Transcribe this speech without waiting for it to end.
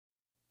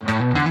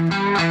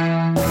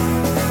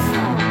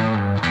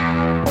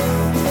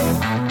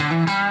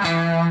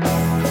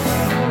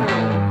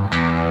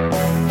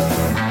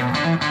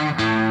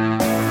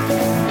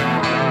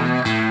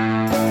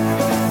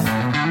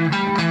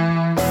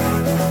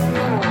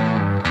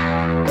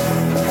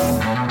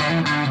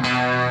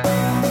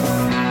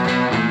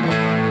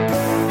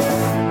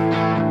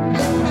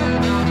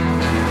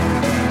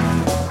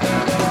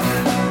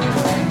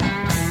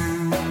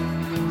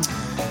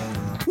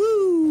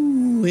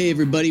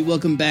Everybody,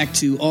 welcome back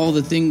to All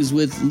the Things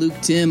with Luke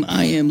Tim.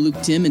 I am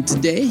Luke Tim, and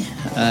today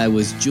I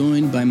was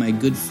joined by my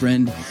good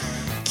friend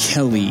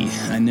Kelly.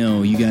 I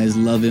know you guys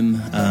love him.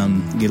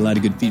 Get a lot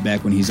of good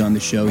feedback when he's on the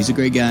show. He's a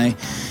great guy.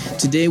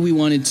 Today we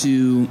wanted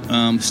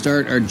to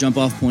start our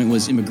jump-off point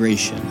was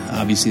immigration.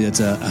 Obviously, that's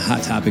a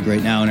hot topic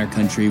right now in our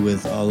country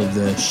with all of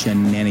the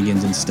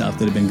shenanigans and stuff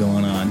that have been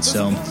going on.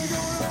 So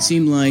it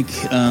seemed like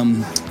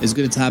as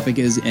good a topic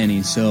as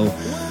any. So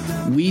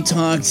we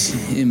talked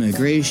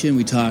immigration,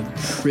 we talked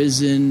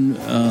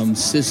prison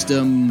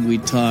system, we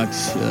talked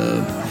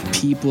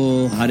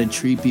people, how to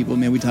treat people.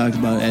 Man, we talked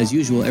about, as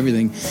usual,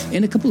 everything.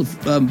 And a couple of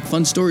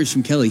fun stories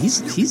from Kelly.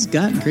 He's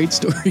got great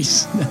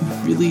stories.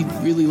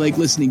 I really like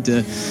listening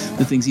to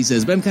the things he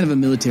says. But I'm kind of a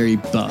military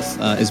buff.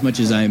 As much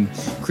as I'm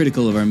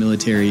critical of our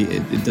military,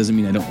 it doesn't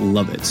mean I don't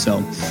love it. So,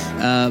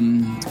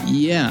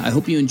 yeah, I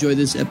hope you enjoy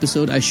this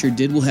episode. I sure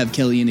did. We'll have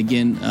Kelly in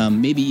again,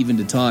 maybe even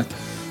to talk.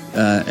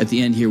 At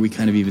the end here, we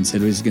kind of even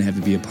said this is going to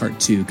have to be a part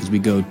 2 because we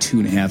go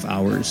 2.5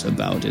 hours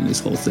about in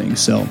this whole thing.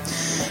 So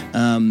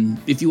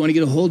if you want to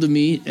get a hold of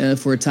me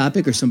for a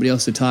topic or somebody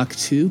else to talk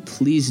to,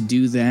 please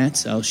do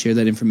that. I'll share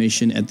that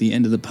information at the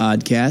end of the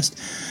podcast.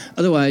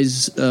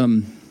 Otherwise,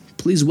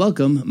 please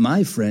welcome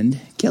my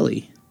friend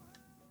Kelly.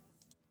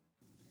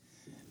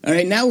 All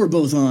right, now we're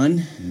both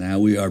on. Now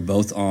we are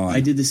both on.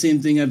 I did the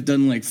same thing I've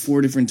done like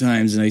 4 different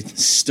times, and I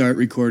start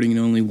recording, and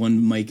only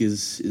one mic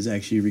is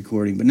actually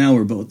recording. But now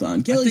we're both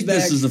on. Kelly's I think back.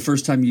 This is the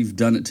first time you've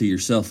done it to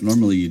yourself.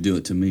 Normally you do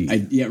it to me.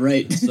 Yeah,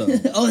 right. So.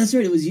 Oh, that's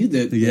right. It was you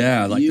that.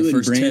 Yeah, like the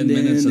first 10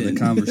 minutes of the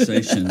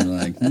conversation.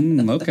 Like,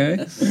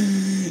 okay.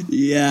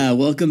 Yeah,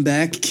 welcome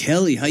back,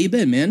 Kelly. How you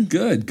been, man?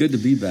 Good to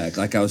be back.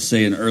 Like I was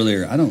saying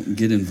earlier, I don't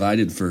get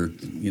invited for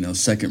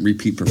second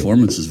repeat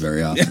performances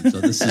very often, so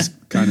this is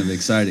kind of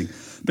exciting.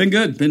 Been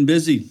good. Been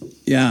busy.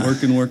 Yeah.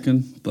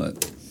 Working,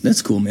 but...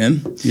 That's cool,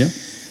 man. Yeah.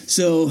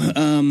 So,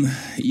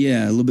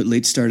 yeah, a little bit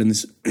late start on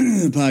this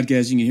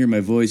podcast. You can hear my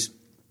voice.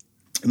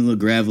 I'm a little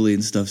gravelly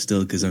and stuff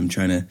still because I'm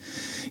trying to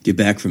get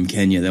back from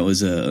Kenya. That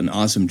was an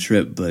awesome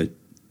trip, but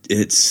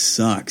it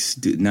sucks.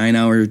 Dude,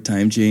 9-hour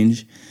time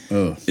change.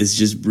 Oh. It's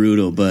just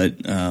brutal,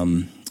 but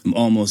I'm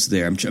almost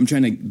there. I'm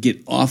trying to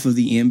get off of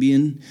the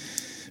Ambien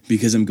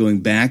because I'm going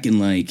back in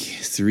like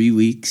 3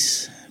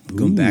 weeks. I'm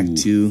going back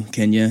to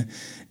Kenya.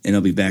 And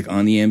I'll be back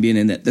on the Ambien,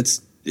 and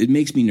it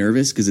makes me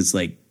nervous because it's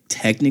like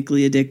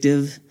technically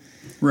addictive,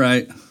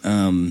 right? But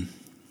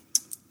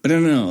I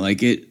don't know,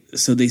 like it.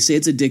 So they say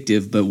it's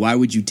addictive, but why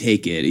would you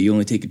take it? You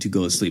only take it to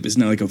go to sleep. It's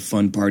not like a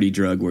fun party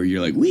drug where you're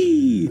like,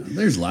 wee.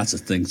 There's lots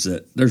of things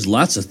that are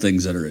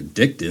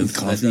addictive.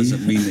 That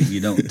doesn't mean that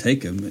you don't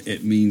take them.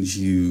 It means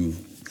you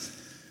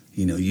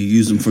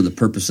use them for the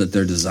purpose that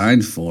they're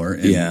designed for.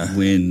 And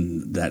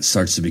when that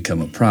starts to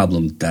become a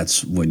problem,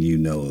 that's when you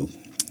know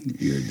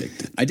you're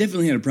addicted. I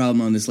definitely had a problem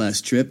on this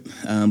last trip,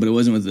 but it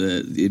wasn't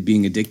with it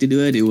being addicted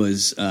to it. It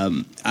was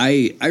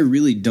I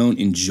really don't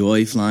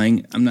enjoy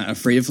flying. I'm not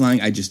afraid of flying.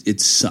 It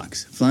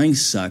sucks. Flying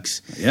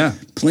sucks. Yeah,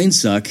 planes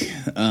suck.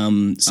 So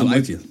I'm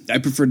with you. I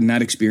prefer to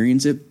not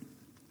experience it.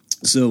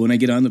 So when I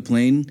get on the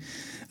plane,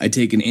 I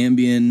take an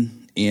Ambien.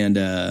 And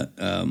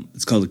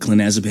it's called a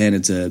clonazepam.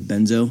 It's a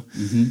benzo.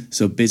 Mm-hmm.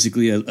 So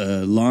basically a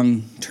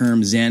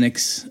long-term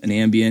Xanax, an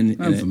Ambien.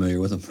 I'm familiar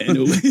with them.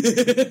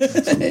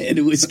 And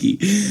a whiskey.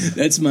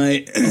 That's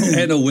my...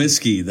 and a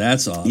whiskey.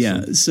 That's awesome.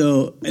 Yeah.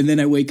 So, and then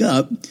I wake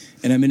up,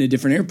 and I'm in a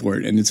different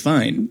airport, and it's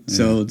fine. Yeah.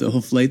 So the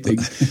whole flight thing.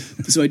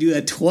 So I do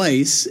that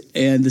twice,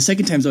 and the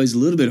second time's always a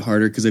little bit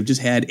harder because I've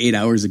just had 8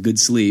 hours of good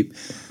sleep.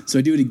 So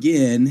I do it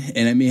again,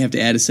 and I may have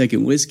to add a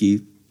second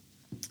whiskey.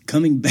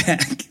 Coming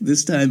back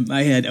this time,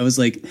 I was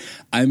like,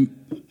 I've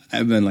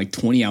been like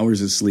 20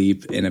 hours of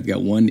sleep, and I've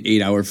got 1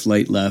 8-hour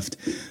flight left.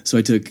 So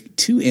I took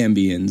 2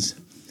 Ambiens,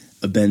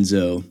 a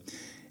benzo,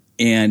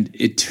 and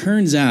it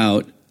turns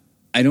out,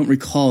 I don't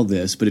recall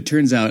this, but it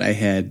turns out I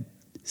had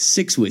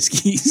 6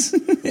 whiskeys,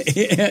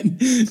 and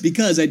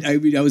because I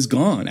was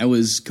gone, I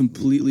was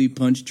completely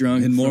punch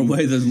drunk in more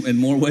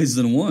ways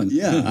than one.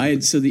 Yeah,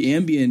 so the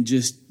Ambien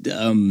just.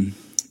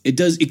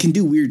 It can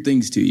do weird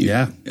things to you.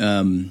 Yeah.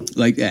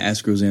 Like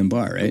Ask Roseanne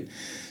Barr, right?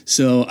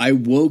 So I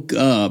woke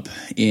up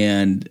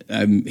and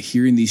I'm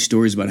hearing these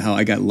stories about how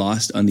I got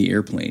lost on the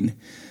airplane.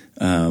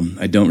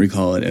 I don't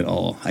recall it at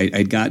all.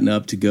 I'd gotten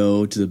up to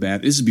go to the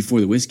bathroom. This is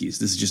before the whiskeys.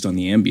 This is just on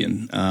the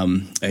Ambien.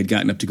 I'd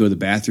gotten up to go to the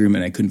bathroom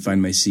and I couldn't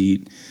find my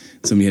seat.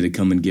 Somebody had to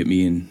come and get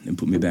me and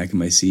put me back in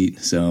my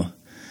seat. So,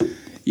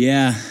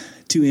 yeah,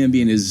 2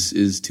 Ambien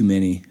is too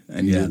many.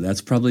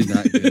 That's probably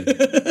not good.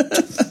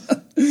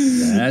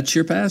 That's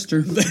your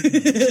pastor.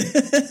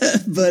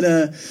 But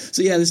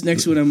so yeah, this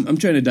next one, I'm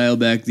trying to dial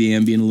back the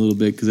ambient a little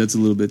bit because that's a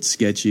little bit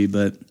sketchy.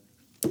 But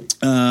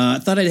I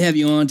thought I'd have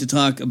you on to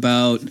talk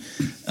about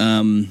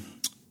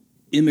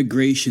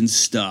immigration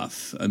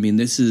stuff. I mean,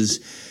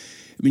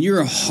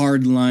 you're a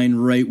hardline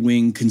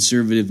right-wing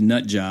conservative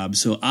nut job,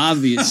 so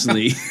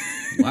obviously.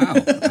 Wow,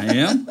 I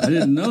am? I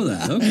didn't know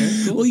that.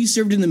 Okay, cool. Well, you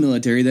served in the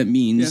military. That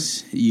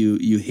means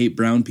you hate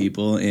brown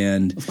people,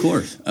 and of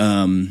course,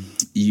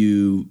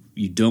 you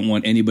don't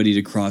want anybody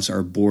to cross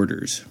our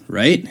borders,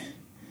 right?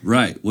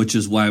 Right, which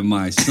is why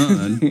my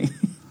son,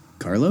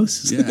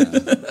 Carlos,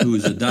 who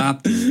is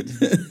adopted,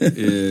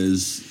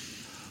 is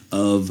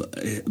of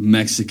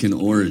Mexican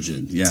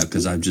origin. Yeah,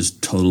 because I'm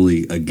just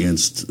totally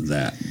against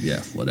that.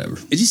 Yeah, whatever.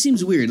 It just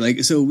seems weird.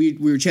 Like, so we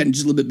were chatting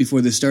just a little bit before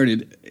this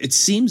started. It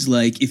seems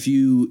like if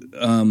you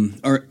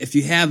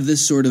have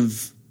this sort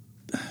of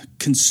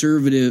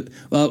conservative,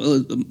 well,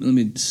 let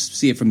me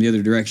see it from the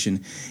other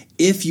direction.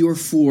 If you're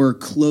for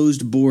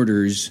closed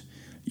borders,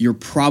 you're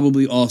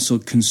probably also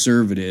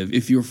conservative.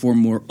 If you're for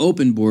more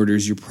open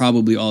borders, you're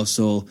probably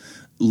also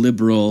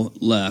liberal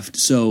left.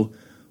 So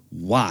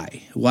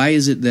why? Why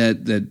is it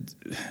that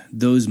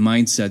those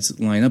mindsets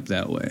line up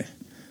that way?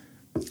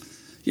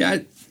 Yeah,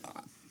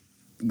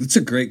 it's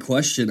a great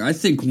question. I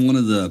think one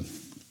of the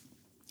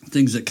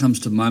things that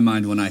comes to my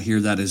mind when I hear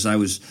that is I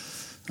was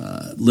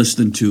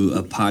listening to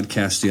a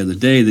podcast the other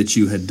day that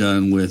you had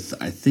done with,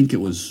 I think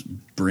it was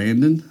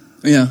Brandon.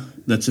 Yeah.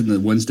 That's in the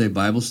Wednesday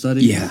Bible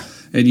study. Yeah.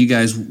 And you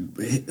guys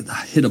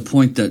hit a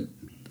point that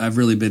I've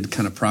really been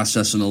kind of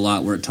processing a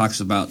lot, where it talks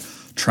about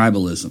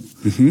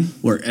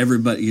tribalism, where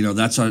everybody,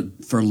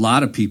 for a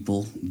lot of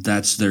people,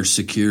 that's their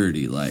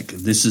security. Like,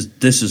 this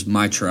is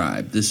my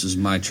tribe. This is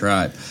my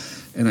tribe.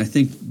 And I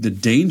think the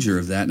danger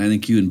of that, and I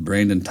think you and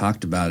Brandon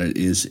talked about it,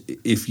 is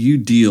if you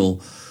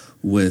deal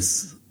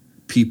with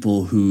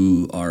people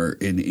who are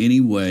in any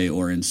way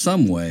or in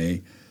some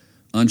way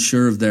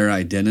unsure of their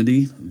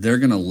identity, they're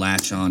going to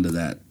latch onto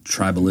that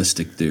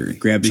tribalistic theory.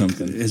 Grab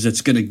something. Because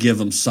it's going to give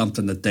them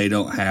something that they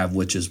don't have,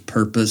 which is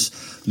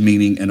purpose,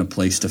 meaning, and a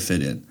place to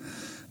fit in.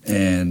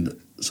 And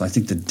so I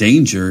think the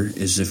danger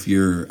is if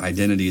your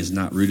identity is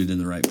not rooted in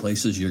the right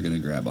places, you're going to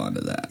grab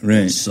onto that.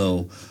 Right.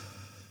 So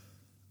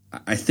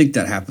I think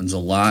that happens a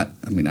lot.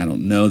 I mean, I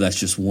don't know. That's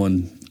just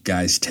one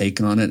guy's take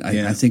on it.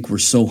 I think we're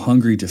so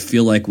hungry to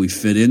feel like we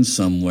fit in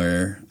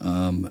somewhere.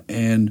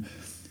 And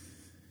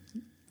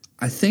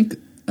I think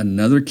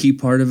another key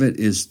part of it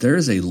is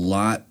there's a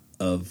lot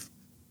of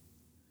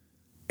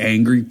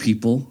angry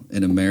people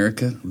in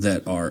America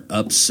that are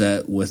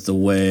upset with the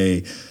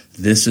way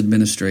this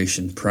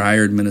administration,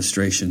 prior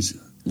administrations,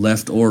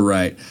 left or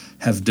right,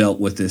 have dealt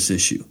with this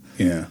issue.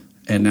 Yeah.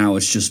 And now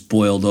it's just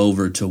boiled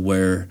over to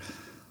where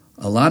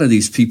a lot of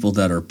these people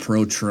that are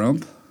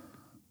pro-Trump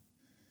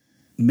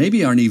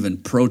maybe aren't even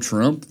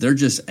pro-Trump. They're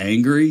just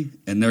angry,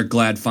 and they're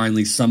glad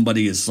finally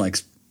somebody is like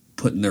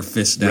putting their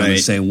fist down and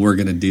saying, we're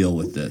going to deal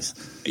with this.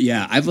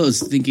 Yeah, I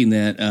was thinking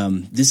that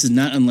this is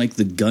not unlike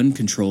the gun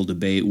control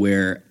debate,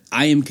 where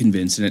I am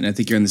convinced, and I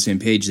think you're on the same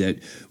page, that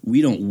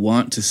we don't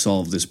want to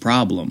solve this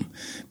problem,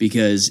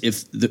 because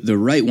if the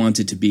right wants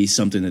it to be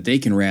something that they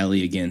can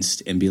rally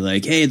against and be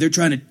like, hey, they're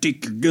trying to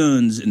take your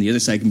guns, and the other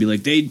side can be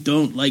like, they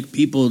don't like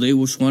people, they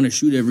just want to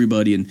shoot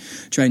everybody, and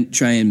try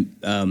and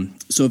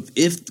so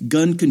if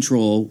gun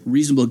control,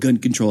 reasonable gun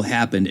control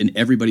happened and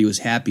everybody was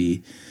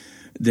happy,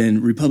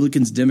 then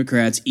Republicans,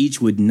 Democrats each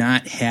would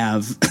not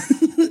have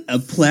a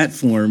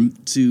platform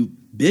to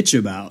bitch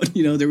about.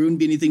 There wouldn't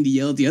be anything to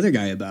yell at the other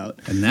guy about.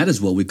 And that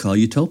is what we call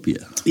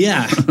utopia.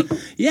 Yeah.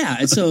 Yeah.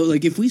 And so,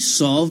 like, if we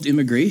solved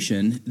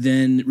immigration,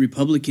 then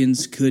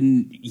Republicans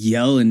couldn't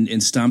yell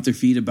and stomp their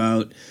feet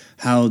about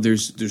how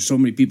there's so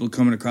many people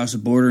coming across the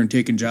border and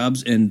taking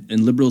jobs, and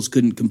liberals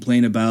couldn't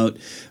complain about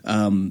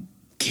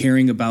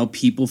caring about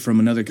people from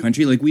another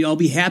country. Like, we'd all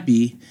be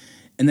happy.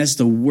 And that's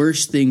the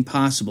worst thing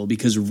possible,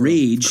 because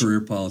rage...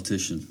 Career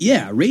politician.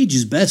 Yeah, rage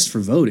is best for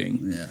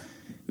voting.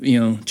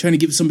 Yeah. Trying to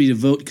get somebody to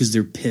vote because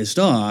they're pissed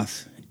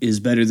off is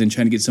better than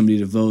trying to get somebody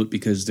to vote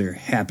because they're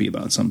happy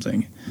about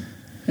something.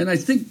 And I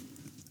think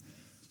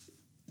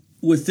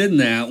within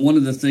that, one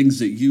of the things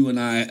that you and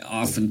I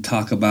often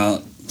talk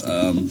about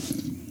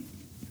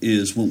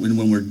is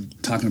when we're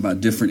talking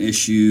about different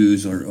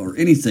issues or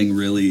anything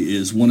really,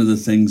 is one of the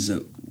things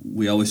that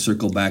we always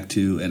circle back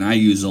to, and I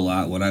use a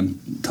lot when I'm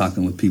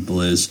talking with people,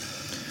 is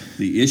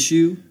the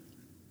issue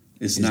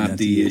is not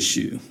the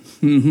issue.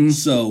 Mm-hmm.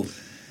 So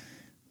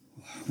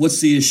what's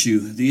the issue?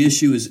 The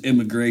issue is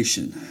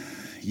immigration.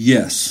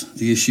 Yes,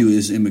 the issue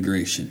is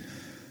immigration.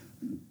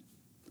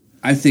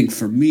 I think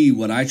for me,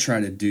 what I try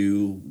to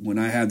do when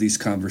I have these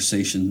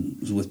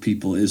conversations with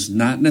people is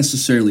not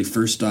necessarily,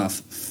 first off,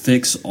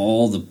 fix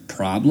all the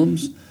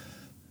problems,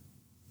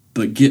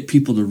 but get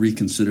people to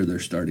reconsider their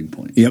starting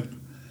point. Yep.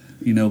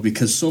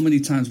 Because so many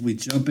times we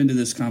jump into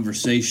this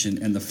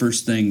conversation and the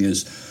first thing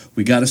is,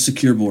 we got to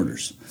secure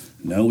borders.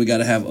 No, we got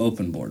to have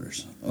open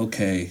borders.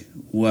 Okay,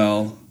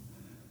 well,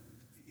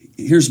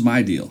 here's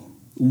my deal.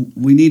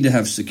 We need to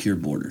have secure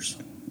borders.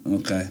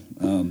 Okay.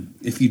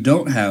 If you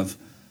don't have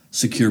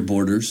secure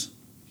borders,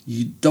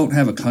 you don't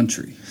have a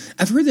country.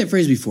 I've heard that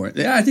phrase before.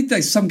 Yeah, I think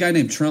that some guy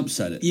named Trump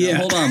said it. Yeah. Now,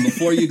 hold on,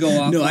 before you go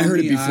off. No, I heard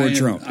it before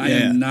Trump. I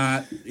am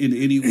not in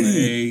any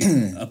way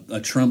a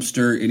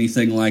Trumpster,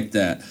 anything like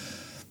that.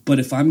 But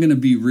if I'm going to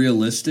be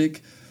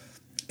realistic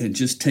and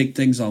just take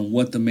things on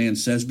what the man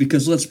says,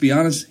 because let's be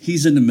honest,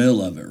 he's in the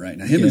middle of it right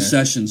now. Him and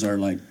Sessions are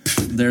like,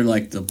 they're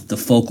like the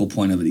focal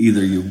point of it.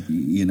 Either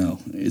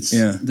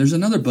there's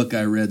another book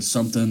I read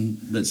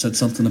that said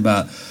something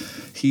about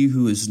he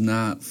who is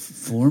not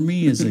for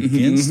me is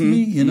against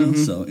me,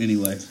 So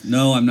anyway,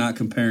 no, I'm not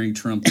comparing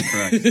Trump to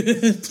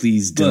Christ.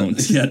 Please don't.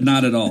 But,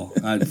 not at all.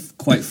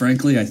 Quite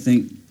frankly, I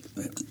think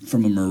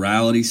from a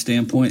morality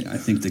standpoint, I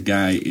think the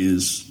guy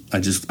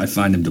I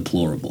find him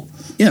deplorable.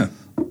 Yeah.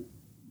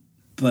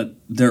 But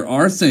there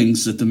are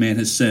things that the man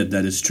has said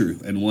that is true.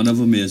 And one of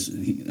them is,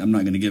 I'm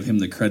not going to give him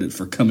the credit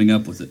for coming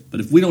up with it, but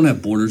if we don't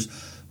have borders,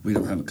 we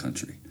don't have a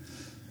country.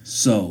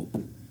 So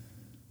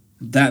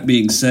that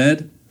being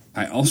said,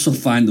 I also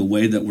find the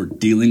way that we're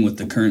dealing with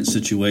the current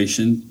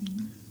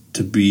situation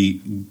to be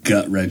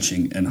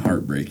gut-wrenching and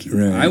heartbreaking.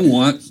 Right. I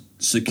want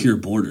secure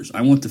borders.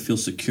 I want to feel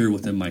secure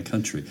within my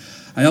country.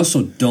 I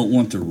also don't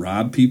want to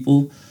rob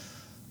people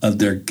of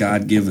their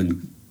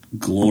God-given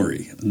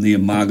glory and the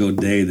imago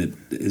Dei that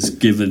is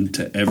given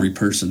to every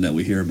person that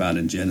we hear about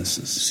in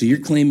Genesis. So you're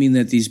claiming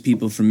that these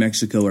people from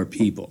Mexico are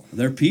people?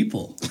 They're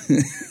people.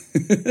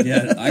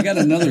 Yeah, I got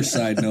another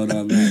side note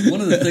on that. One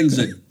of the things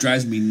that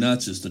drives me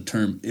nuts is the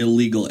term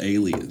illegal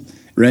alien.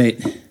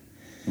 Right.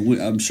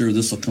 I'm sure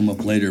this will come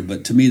up later,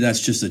 but to me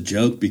that's just a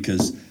joke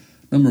because,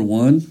 number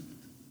one,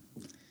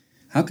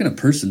 how can a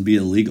person be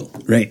illegal?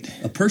 Right.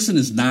 A person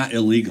is not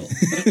illegal.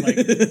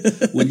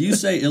 When you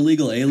say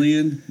illegal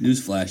alien,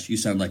 newsflash, you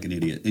sound like an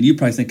idiot. And you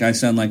probably think I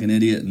sound like an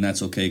idiot, and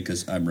that's okay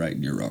because I'm right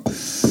and you're wrong.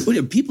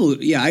 Well, people,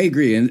 I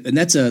agree. And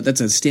that's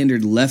a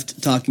standard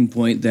left talking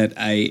point that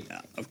I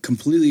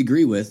completely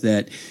agree with,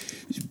 that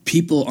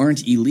people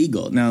aren't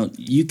illegal. Now,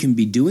 you can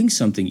be doing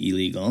something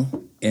illegal,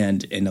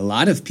 and a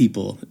lot of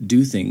people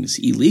do things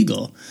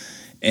illegal.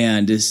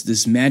 And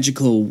this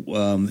magical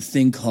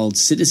thing called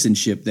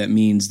citizenship that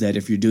means that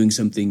if you're doing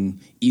something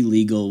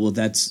illegal, well,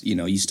 that's,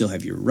 you still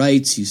have your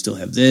rights, you still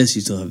have this,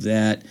 you still have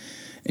that,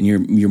 and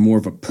you're more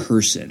of a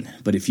person.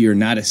 But if you're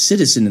not a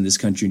citizen in this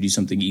country and do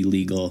something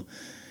illegal,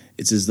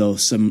 it's as though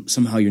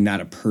somehow you're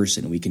not a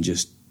person. We can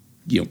just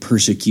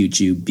persecute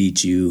you,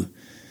 beat you,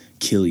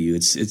 kill you.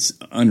 It's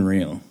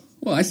unreal.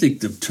 Well, I think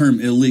the term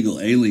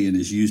illegal alien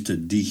is used to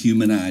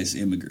dehumanize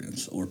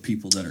immigrants or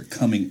people that are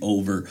coming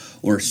over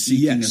or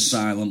seeking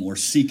asylum or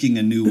seeking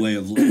a new way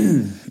of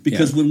living.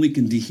 Because when we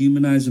can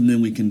dehumanize them,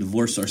 then we can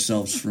divorce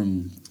ourselves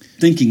from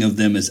thinking of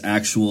them as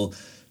actual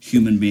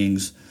human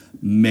beings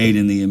made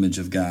in the image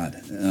of God.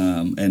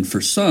 And for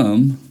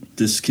some,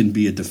 this can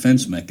be a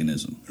defense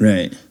mechanism.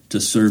 Right.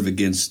 To serve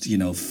against,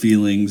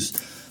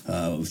 feelings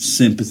of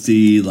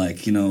sympathy,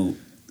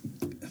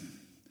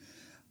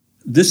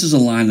 this is a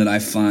line that I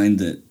find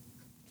that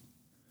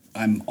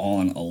I'm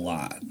on a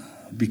lot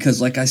because,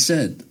 like I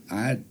said,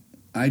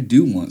 I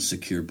do want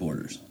secure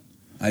borders.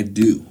 I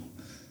do.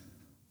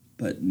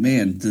 But,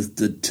 man,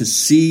 to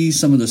see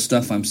some of the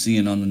stuff I'm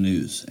seeing on the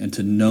news and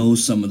to know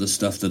some of the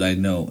stuff that I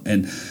know,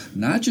 and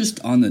not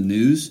just on the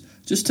news,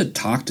 just to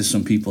talk to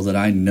some people that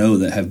I know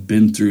that have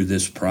been through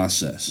this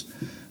process,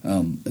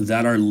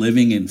 that are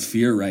living in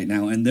fear right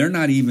now, and they're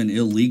not even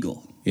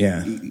illegal.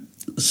 Yeah.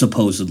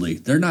 Supposedly.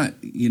 They're not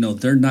in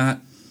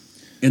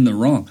the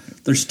wrong.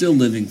 They're still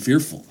living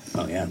fearful.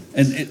 Oh, yeah.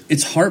 And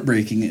it's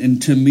heartbreaking.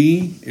 And to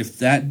me, if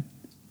that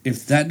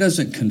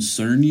doesn't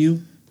concern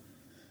you,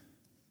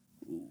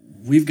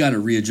 we've got to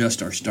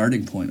readjust our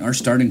starting point. Our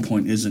starting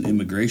point isn't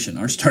immigration.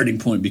 Our starting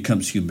point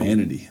becomes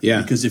humanity.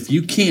 Yeah. Because if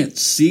you can't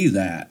see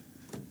that,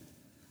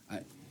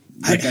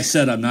 like I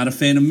said, I'm not a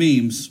fan of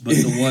memes, but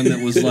the one that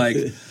was like,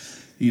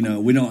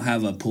 we don't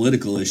have a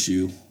political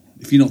issue.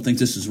 If you don't think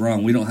this is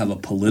wrong, we don't have a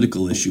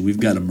political issue. We've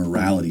got a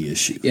morality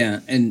issue. Yeah,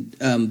 and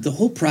the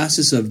whole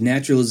process of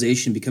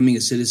naturalization, becoming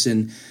a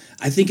citizen,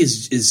 I think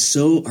is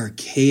so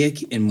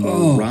archaic and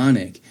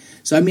moronic.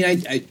 So, I mean,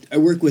 I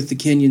work with the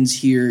Kenyans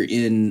here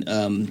in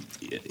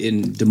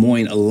Des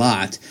Moines a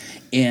lot,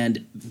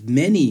 and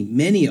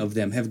many of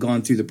them have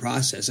gone through the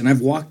process, and I've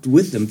walked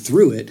with them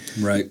through it.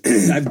 Right.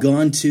 I've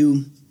gone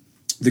to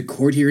the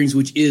court hearings,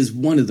 which is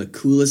one of the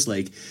coolest,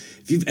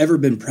 if you've ever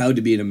been proud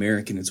to be an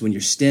American, it's when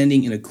you're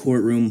standing in a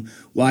courtroom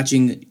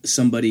watching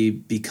somebody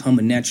become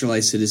a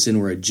naturalized citizen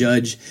or a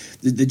judge.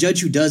 The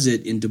judge who does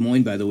it in Des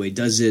Moines, by the way,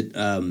 does it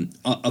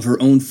of her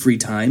own free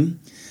time.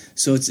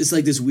 So it's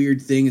like this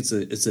weird thing. It's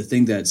a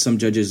thing that some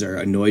judges are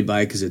annoyed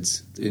by because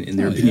it's, in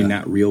their opinion,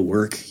 not real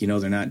work.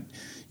 They're not.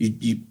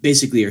 You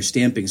basically are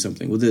stamping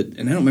something with it.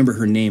 And I don't remember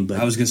her name, but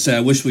I was going to say,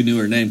 I wish we knew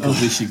her name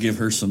because we should give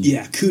her some.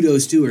 Yeah,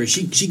 kudos to her.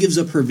 She gives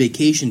up her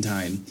vacation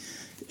time.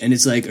 And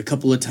it's like a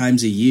couple of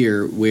times a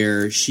year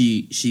where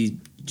she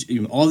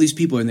all these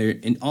people are in there,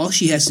 and all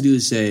she has to do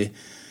is say,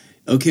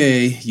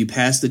 okay, you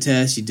passed the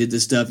test, you did the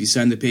stuff, you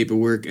signed the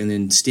paperwork, and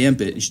then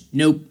stamp it. And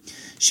nope.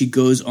 She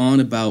goes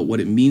on about what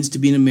it means to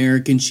be an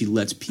American. She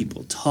lets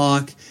people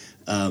talk.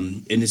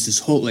 And it's this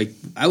whole, like,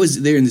 I was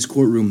there in this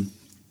courtroom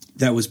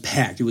that was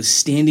packed. It was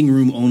standing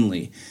room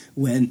only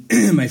when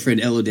my friend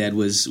Elodad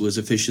was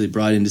officially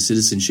brought into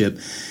citizenship.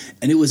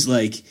 And it was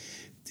like,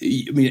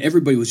 I mean,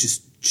 everybody was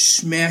just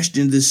smashed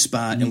into this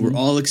spot, and we're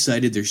all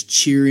excited. There's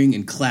cheering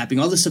and clapping,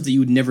 all the stuff that you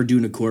would never do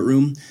in a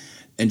courtroom.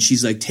 And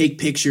she's like, take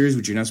pictures,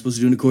 which you're not supposed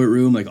to do in a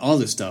courtroom, like all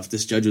this stuff.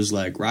 This judge was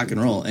like, rock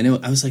and roll.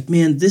 And I was like,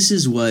 man, this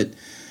is what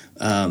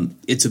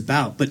it's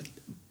about. But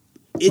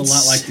it's a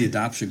lot like the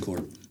adoption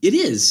court. It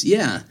is,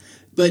 yeah.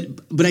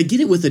 But I get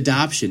it with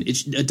adoption.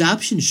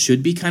 Adoption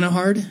should be kind of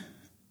hard,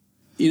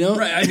 you know?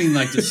 Right, I mean,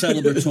 like the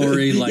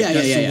celebratory, like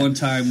that's the one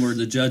time where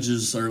the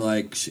judges are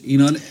like, you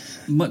know,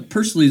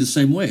 personally the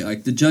same way.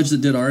 Like the judge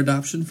that did our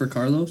adoption for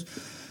Carlos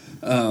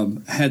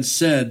had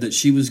said that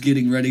she was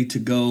getting ready to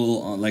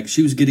go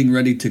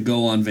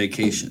on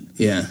vacation.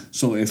 Yeah.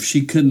 So if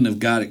she couldn't have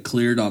got it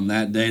cleared on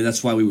that day,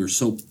 that's why we were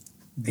so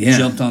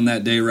jumped on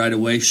that day right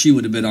away. She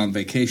would have been on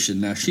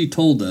vacation. Now she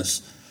told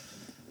us,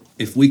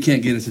 if we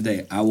can't get it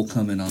today, I will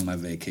come in on my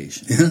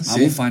vacation. Yeah, I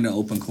will find an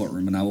open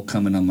courtroom and I will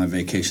come in on my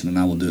vacation and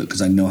I will do it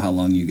because I know how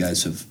long you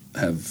guys have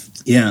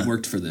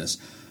worked for this.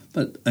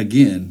 But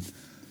again,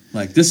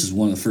 like this is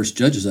one of the first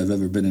judges I've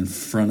ever been in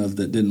front of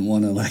that didn't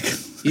want to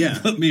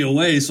put me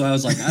away. So I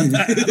was like, I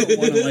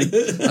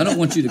don't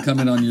want you to come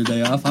in on your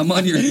day off. I'm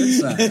on your good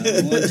side. I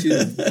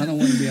don't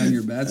want to be on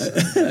your bad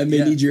side. I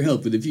may need your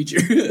help in the future.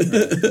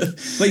 Right.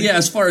 But yeah,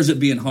 as far as it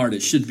being hard,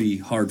 it should be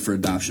hard for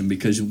adoption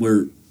because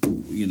there's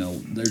and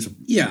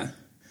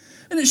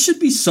it should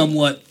be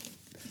somewhat.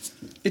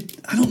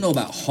 I don't know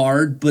about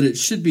hard, but it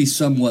should be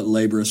somewhat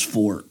laborious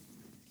for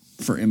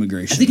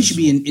immigration. I think it should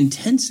be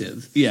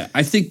intensive. Yeah,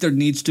 I think there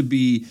needs to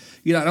be.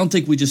 I don't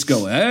think we just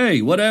go,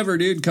 hey, whatever,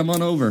 dude, come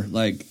on over.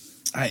 Like,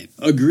 I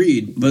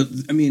agreed, but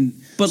I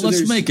mean,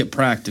 let's make it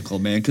practical,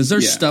 man, because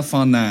there's stuff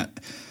on that.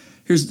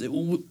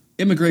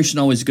 Immigration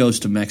always goes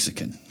to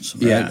Mexicans,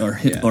 right? Or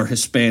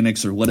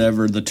Hispanics, or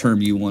whatever the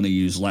term you want to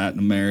use, Latin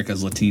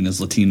Americans,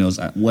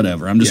 Latinos,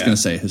 whatever. I'm just going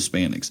to say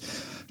Hispanics,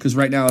 because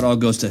right now it all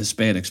goes to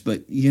Hispanics.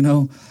 But,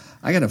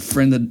 I got a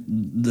friend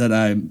that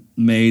I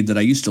made that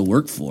I used to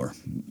work for.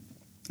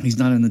 He's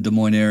not in the Des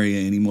Moines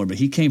area anymore, but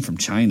he came from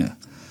China.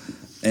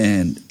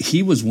 And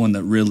he was one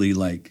that really,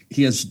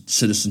 he has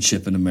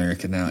citizenship in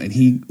America now, and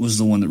he was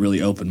the one that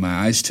really opened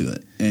my eyes to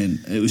it. And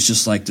it was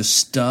just like the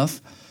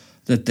stuff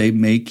that they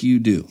make you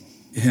do.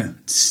 Yeah,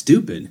 it's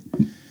stupid.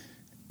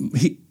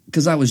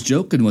 Because I was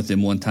joking with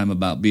him one time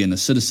about being a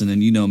citizen,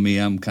 and you know me,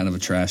 I'm kind of a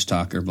trash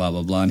talker, blah,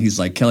 blah, blah. And he's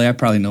like, Kelly, I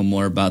probably know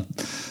more about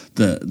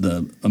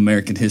the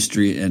American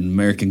history and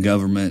American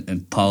government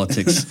and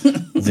politics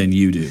than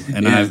you do.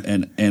 And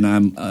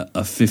I'm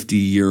a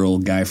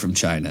 50-year-old guy from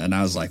China. And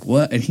I was like,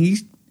 what? And he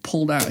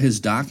pulled out his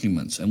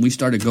documents, and we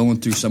started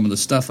going through some of the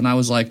stuff, and I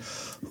was like,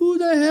 who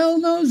the hell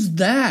knows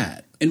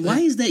that? And why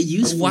is that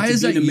useful? Why is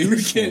that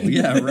American? Useful?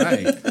 Yeah,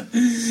 right.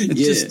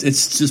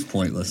 It's just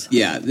pointless.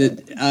 Yeah,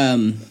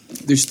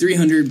 there's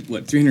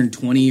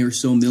 320 or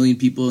so million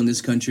people in this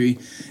country,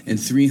 and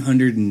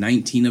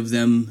 319 of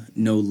them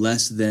know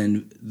less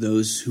than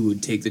those who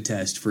would take the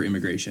test for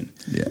immigration.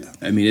 Yeah,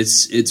 I mean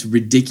it's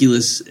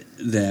ridiculous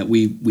that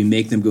we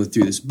make them go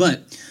through this.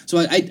 But so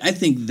I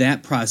think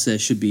that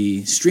process should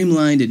be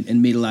streamlined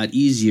and made a lot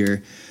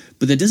easier.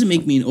 But that doesn't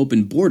make me an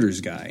open borders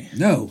guy.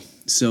 No.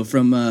 So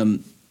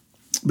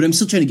but I'm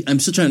still trying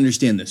to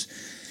understand this.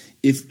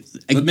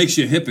 It makes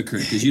you a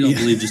hypocrite because you don't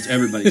believe just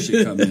everybody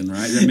should come in,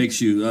 right? That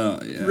makes you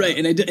right.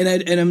 And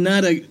I'm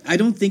not I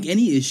don't think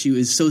any issue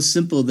is so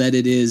simple that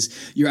it is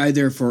you're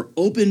either for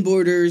open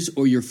borders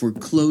or you're for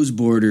closed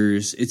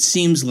borders. It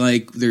seems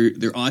like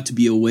there ought to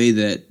be a way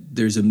that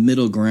there's a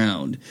middle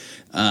ground,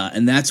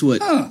 and that's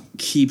what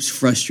keeps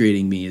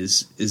frustrating me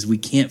is we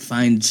can't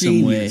find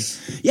some way.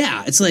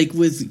 Yeah, it's like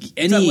with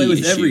any it's that way with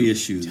issue. Every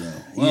issue though.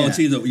 Well, it's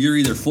you're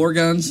either for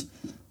guns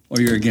or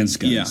you're against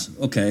guns. Yeah.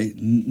 Okay.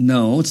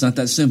 No, it's not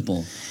that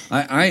simple.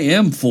 I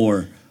am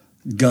for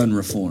gun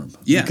reform.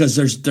 Yeah. Because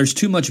there's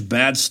too much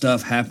bad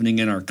stuff happening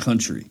in our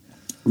country.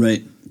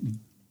 Right.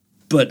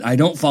 But I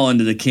don't fall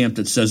into the camp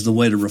that says the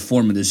way to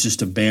reform it is just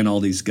to ban all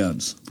these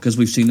guns. Because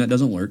we've seen that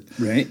doesn't work.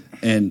 Right.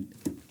 And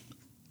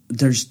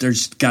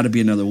there's got to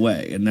be another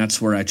way. And that's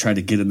where I try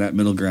to get in that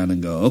middle ground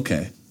and go,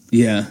 okay.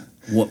 Yeah.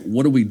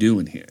 What are we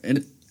doing here?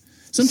 And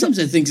sometimes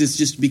I think it's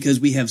just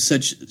because we have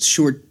such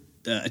short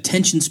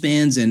attention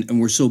spans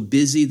and we're so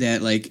busy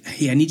that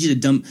hey, I need you to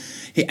dump.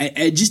 Hey,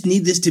 I just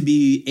need this to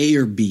be A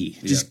or B.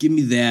 Just give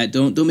me that.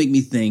 Don't make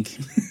me think.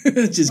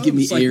 Just give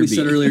me A or B. Like we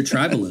said earlier,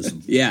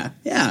 tribalism. Yeah.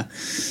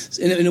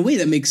 In a way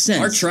that makes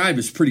sense. Our tribe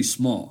is pretty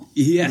small.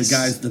 Yes. The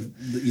guys,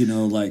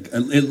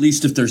 at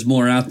least if there's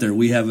more out there,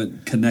 we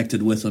haven't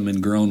connected with them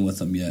and grown with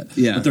them yet.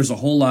 Yeah. But there's a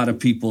whole lot of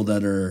people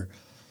that are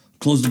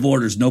close the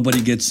borders.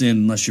 Nobody gets in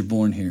unless you're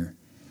born here.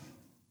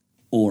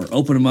 Or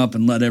open them up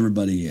and let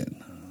everybody in.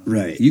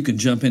 Right. You can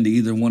jump into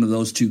either one of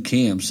those two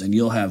camps and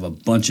you'll have a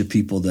bunch of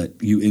people that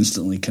you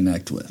instantly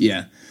connect with.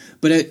 Yeah.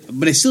 But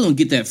I still don't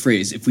get that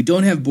phrase. If we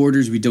don't have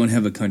borders, we don't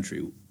have a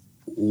country.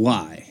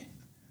 Why?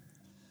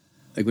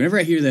 Whenever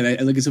I hear that,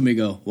 I look at somebody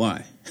and go,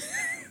 why?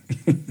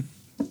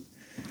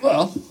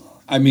 Well,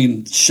 I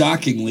mean,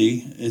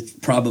 shockingly, it's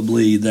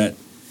probably that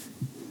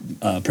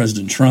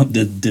President Trump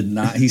did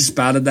not. He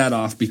spouted that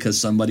off because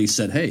somebody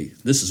said, "Hey,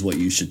 this is what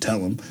you should tell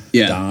him,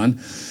 Don,"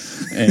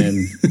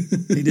 and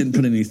he didn't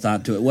put any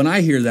thought to it. When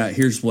I hear that,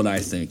 here's what I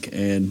think,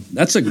 and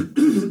that's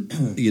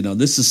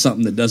this is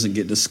something that doesn't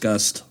get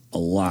discussed a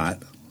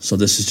lot. So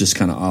this is just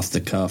kind of off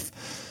the cuff,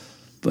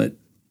 but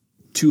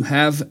to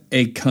have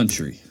a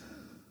country,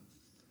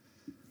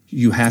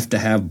 you have to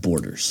have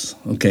borders,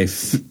 okay,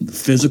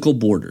 physical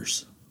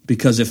borders,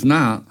 because if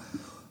not,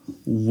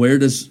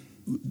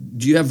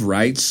 do you have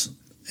rights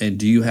and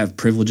do you have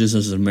privileges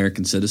as an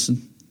American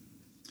citizen?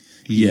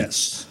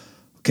 Yes.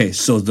 Okay,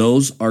 so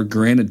those are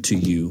granted to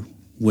you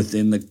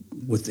within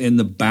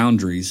the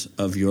boundaries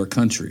of your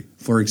country.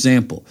 For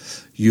example,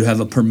 you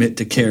have a permit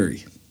to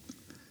carry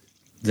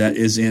that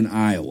is in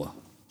Iowa.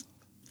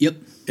 Yep.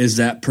 Is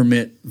that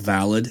permit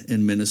valid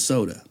in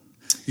Minnesota?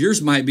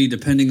 Yours might be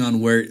depending on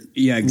where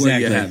you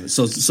have it.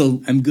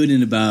 So I'm good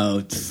in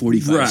about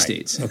 45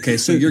 states. Okay,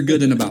 so you're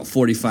good in about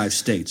 45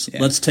 states.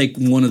 Yeah. Let's take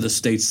one of the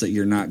states that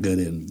you're not good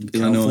in.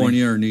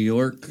 California or New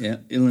York? Yeah,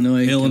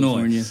 Illinois.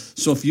 California.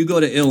 So if you go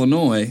to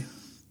Illinois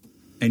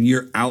and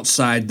you're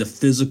outside the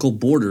physical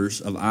borders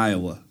of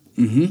Iowa,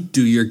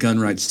 do your gun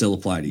rights still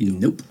apply to you?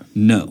 Nope.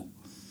 No.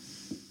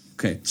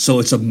 Okay, so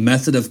it's a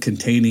method of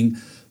containing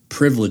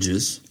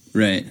privileges.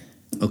 Right.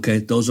 Okay,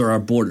 those are our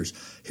borders.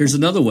 Here's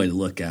another way to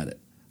look at it.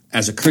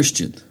 As a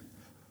Christian,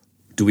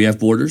 do we have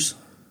borders?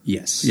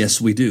 Yes.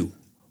 Yes, we do.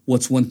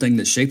 What's one thing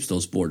that shapes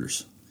those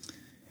borders?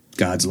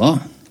 God's law.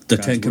 The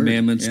Ten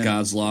Commandments,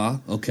 God's law.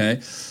 Okay.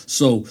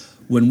 So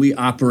when we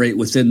operate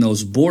within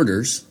those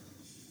borders,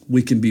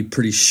 we can be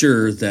pretty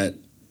sure that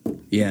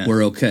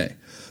we're okay.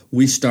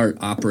 We start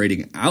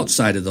operating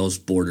outside of those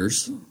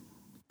borders.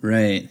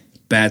 Right.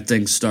 Bad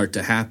things start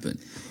to happen.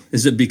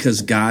 Is it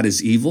because God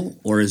is evil,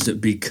 or is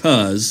it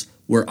because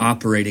we're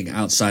operating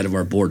outside of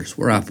our borders?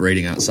 We're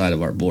operating outside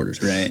of our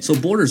borders. Right. So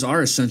borders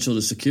are essential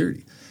to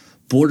security.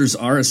 Borders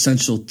are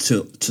essential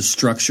to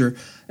structure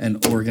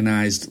and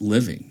organized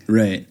living.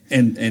 Right.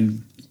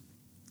 And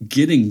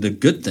getting the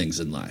good things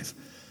in life.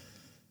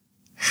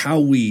 How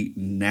we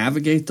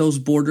navigate those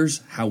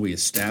borders, how we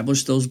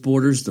establish those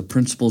borders, the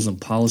principles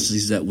and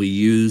policies that we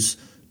use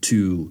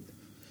to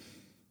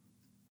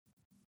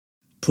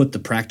put the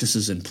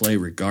practices in play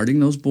regarding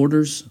those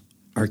borders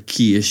are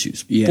key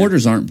issues. Yeah.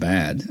 Borders aren't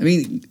bad. I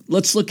mean,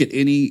 let's look at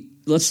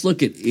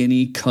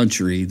any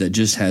country that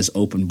just has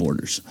open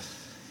borders.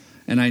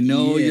 And I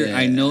know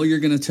you're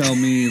going to tell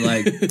me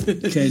like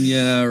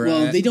Kenya, right?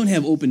 Well, they don't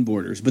have open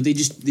borders, but they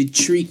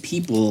treat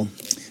people.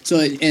 So,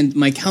 and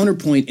my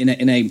counterpoint, I'm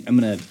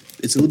gonna,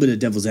 it's a little bit of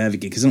devil's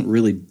advocate because I don't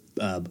really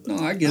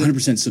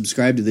 100%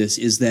 subscribe to this.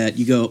 Is that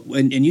you go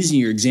and using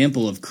your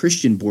example of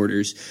Christian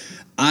borders,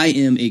 I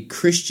am a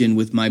Christian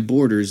with my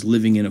borders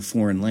living in a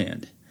foreign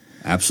land.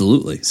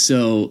 Absolutely.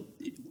 So,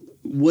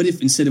 what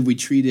if instead of we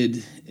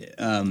treated,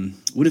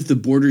 what if the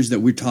borders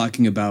that we're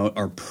talking about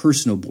are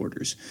personal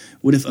borders?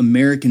 What if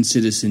American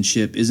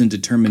citizenship isn't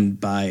determined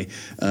by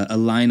a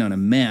line on a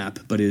map,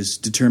 but is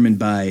determined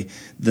by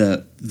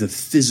the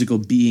physical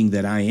being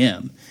that I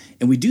am?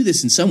 And we do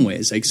this in some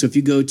ways. Like, so if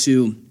you go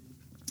to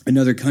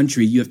another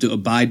country, you have to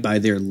abide by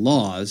their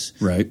laws.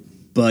 Right.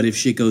 But if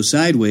shit goes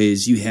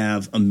sideways, you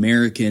have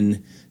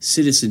American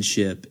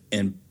citizenship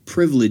and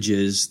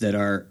privileges that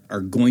are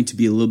going to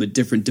be a little bit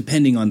different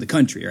depending on the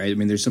country, right? I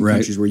mean, there's some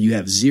countries where you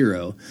have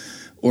zero,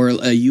 or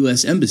a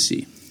U.S.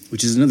 embassy,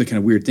 which is another kind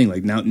of weird thing.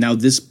 Like now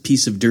this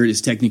piece of dirt is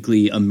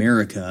technically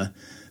America,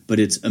 but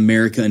it's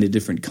America in a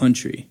different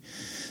country.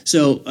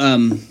 So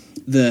I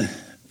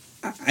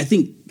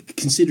think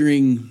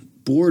considering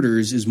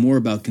borders is more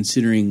about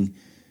considering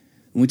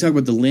when we talk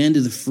about the land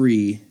of the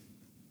free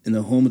and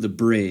the home of the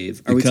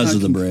brave. Because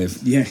of the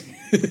brave. Yeah.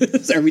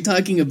 So are we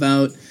talking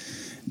about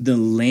the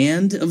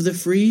land of the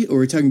free, or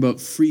are we talking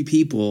about free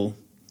people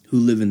who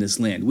live in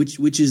this land?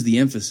 Which is the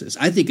emphasis?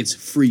 I think it's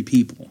free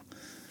people.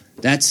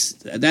 I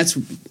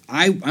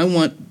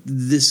want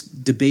this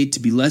debate to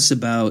be less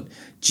about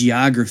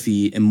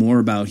geography and more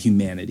about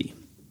humanity.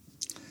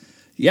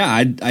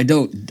 Yeah, I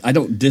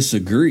don't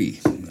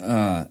disagree.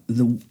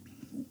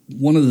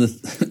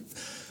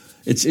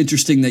 It's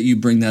interesting that you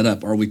bring that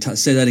up.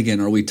 Say that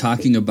again? Are we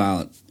talking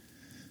about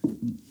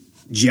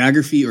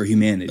geography or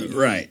humanity?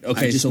 Right.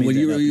 Okay. So when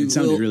it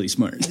sounded really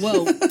smart.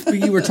 Well,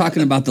 you were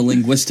talking about the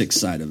linguistic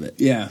side of it.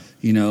 Yeah.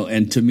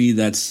 And to me,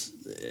 that's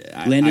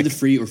land of the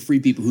free, or free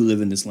people who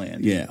live in this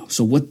land. Yeah.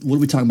 So what are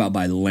we talking about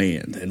by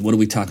land, and what are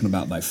we talking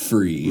about by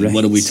free? Right. And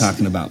what are we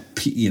talking about?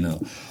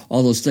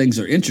 All those things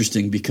are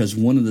interesting because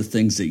one of the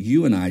things that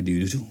you and I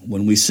do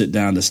when we sit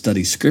down to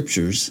study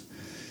scriptures,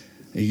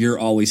 you're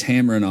always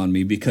hammering on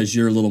me because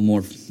you're a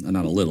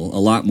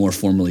lot more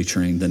formally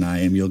trained than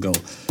I am. You'll go,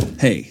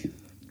 hey,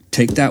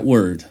 take that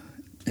word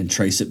and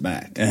trace it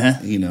back,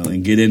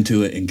 and get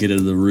into it and get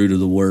into the root of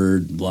the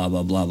word, blah,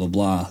 blah, blah, blah,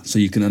 blah, so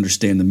you can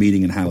understand the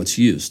meaning and how it's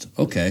used.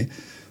 Okay,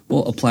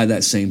 well, apply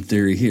that same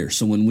theory here.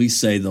 So when we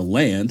say the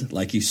land,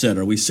 like you said,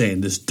 are we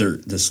saying this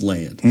dirt, this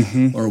land?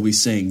 Mm-hmm. Or are we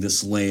saying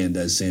this land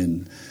as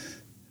in,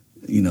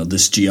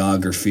 this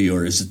geography,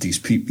 or is it these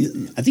people?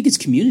 I think it's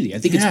community. I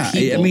think it's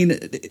people. I mean,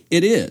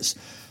 it is.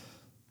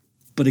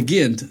 But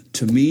again,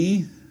 to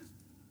me,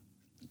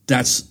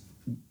 that's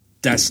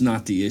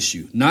not the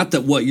issue. Not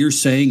that what you're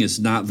saying is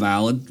not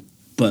valid,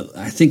 but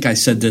I think I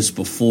said this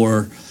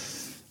before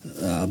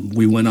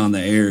we went on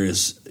the air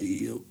is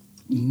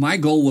my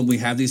goal when we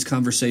have these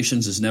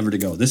conversations is never to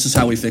go, this is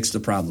how we fix the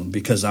problem,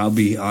 because I'll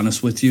be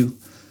honest with you,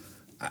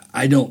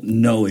 I don't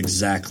know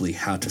exactly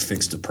how to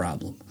fix the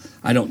problem.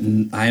 I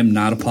am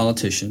not a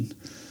politician.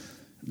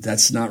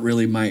 That's not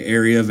really my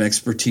area of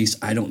expertise.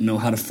 I don't know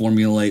how to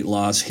formulate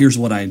laws. Here's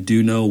what I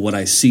do know. What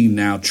I see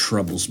now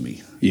troubles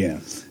me. Yeah.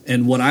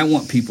 And what I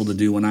want people to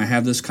do when I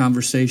have this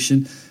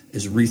conversation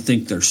is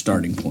rethink their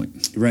starting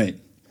point. Right.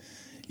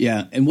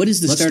 Yeah. And what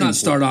is the starting point?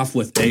 Let's not start off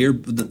with A or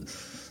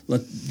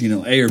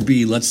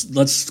B.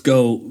 Let's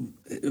go,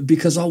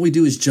 because all we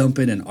do is jump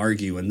in and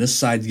argue, and this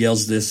side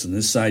yells this and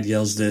this side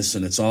yells this,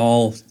 and it's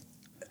all,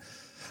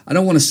 I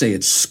don't want to say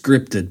it's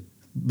scripted,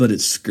 but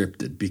it's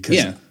scripted,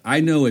 because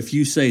I know if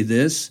you say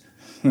this,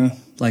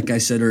 like I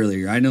said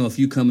earlier, I know if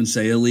you come and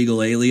say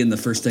illegal alien, the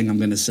first thing I'm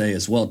going to say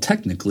is, well,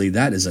 technically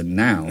that is a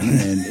noun.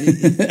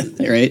 And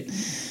right.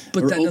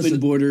 But or open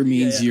border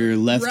means you're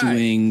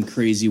left-wing,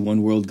 crazy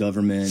one-world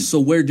government. So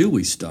where do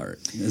we start?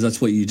 That's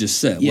what you just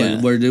said.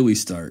 Yeah. Where do we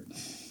start?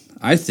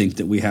 I think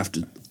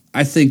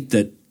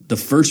that the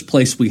first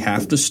place we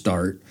have to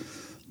start,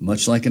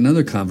 much like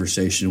another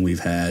conversation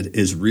we've had,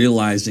 is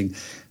realizing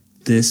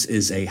this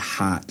is a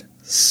hot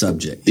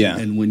subject. Yeah.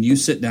 And when you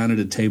sit down at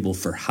a table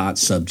for hot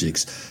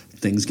subjects,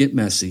 things get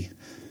messy,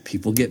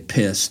 people get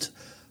pissed,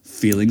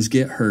 feelings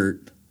get hurt.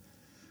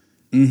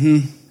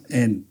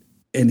 And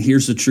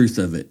here's the truth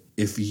of it.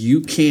 If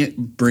you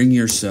can't bring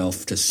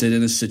yourself to sit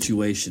in a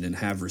situation and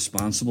have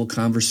responsible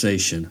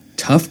conversation,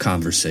 tough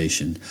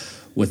conversation,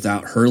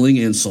 without hurling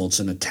insults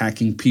and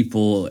attacking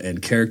people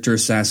and character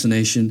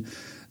assassination,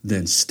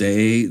 then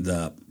stay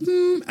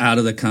out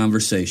of the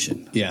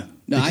conversation. Yeah.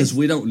 No, because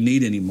we don't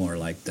need any more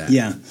like that.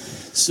 Yeah.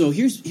 So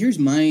here's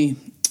my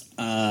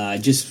I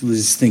just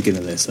was thinking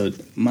of this. So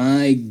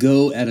my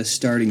go at a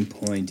starting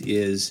point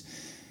is,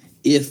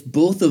 if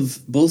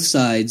both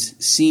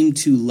sides seem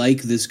to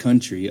like this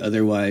country,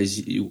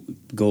 otherwise you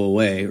go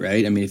away,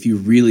 right? I mean, if you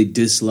really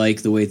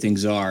dislike the way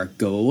things are,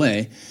 go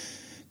away.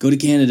 Go to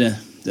Canada.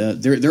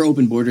 They're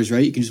open borders,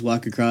 right? You can just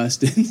walk across.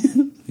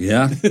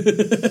 Yeah.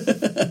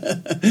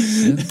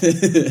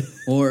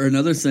 Or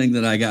another thing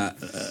that I got,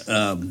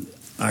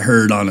 I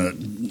heard on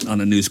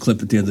a news clip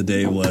the other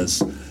day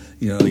was,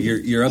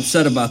 you're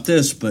upset about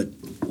this, but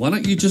why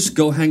don't you just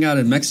go hang out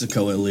in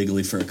Mexico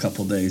illegally for a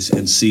couple days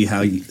and see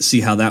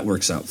how that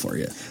works out for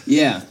you?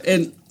 Yeah.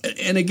 And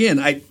again,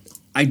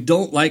 I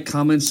don't like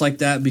comments like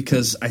that,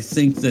 because I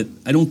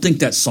don't think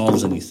that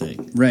solves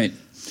anything. Right.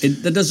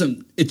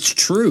 It's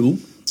true.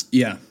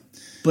 Yeah.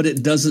 But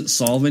it doesn't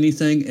solve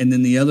anything. And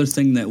then the other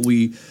thing that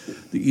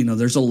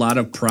there's a lot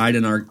of pride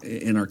in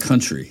our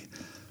country.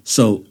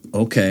 So,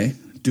 okay,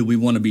 do we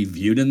want to be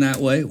viewed in that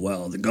way?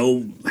 Well, to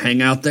go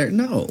hang out there?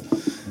 No.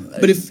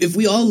 But if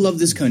we all love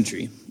this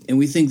country, and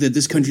we think that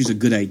this country is a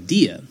good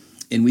idea,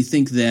 and we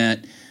think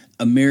that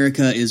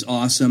America is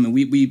awesome, and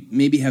we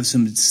maybe have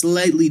some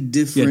slightly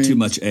different... Yeah, too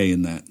much A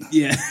in that.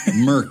 Yeah.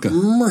 America.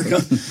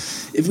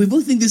 If we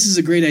both think this is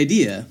a great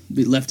idea,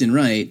 left and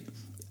right,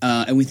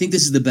 and we think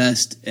this is the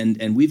best,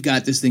 and we've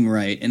got this thing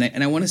right,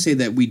 and I want to say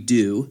that we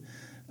do,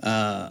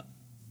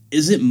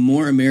 is it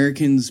more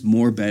Americans,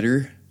 more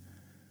better?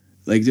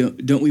 Like,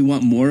 don't we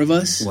want more of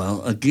us?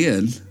 Well,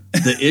 again,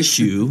 the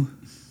issue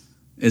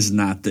is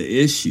not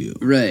the issue.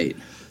 Right.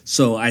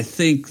 So I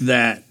think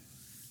that,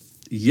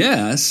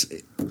 yes,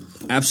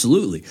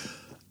 absolutely.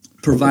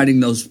 Providing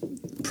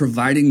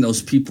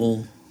those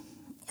people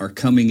are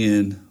coming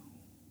in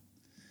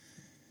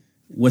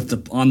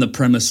on the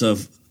premise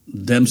of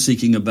them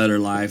seeking a better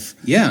life,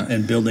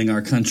 and building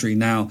our country.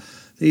 Now,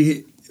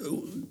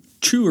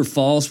 true or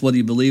false, whether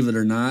you believe it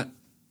or not,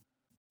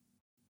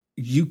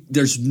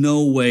 there's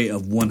no way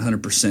of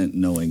 100%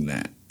 knowing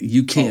that.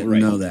 You can't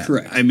know that.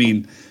 Correct. I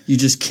mean, you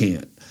just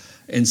can't.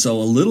 And so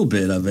a little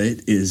bit of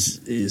it is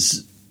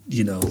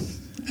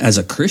as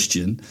a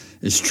Christian,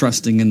 is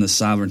trusting in the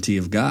sovereignty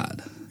of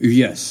God.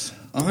 Yes,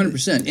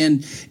 100%.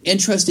 And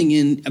trusting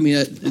in, I mean,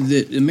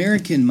 the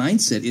American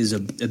mindset is a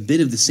bit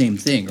of the same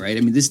thing, right?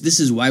 I mean, this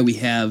is why we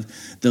have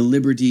the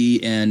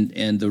liberty and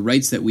the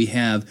rights that we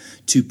have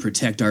to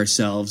protect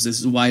ourselves.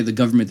 This is why the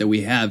government that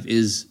we have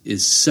is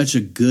such a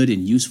good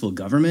and useful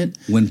government.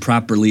 When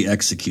properly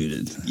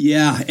executed.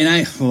 Yeah, and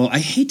I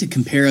hate to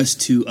compare us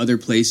to other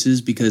places,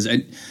 because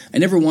I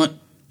never want...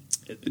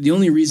 The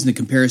only reason to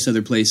compare us to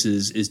other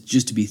places is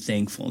just to be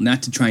thankful,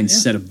 not to try and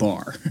set a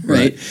bar,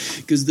 right?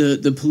 Because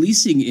the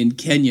policing in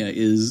Kenya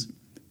is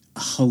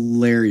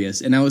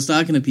hilarious. And I was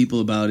talking to people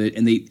about it,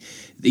 and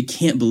they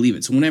can't believe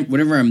it. So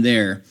whenever I'm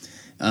there,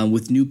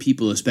 with new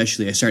people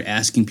especially, I start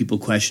asking people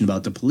questions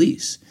about the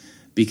police.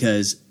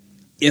 Because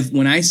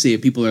when I say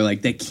it, people are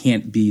like, that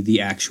can't be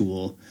the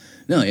actual...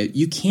 No,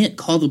 you can't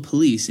call the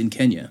police in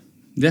Kenya.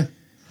 Yeah.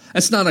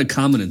 That's not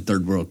uncommon in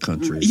third world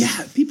countries.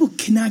 Yeah, people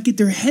cannot get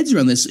their heads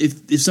around this.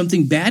 If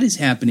something bad is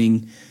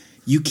happening,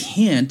 you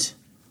can't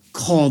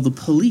call the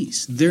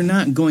police. They're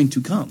not going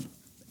to come.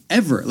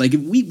 Ever. Like,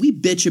 if we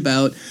bitch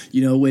about,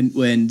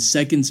 when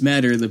seconds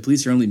matter, the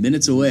police are only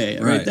minutes away.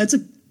 Right? That's a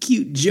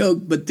cute joke,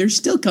 but they're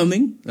still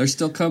coming. They're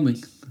still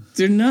coming.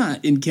 They're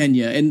not in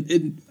Kenya.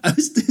 And I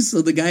was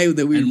so the guy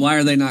that we... And why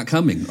are they not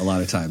coming a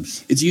lot of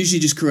times? It's usually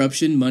just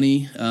corruption,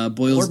 money,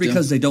 boils Or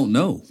because they don't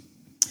know.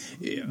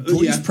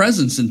 Police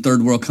presence in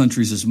third world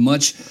countries is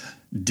much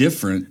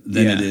different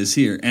than it is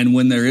here. And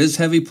when there is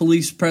heavy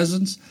police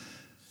presence...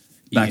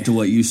 Back to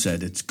what you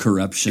said, it's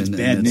corruption, it's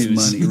bad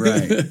news. Money,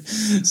 right?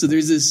 So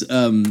there's this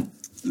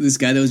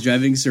guy that was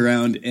driving us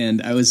around,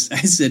 and I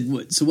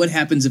said, so what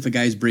happens if a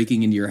guy's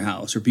breaking into your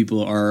house or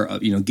people are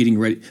getting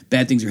ready,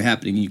 bad things are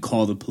happening, and you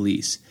call the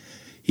police?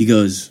 He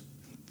goes,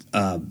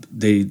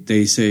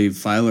 they say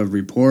file a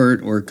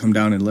report or come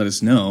down and let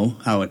us know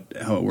how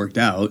it worked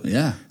out.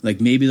 Yeah, like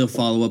maybe they'll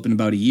follow up in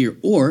about a year,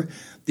 or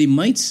they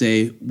might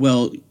say,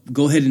 well,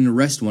 go ahead and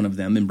arrest one of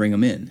them and bring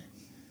them in.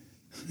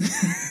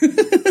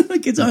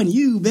 Like, it's on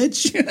you,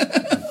 bitch.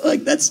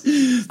 Like, that's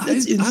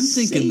insane. I'm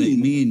thinking that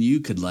me and you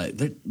could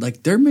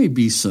there may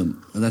be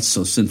some. That's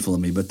so sinful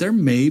of me, but there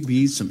may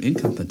be some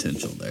income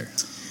potential there.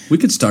 We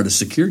could start a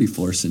security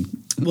force,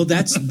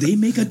 they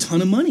make a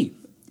ton of money.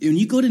 When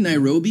you go to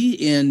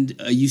Nairobi and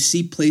you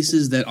see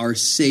places that are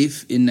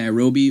safe in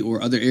Nairobi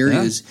or other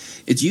areas,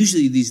 it's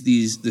usually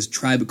this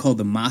tribe called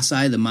the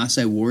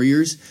Maasai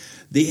warriors.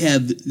 They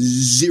have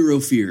zero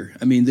fear.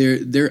 I mean,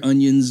 their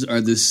onions are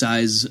the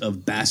size of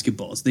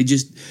basketballs.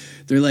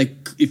 They're like,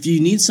 if you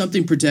need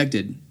something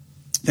protected.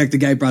 In fact, the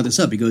guy brought this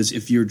up. He goes,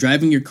 if you're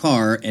driving your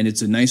car and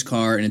it's a nice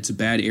car and it's a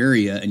bad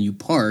area and you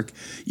park,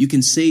 you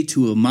can say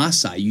to a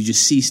Maasai, you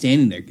just see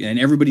standing there, and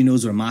everybody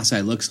knows what a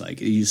Maasai looks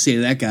like. You say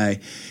to that guy,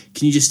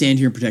 can you just stand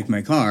here and protect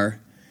my car?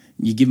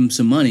 You give him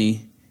some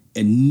money,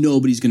 and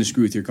nobody's going to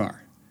screw with your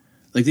car.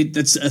 Like,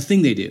 that's a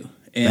thing they do.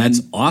 And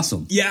that's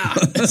awesome. Yeah.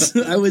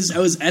 I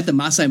was at the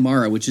Masai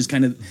Mara, which is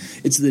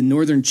it's the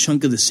northern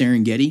chunk of the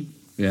Serengeti.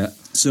 Yeah.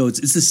 So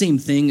it's the same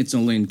thing. It's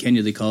only in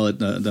Kenya they call it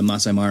the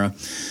Masai Mara.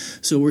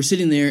 So we're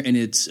sitting there, and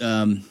it's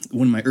one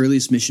of my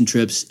earliest mission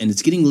trips, and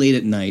it's getting late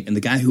at night, and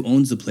the guy who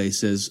owns the place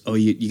says, oh,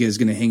 you guys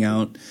going to hang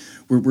out?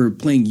 We're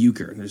playing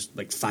euchre. There's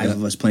like 5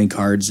 of us playing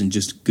cards and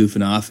just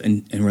goofing off,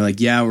 and we're like,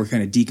 yeah, we're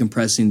kind of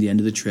decompressing the end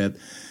of the trip.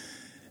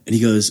 And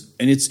he goes,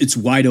 and it's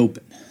wide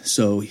open.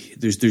 So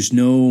there's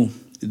no...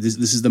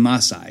 This is the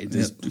Maasai.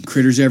 There's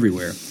critters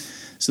everywhere.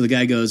 So the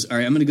guy goes, all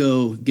right, I'm going to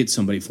go get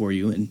somebody for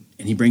you. And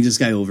he brings this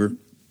guy over.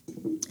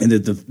 And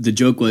the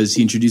joke was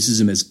he introduces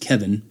him as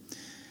Kevin.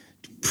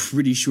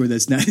 Pretty sure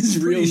that's not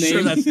his real name.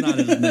 Sure that's not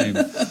his name.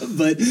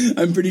 But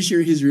I'm pretty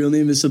sure his real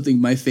name is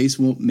something my face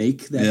won't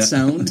make that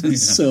sound.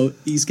 So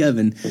he's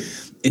Kevin.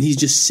 And he's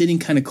just sitting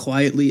kind of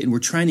quietly, and we're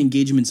trying to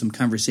engage him in some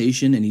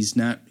conversation, and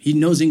he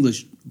knows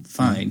English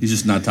fine. He's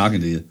just not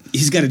talking to you.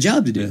 He's got a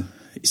job to do. Yeah.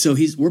 So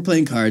we're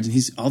playing cards, and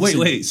he's all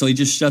wait. So he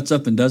just shuts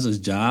up and does his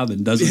job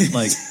and doesn't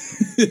like.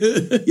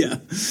 Yeah,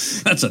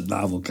 that's a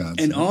novel concept.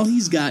 And all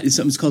he's got is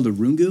something's called a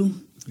rungu.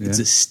 Yeah. It's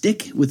a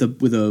stick with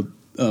a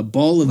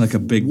ball of like a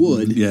big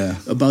wood,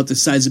 about the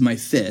size of my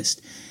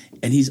fist.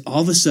 And he's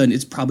all of a sudden,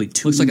 it's probably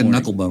 2 looks in the like morning. a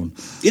knuckle bone.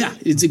 Yeah,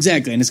 it's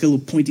exactly, and it's got a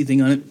little pointy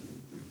thing on it.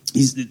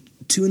 He's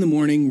 2 in the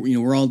morning.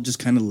 We're all just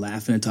kind of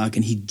laughing and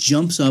talking. He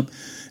jumps up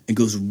and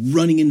goes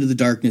running into the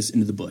darkness,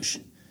 into the bush.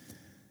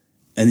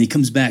 And he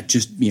comes back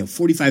just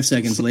 45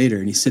 seconds later,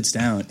 and he sits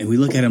down, and we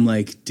look at him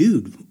like,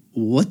 dude,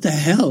 what the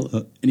hell?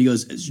 And he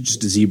goes, it's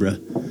just a zebra.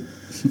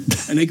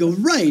 And I go,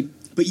 right,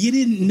 but you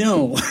didn't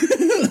know.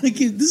 Like,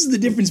 this is the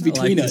difference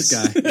between us.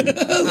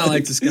 I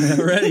like this guy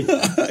already.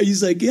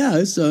 He's like,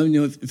 yeah, so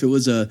if it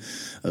was a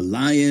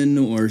lion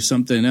or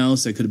something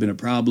else that could have been a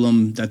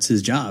problem, that's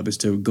his job, is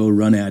to go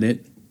run at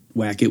it,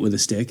 whack it with a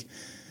stick.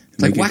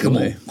 Like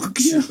whack-a-mole.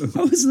 Yeah,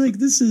 I was like,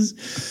 this is...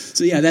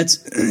 So, yeah,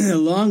 that's a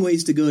long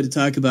ways to go to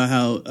talk about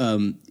how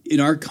in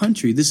our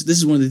country, this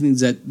is one of the things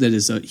that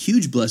is a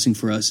huge blessing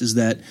for us, is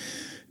that,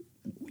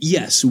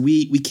 yes,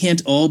 we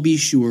can't all be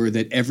sure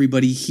that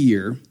everybody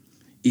here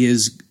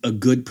is a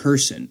good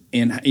person.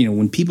 And,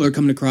 when people are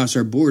coming across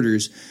our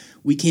borders,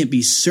 we can't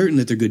be certain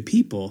that they're good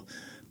people,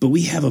 but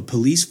we have a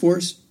police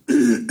force.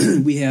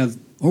 We have...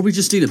 Or we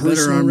just need a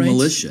better armed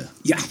militia.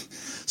 Yeah.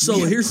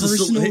 So here's the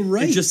solution.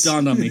 It just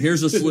dawned on me.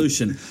 Here's the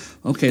solution.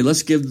 Okay,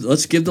 let's give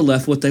the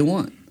left what they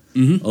want.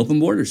 Mm-hmm. Open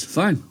borders,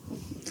 fine.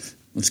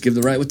 Let's give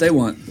the right what they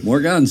want. More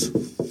guns.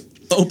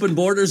 Open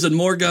borders and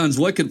more guns.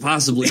 What could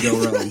possibly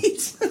go wrong?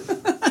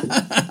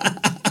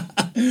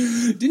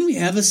 Didn't we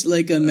have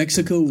a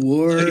Mexico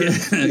war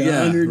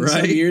 100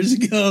 some years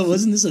ago?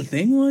 Wasn't this a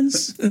thing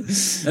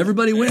once?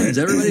 Everybody wins.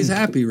 Everybody's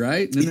happy,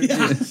 right?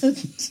 Yeah.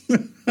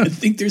 I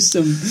think there's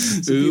some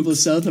people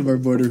south of our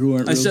border who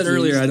aren't. I said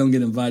earlier I don't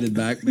get invited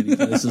back many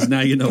places. Now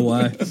you know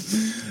why.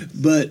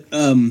 But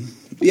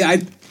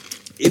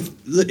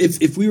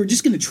if we were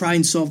just going to try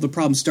and solve the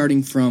problem,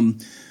 starting from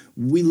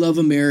we love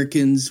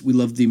Americans, we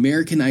love the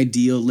American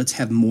ideal, let's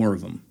have more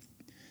of them.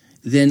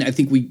 then I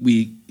think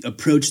we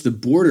approach the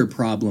border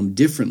problem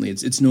differently.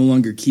 It's no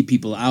longer keep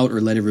people out or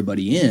let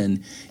everybody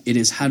in. It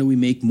is, how do we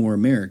make more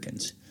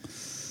Americans?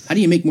 How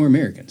do you make more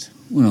Americans?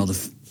 Well,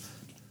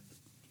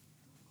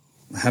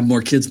 have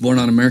more kids born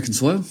on American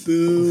soil?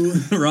 Boo.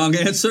 Wrong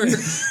answer.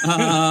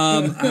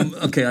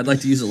 Okay, I'd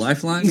like to use a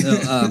lifeline.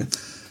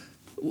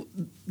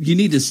 You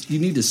need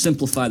to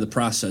simplify the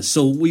process.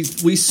 So we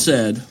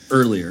said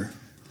earlier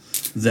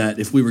that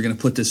if we were going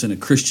to put this in a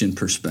Christian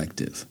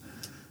perspective,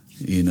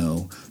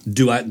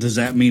 does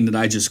that mean that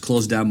I just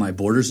close down my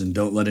borders and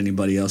don't let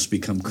anybody else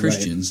become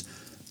Christians?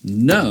 Right.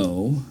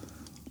 No.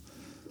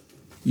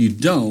 You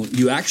don't.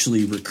 You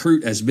actually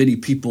recruit as many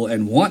people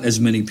and want as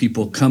many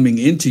people coming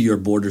into your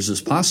borders as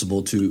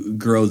possible to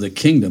grow the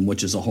kingdom,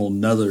 which is a whole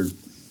nother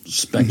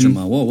spectrum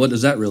on, well, what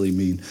does that really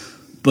mean?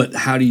 But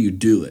how do you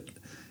do it?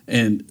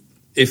 And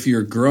if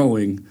you're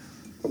growing,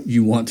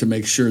 you want to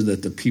make sure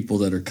that the people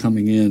that are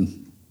coming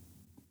in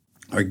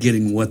are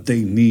getting what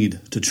they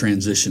need to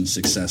transition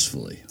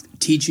successfully.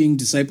 Teaching,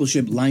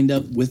 discipleship lined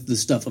up with the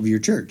stuff of your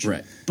church.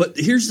 Right. But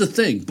here's the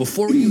thing.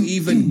 Before you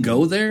even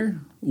go there,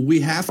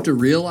 we have to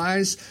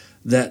realize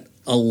that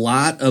a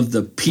lot of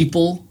the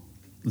people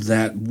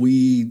that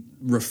we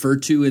refer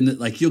to in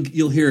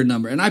you'll hear a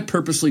number. And I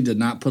purposely did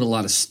not put a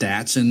lot of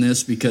stats in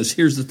this because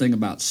here's the thing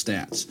about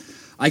stats.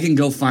 I can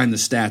go find the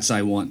stats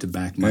I want to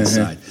back my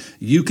side.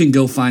 You can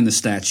go find the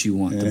stats you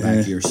want to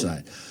back your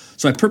side.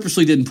 So I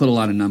purposely didn't put a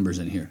lot of numbers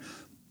in here.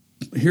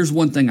 Here's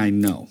one thing I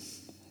know.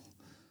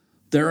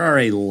 There are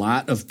a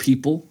lot of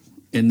people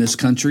in this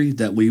country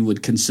that we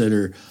would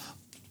consider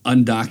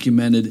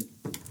undocumented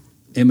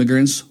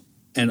immigrants,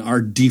 and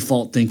our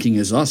default thinking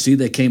is, oh, see,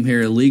 they came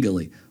here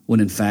illegally, when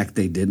in fact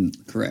they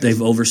didn't. Correct.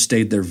 They've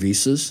overstayed their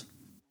visas.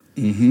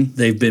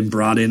 They've been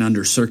brought in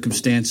under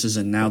circumstances,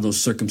 and now those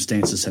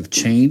circumstances have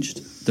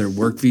changed. Their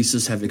work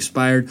visas have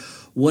expired,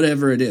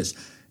 whatever it is.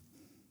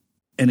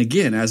 And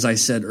again, as I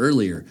said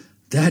earlier,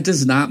 that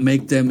does not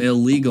make them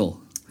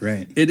illegal.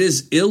 Right. It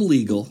is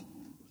illegal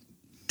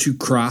to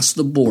cross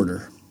the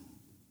border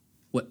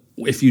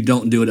if you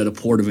don't do it at a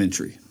port of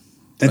entry.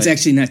 That's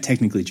actually not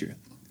technically true.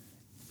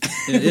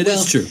 It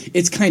is true.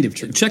 It's kind of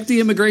true. Check the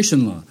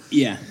immigration law.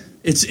 Yeah.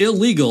 It's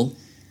illegal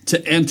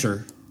to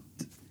enter.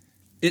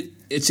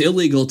 It's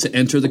illegal to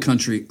enter the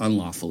country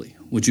unlawfully.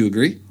 Would you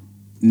agree?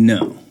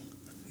 No,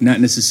 not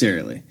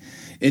necessarily.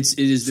 It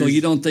is. So you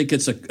don't think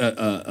it's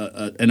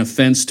an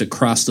offense to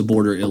cross the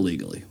border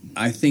illegally?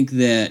 I think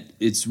that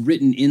it's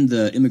written in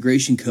the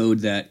immigration code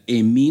that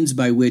a means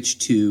by which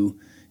to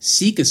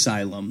seek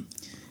asylum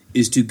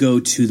is to go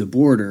to the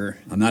border.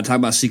 I'm not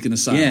talking about seeking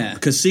asylum. Yeah.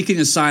 Because seeking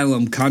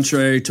asylum,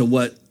 contrary to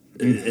what...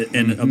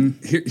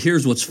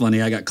 here's what's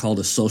funny. I got called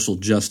a social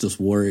justice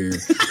warrior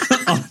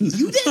on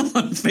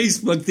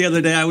Facebook the other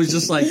day. I was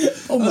just like,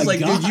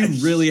 dude,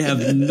 you really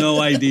have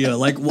no idea.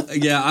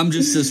 I'm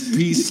just this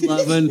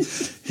peace-loving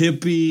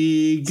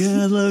hippie.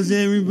 God loves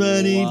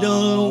everybody.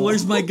 Wow.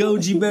 Where's my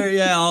goji berry?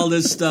 Yeah, all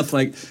this stuff.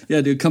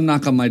 Dude, come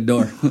knock on my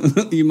door.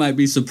 You might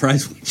be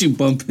surprised what you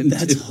bump into.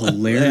 That's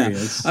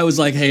hilarious. Yeah. I was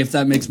like, hey, if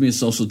that makes me a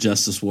social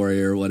justice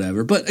warrior or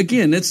whatever. But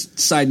again,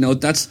 it's side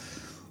note. That's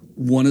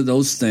one of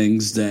those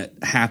things that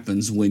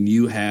happens when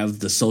you have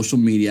the social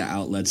media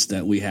outlets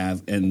that we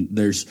have, and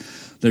there's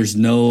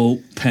no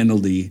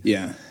penalty,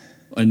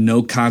 and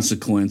no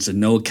consequence, and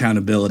no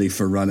accountability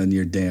for running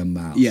your damn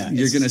mouth. Yeah,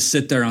 you're going to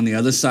sit there on the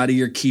other side of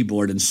your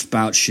keyboard and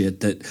spout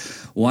shit that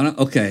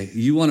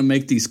you want to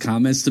make these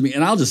comments to me,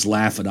 and I'll just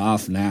laugh it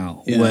off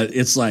now. Yeah. But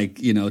it's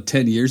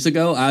 10 years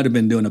ago, I'd have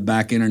been doing a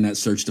back internet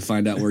search to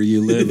find out where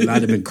you live, and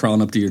I'd have been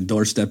crawling up to your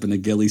doorstep in a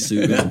ghillie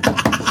suit.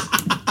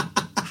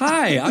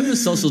 Hi, I'm a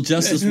social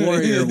justice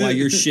warrior while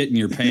you're shitting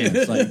your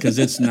pants. Because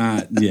it's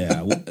not,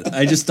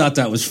 I just thought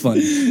that was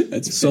funny.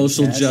 That's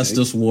social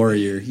justice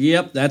warrior.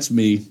 Yep, that's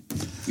me.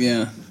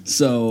 Yeah.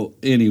 So,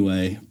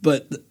 anyway,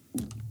 but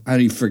I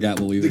even forgot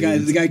what we were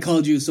doing. The guy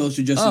called you a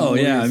social justice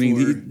warrior.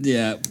 Oh,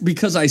 yeah.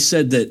 Because I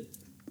said that,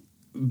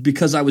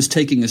 because I was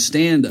taking a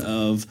stand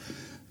of,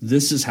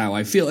 this is how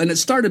I feel. And it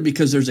started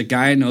because there's a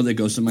guy I know that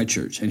goes to my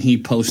church, and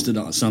he posted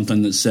on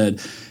something that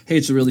said, hey,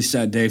 it's a really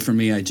sad day for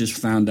me. I just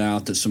found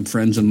out that some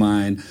friends of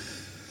mine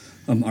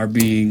are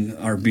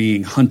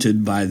being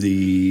hunted by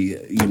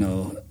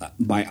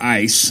by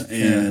ICE,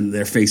 and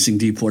they're facing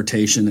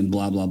deportation and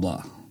blah, blah,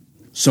 blah.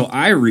 So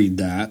I read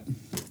that,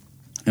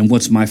 and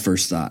what's my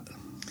first thought?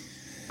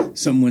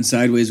 Something went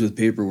sideways with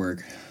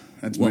paperwork.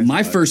 That's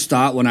my first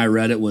thought when I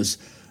read it was,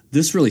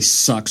 this really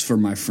sucks for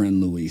my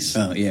friend Luis.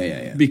 Oh,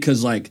 yeah.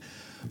 Because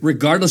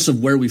regardless of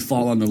where we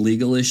fall on the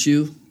legal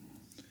issue,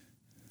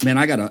 man,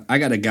 I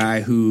got a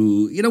guy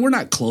who, we're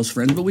not close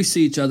friends, but we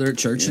see each other at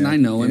church, and I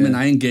know him, and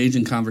I engage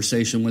in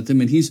conversation with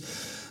him, and he's,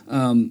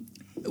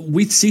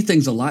 we see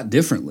things a lot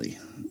differently,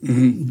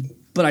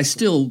 but I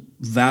still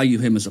value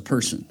him as a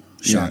person.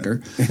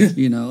 Shocker,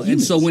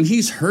 And so when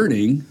he's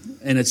hurting,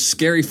 and it's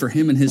scary for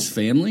him and his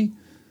family,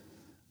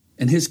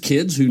 and his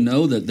kids who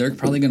know that they're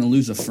probably going to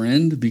lose a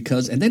friend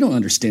and they don't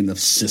understand the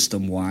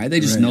system why. They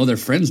just know their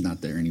friend's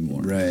not there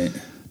anymore. Right.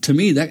 To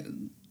me,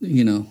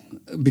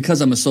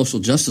 because I'm a social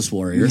justice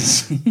warrior,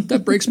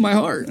 that breaks my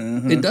heart.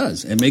 It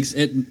does. It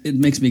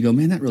makes me go,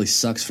 man, that really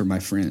sucks for my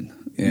friend.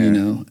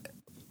 Yeah.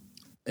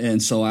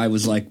 And so I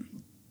was like,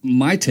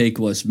 my take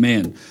was,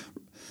 man,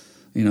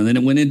 then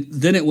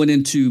it went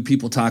into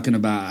people talking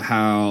about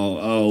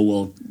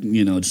how,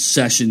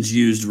 Sessions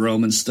used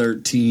Romans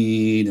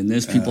 13, and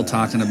there's people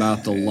talking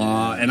about the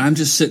law, and I'm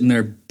just sitting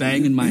there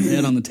banging my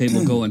head on the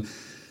table going,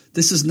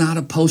 this is not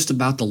a post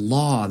about the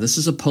law. This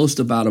is a post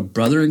about a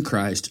brother in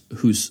Christ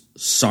who's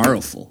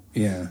sorrowful.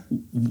 Yeah.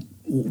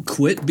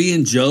 Quit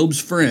being Job's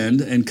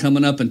friend and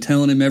coming up and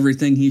telling him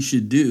everything he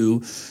should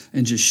do,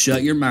 and just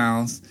shut your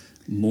mouth,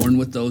 mourn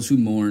with those who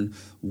mourn,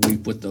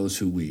 weep with those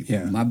who weep.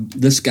 Yeah.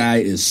 This guy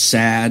is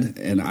sad,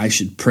 and I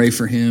should pray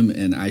for him,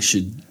 and I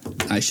should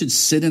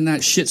sit in that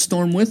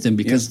shitstorm with him,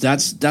 because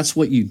that's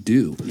what you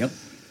do. Yep.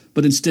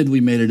 But instead,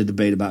 we made it a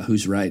debate about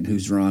who's right and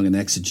who's wrong, and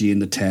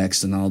exegeting the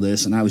text and all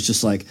this. And I was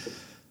just like,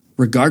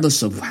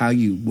 regardless of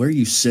where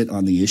you sit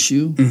on the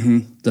issue,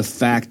 the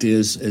fact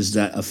is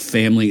that a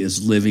family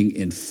is living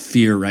in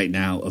fear right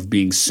now of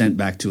being sent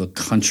back to a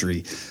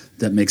country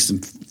that makes them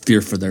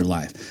fear for their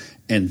life,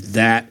 and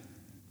that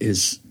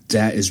is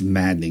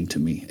maddening to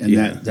me, and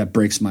that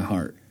breaks my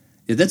heart.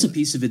 Yeah, that's a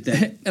piece of it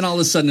that, and all of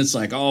a sudden it's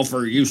like, oh,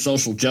 for you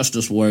social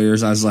justice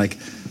warriors. I was like,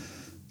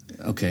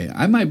 okay,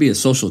 I might be a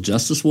social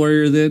justice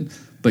warrior then,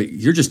 but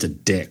you're just a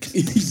dick.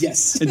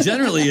 Yes. And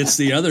generally it's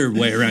the other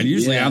way around.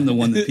 Usually I'm the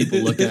one that people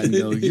look at and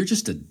go, you're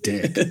just a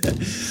dick.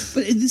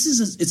 But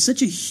it's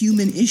such a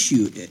human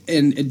issue,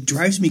 and it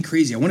drives me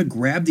crazy. I want to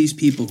grab these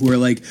people who are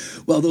like,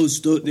 well, they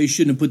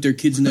shouldn't have put their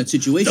kids in that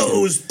situation.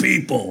 Those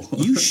people.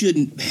 Kids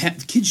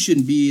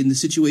shouldn't be in the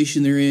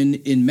situation they're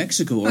in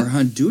Mexico or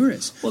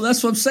Honduras. Well,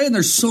 that's what I'm saying.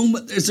 There's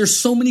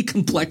so many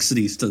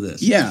complexities to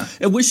this. Yeah.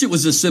 I wish it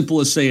was as simple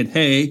as saying,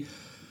 hey,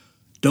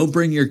 don't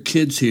bring your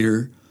kids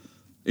here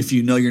if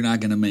you know you're not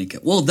going to make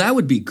it. Well, that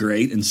would be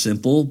great and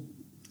simple,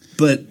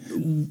 but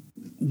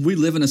we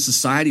live in a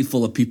society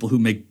full of people who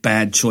make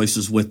bad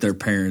choices with their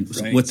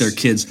parents, with their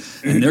kids,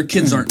 and their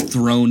kids aren't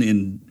thrown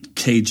in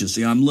cages.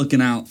 I'm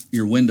looking out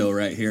your window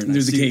right here, and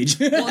there's a cage.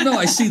 Well, no,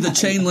 I see the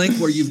chain link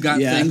where you've got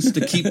things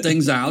to keep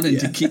things out and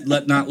to keep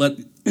not let.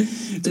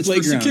 It's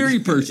for security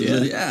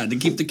purposes. Yeah, to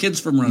keep the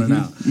kids from running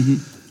out.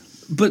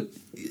 But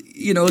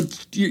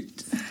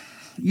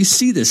you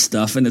see this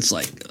stuff, and it's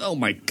like, oh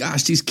my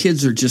gosh, these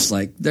kids are just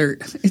like,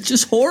 it's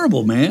just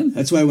horrible, man.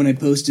 That's why when I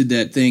posted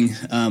that thing,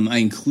 I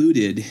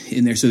included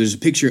in there, so there's a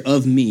picture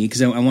of me, because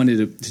I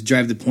wanted to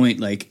drive the point,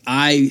 like,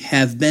 I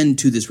have been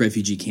to this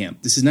refugee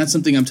camp. This is not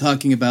something I'm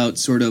talking about,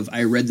 sort of,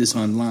 I read this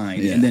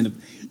online, and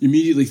then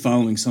immediately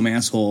following, some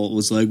asshole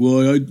was like,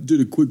 well, I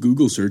did a quick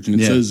Google search, and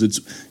it says it's,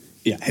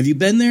 have you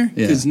been there?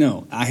 Because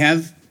no, I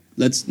have.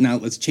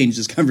 Let's change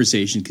this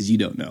conversation, because you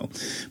don't know.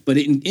 But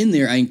in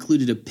there, I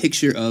included a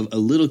picture of a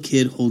little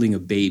kid holding a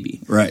baby.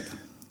 Right.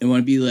 I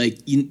want to be like,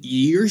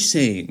 you're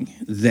saying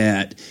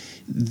that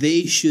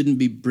they shouldn't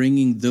be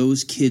bringing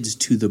those kids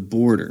to the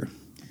border.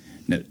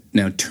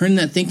 Now turn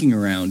that thinking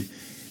around.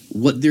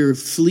 What they're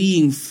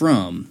fleeing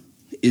from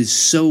is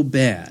so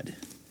bad,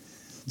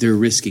 they're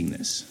risking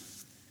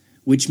this.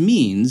 Which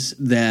means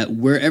that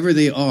wherever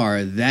they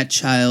are, that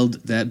child,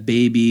 that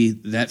baby,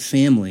 that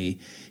family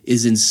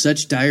is in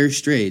such dire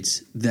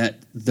straits that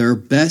their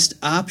best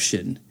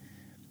option,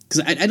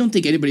 because I don't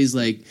think anybody's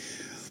like,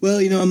 well,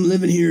 I'm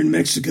living here in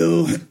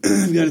Mexico.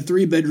 I've got a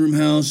 3-bedroom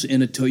house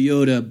and a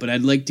Toyota, but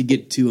I'd like to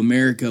get to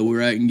America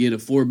where I can get a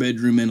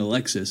 4-bedroom and a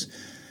Lexus.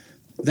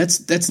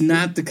 That's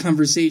not the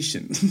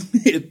conversation.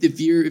 If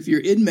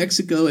you're in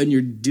Mexico and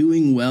you're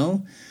doing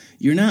well,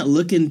 you're not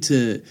looking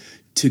to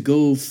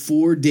go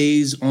 4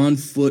 days on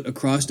foot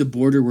across the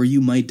border where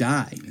you might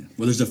die.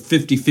 Well, there's a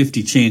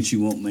 50-50 chance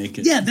you won't make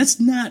it. Yeah, that's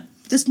not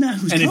who's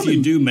coming. And if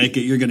you do make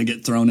it, you're going to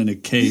get thrown in a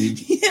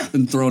cage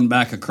and thrown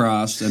back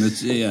across. And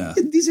it's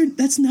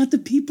that's not the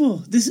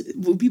people.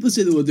 When people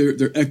say that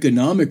they're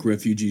economic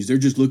refugees, they're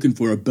just looking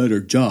for a better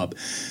job.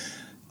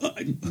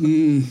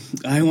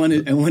 I want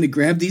to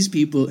grab these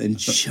people and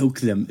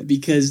choke them,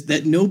 because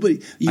that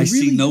nobody. I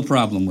see no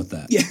problem with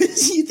that. Yeah,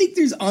 you think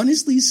there's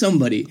honestly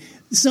somebody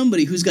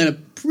who's got a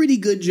pretty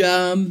good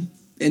job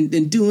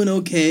and doing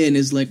okay and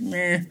is like, I'm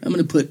going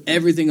to put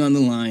everything on the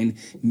line.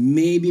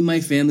 Maybe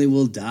my family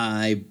will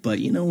die, but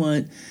you know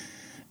what?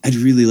 I'd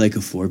really like a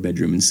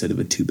 4-bedroom instead of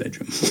a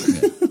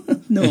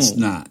 2-bedroom. No, it's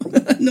not.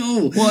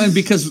 No. Well, and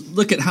because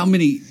look at how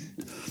many.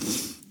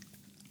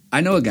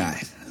 I know a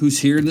guy who's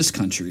here in this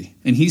country,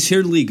 and he's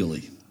here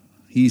legally.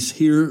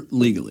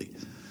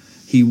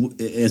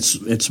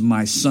 It's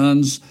my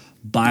son's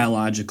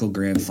biological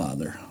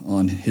grandfather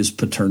on his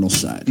paternal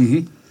side.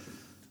 Mm-hmm.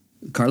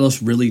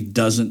 Carlos really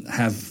doesn't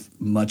have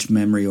much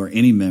memory or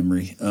any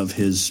memory of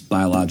his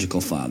biological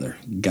father.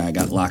 Guy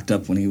got locked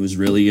up when he was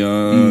really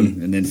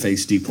young and then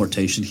faced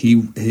deportation.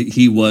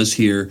 He was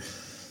here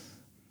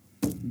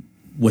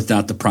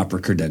without the proper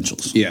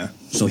credentials. Yeah.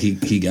 So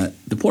he got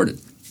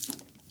deported.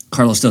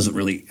 Carlos doesn't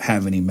really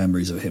have any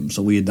memories of him,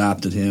 so we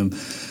adopted him.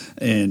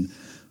 And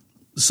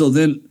so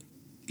then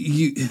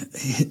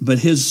but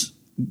his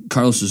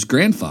Carlos's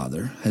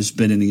grandfather has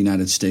been in the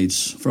United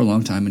States for a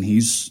long time, and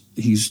he's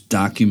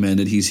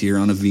documented. He's here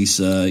on a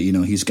visa. You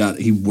know,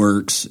 he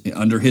works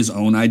under his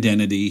own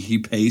identity. He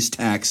pays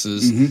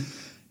taxes. Mm-hmm.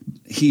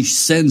 He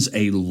sends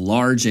a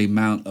large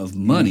amount of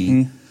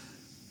money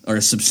or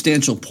a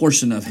substantial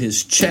portion of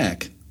his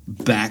check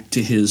back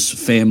to his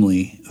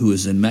family who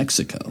is in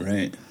Mexico.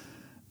 Right.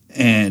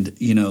 And,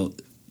 you know,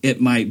 it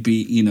might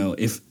be, you know,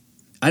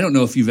 I don't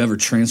know if you've ever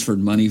transferred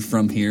money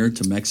from here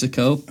to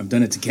Mexico. I've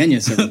done it to Kenya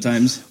several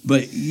times.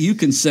 But you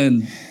can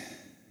send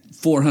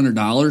 $400,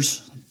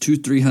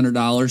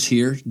 $200-$300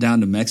 here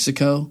down to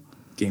Mexico.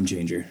 Game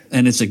changer.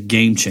 And it's a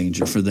game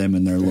changer for them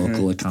in their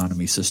local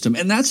economy system.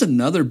 And that's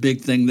another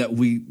big thing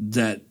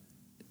that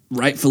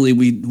rightfully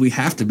we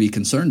have to be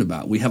concerned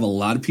about. We have a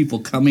lot of people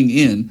coming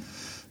in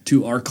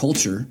to our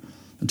culture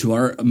and to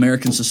our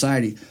American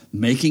society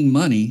making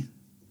money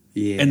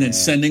and then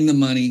sending the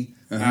money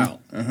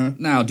out.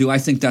 Now, do I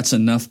think that's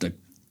enough to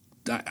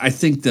 – I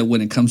think that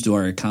when it comes to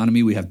our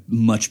economy, we have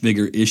much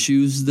bigger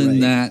issues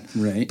than that.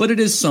 Right. But it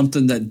is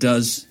something that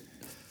does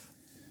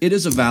 – it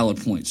is a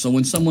valid point. So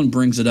when someone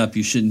brings it up,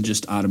 you shouldn't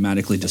just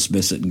automatically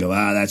dismiss it and go,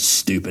 that's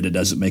stupid. It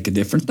doesn't make a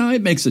difference. No,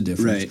 it makes a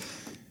difference. Right.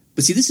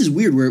 But see, this is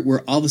weird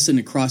where all of a sudden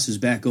it crosses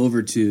back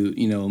over to,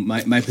 you know,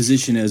 my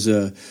position as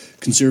a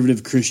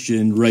conservative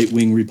Christian,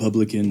 right-wing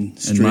Republican,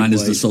 straight and mine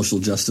is the social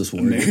justice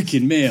warrior.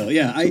 American male.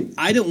 Yeah,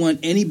 I don't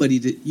want anybody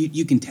to –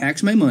 you can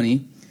tax my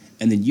money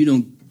and then you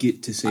don't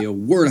get to say a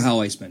word how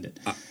I spend it.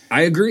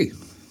 I agree.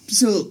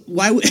 So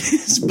why would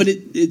 – but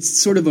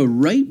it's sort of a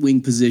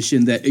right-wing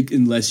position that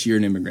unless you're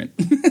an immigrant.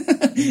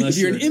 If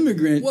you're an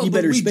immigrant, you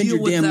better spend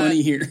your damn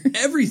money here.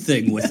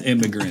 Everything with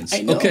immigrants. I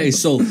know. Okay,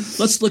 so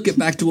let's look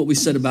back to what we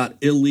said about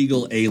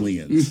illegal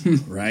aliens,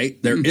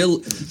 right? They're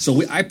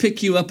I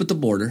pick you up at the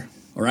border,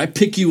 or I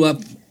pick you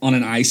up on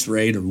an ICE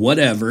raid or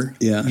whatever.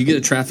 Yeah. You get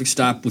a traffic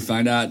stop, we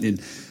find out,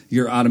 and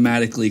you're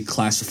automatically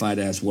classified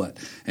as what?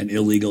 An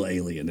illegal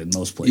alien in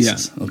most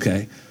places. Yeah.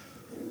 Okay.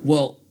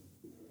 Well,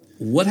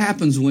 what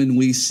happens when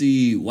we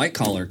see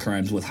white-collar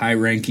crimes with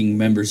high-ranking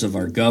members of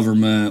our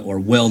government or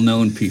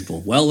well-known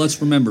people? Well, let's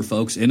remember,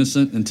 folks,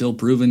 innocent until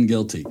proven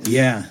guilty.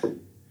 Yeah.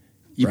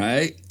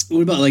 Right?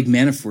 What about, like,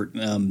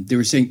 Manafort? They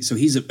were saying, so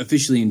he's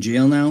officially in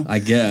jail now? I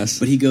guess.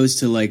 But he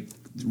goes to, like,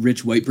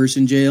 rich white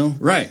person jail?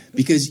 Right.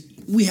 Because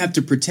we have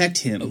to protect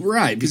him.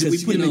 Right. Because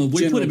we put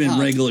him in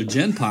regular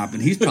Gen Pop,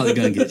 and he's probably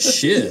going to get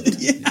shit.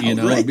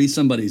 It'd be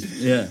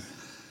somebody's... Yeah.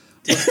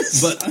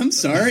 But I'm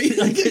sorry,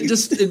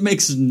 it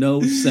makes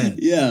no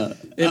sense. Yeah,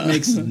 it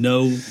makes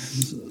no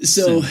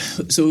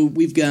sense. So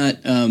we've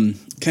got kind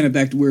of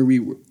back to where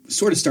we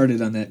sort of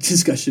started on that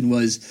discussion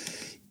was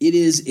it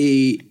is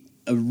a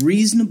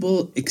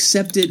reasonable,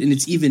 accepted, and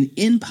it's even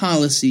in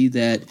policy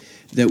that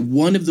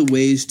one of the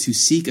ways to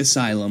seek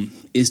asylum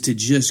is to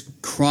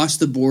just cross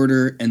the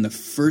border, and the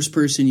first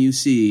person you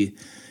see,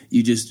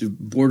 you just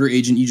border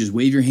agent, you just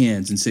wave your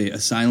hands and say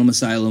asylum,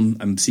 asylum.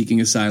 I'm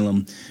seeking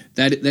asylum.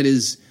 That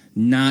is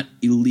not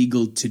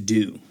illegal to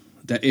do.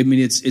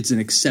 It's an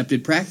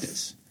accepted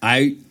practice.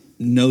 I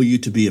know you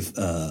to be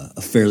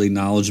a fairly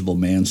knowledgeable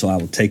man, so I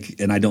will take.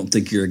 And I don't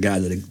think you're a guy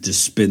that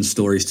just spins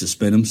stories to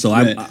spin them. So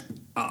right.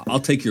 I'll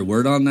take your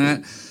word on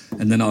that,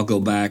 and then I'll go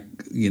back.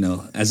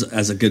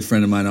 As a good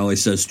friend of mine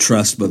always says,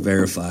 trust but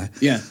verify.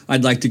 Yeah,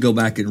 I'd like to go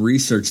back and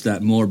research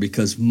that more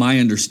because my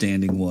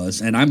understanding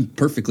was, and I'm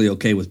perfectly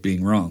okay with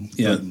being wrong.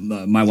 Yeah,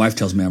 my wife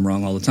tells me I'm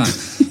wrong all the time,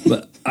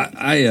 but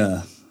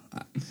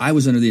I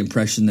was under the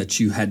impression that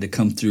you had to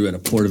come through at a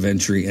port of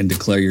entry and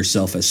declare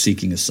yourself as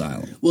seeking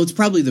asylum. Well, it's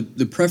probably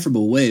the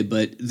preferable way,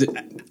 but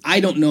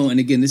I don't know.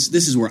 And again, this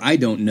is where I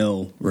don't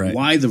know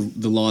why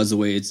the law is the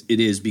way it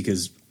is,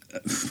 because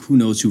who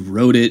knows who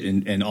wrote it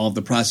and all of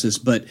the process.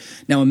 But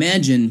now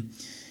imagine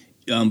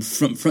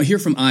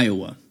from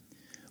Iowa,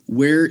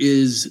 where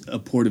is a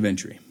port of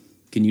entry?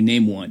 Can you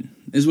name one?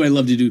 This is what I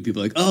love to do to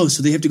people. Like, oh,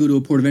 so they have to go to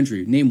a port of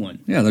entry. Name one.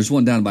 Yeah, there's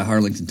one down by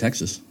Harlingen,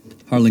 Texas.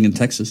 I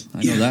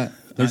know that.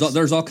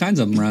 There's all kinds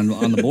of them around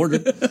on the border.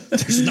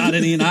 There's not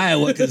any in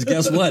Iowa because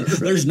guess what?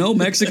 There's no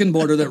Mexican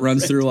border that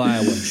runs through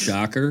Iowa.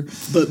 Shocker.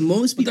 But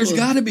most people... There's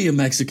got to be a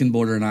Mexican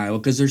border in Iowa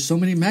because there's so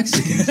many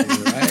Mexicans here,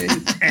 right?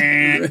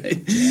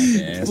 Right.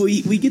 Yes.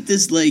 We get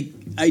this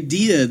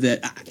idea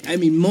that,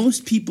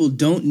 most people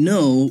don't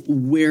know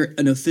where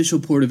an official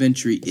port of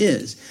entry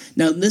is.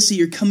 Now, let's say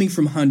you're coming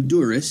from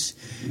Honduras.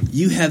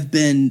 You have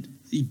been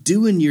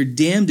doing your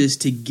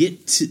damnedest to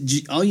get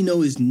to... All you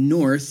know is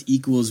north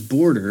equals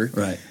border.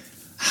 Right.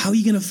 How are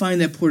you going to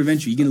find that port of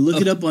entry? You're going to look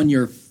it up on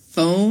your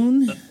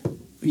phone?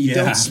 You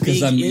don't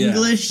speak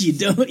English? You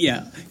don't?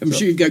 Yeah. I'm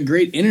sure you've got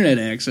great internet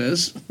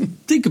access.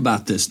 Think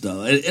about this,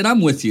 though, and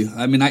I'm with you.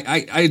 I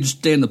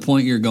understand the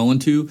point you're going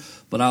to,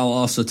 but I'll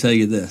also tell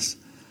you this.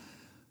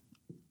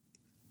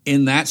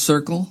 In that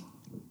circle,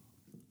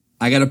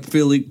 I got a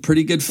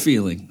pretty good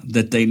feeling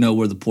that they know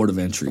where the port of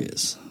entry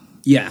is.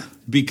 Yeah.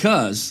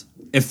 Because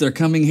if they're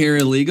coming here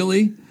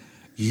illegally...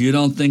 You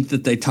don't think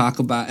that they talk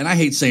about, and I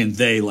hate saying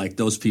they like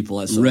those people.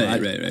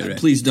 Right.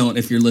 Please don't,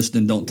 if you're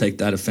listening, don't take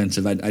that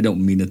offensive. I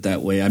don't mean it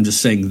that way. I'm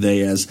just saying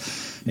they as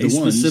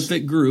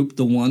specific group,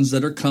 the ones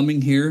that are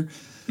coming here,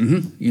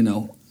 you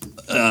know,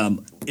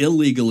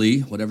 illegally,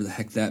 whatever the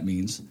heck that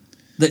means.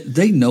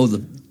 They know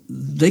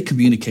they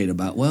communicate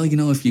about, well, you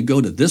know, if you go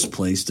to this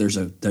place, there's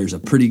a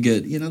pretty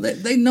good, you know,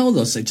 they know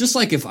those things. Just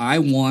like if I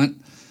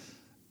want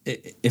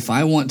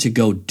to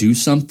go do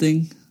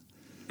something,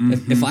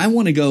 if I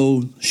want to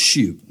go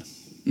shoot,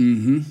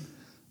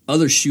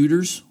 other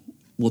shooters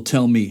will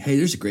tell me, hey,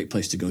 there's a great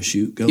place to go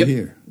shoot. Go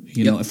here.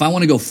 You know, if I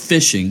want to go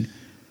fishing,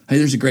 hey,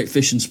 there's a great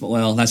fishing spot.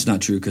 Well, that's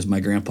not true because my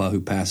grandpa who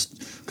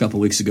passed a couple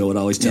weeks ago would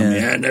always tell me,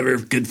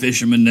 good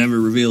fisherman never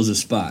reveals a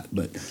spot.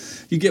 But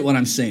you get what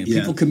I'm saying.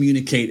 Yeah. People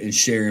communicate and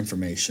share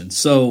information.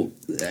 So,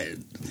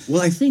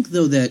 well, I think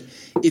though that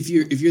if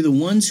you're the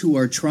ones who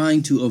are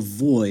trying to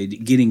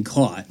avoid getting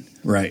caught,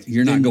 right,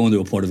 you're not going to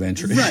a port of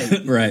entry,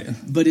 right, right.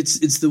 But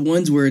it's the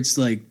ones where it's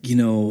like, you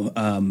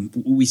know,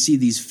 we see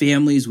these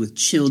families with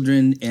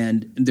children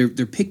and they're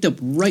picked up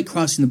right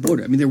crossing the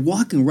border. I mean, they're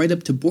walking right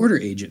up to border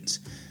agents.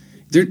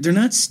 They're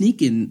not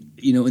sneaking,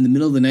 you know, in the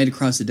middle of the night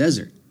across the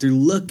desert. They're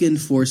looking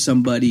for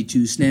somebody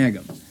to snag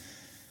them.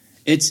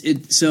 It's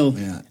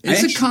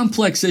a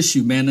complex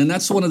issue, man, and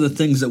that's one of the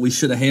things that we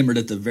should have hammered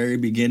at the very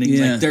beginning.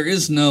 Yeah. Like, there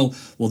is no,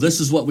 well, this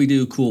is what we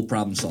do, cool,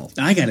 problem solved.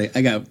 I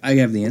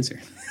have the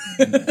answer.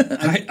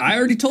 I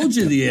already told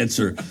you the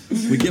answer.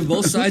 We give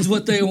both sides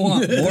what they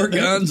want: more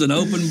guns and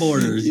open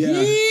borders. Yeah.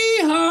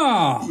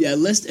 Yeehaw! Yeah,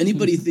 lest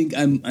anybody think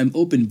I'm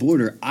open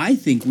border, I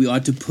think we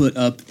ought to put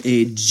up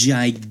a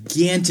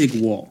gigantic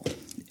wall,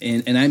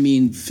 and I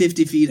mean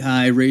 50 feet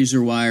high,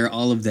 razor wire,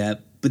 all of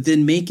that, but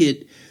then make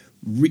it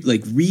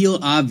real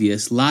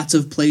obvious, lots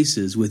of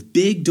places with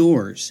big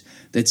doors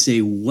that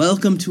say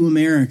 "Welcome to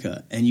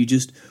America," and you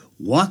just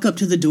walk up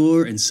to the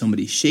door and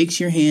somebody shakes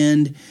your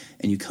hand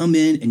and you come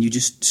in and you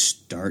just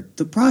start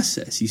the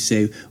process. You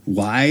say,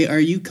 "Why are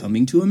you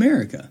coming to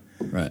America?"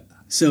 Right.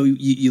 So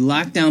you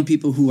lock down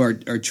people who are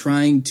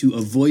trying to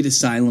avoid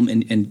asylum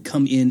and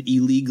come in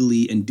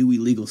illegally and do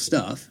illegal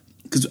stuff.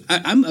 Because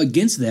I'm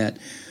against that,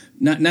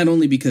 not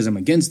only because I'm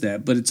against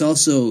that, but it's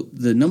also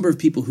the number of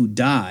people who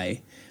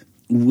die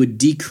would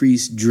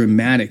decrease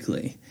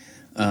dramatically.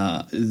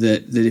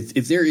 That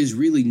if there is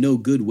really no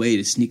good way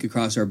to sneak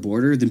across our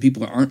border, then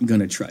people aren't going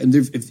to try. And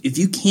if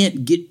you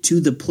can't get to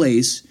the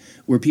place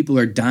where people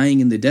are dying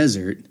in the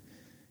desert,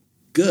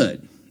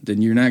 good. Then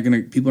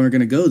people aren't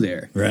gonna go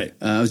there. Right.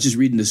 I was just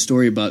reading a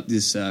story about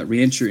this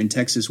rancher in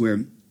Texas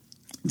where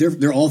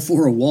they're all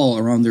for a wall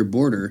around their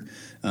border.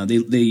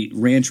 They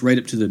ranch right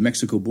up to the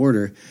Mexico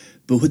border,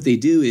 but what they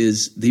do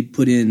is they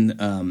put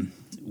in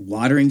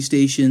watering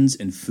stations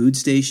and food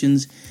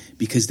stations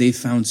because they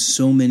found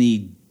so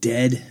many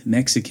dead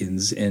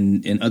Mexicans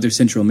and other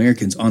Central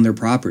Americans on their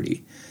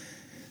property.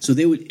 So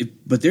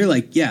but they're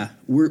like, yeah,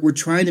 we're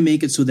trying to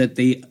make it so that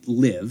they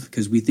live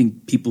because we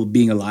think people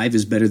being alive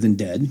is better than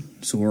dead.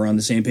 So we're on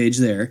the same page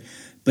there.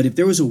 But if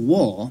there was a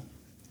wall,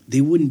 they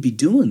wouldn't be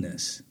doing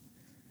this.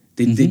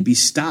 They'd be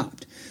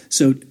stopped.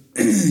 So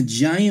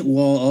giant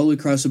wall all the way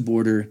across the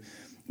border,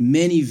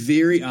 many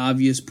very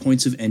obvious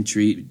points of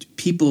entry.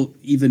 People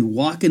even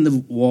walk in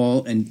the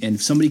wall, and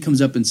if somebody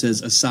comes up and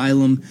says,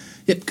 asylum,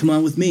 yep, come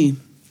on with me.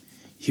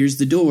 Here's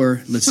the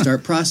door. Let's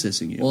start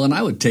processing you. Well, and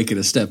I would take it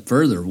a step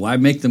further. Why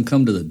make them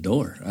come to the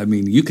door? I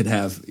mean, you could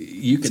have.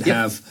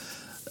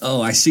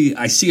 Oh, I see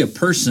a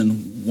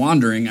person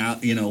wandering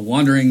out. You know,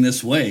 wandering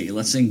this way.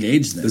 Let's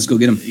engage them. Let's go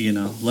get them. You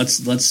know,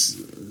 let's.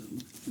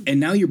 And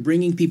now you're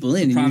bringing people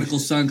in. Prodigal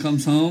son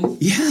comes home.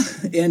 Yeah,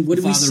 and what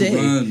do we say?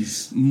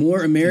 Runs.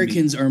 More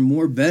Americans are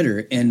more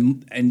better,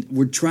 and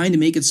we're trying to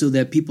make it so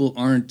that people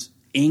aren't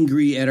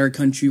angry at our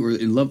country or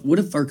in love. What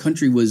if our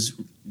country was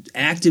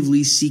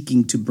actively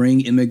seeking to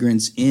bring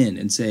immigrants in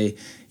and say,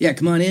 yeah,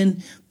 come on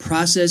in,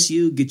 process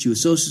you, get you a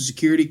Social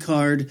Security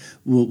card,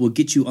 we'll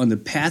get you on the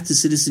path to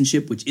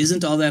citizenship, which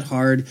isn't all that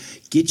hard,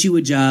 get you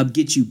a job,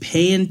 get you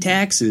paying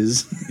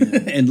taxes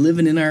and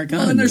living in our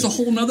economy. Well, and there's a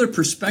whole other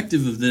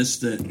perspective of this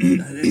that's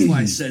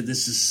why I said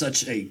this is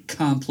such a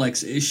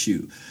complex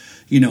issue.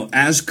 You know,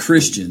 as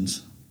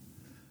Christians,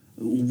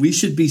 we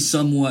should be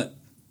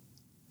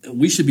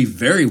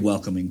very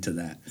welcoming to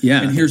that.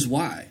 Yeah. And here's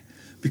why.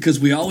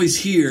 Because we always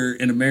hear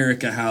in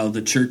America how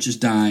the church is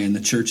dying, the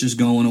church is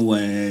going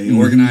away,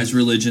 organized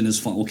religion is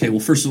falling. Okay,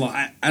 well, first of all,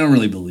 I don't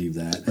really believe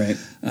that. Right.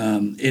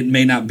 It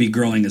may not be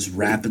growing as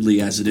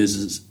rapidly as it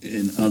is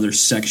in other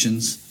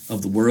sections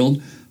of the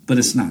world, but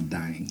it's not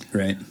dying.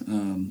 Right.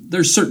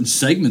 There's certain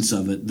segments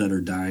of it that are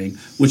dying,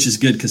 which is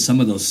good because some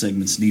of those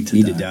segments need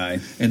to die.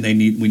 And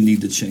we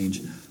need to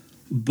change.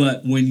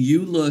 But when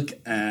you look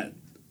at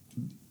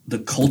the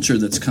culture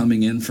that's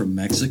coming in from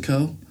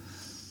Mexico,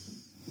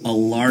 a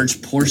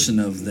large portion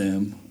of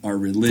them are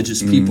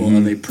religious people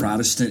of a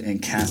Protestant and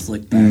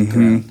Catholic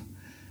background.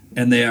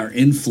 And they are they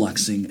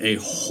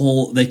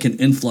can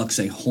influx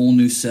a whole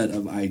new set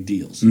of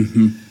ideals.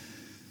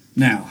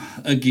 Now,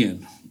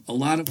 again, a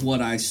lot of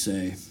what I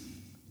say,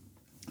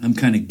 I'm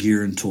kind of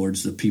gearing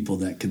towards the people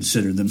that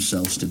consider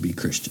themselves to be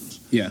Christians.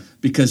 Yeah.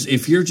 Because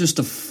if you're just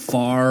a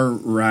far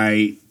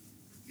right,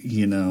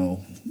 you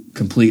know,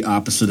 complete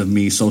opposite of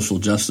me, social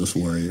justice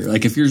warrior.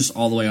 Like if you're just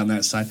all the way on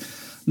that side,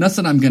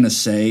 nothing I'm going to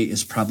say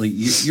is probably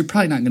you're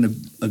probably not going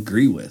to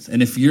agree with.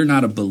 And if you're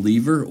not a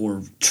believer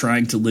or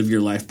trying to live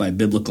your life by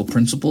biblical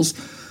principles,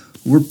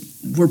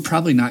 we're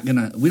probably not going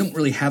to. We don't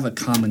really have a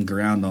common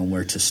ground on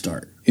where to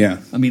start. Yeah.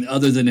 I mean,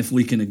 other than if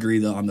we can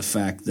agree on the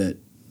fact that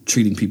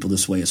treating people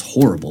this way is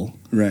horrible.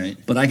 Right.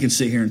 But I can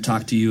sit here and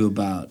talk to you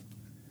about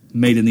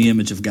made in the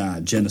image of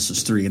God,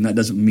 Genesis 3, and that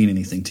doesn't mean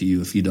anything to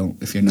you if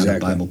you're not a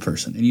Bible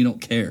person and you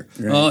don't care.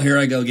 Right. Oh, here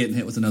I go getting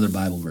hit with another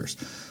Bible verse.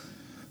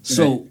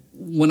 So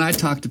when I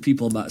talk to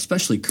people about,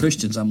 especially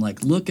Christians, I'm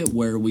like, look at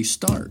where we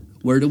start.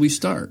 Where do we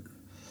start?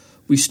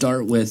 We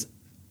start with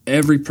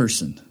every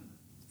person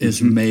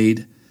is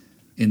made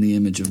in the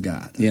image of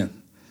God. Yeah.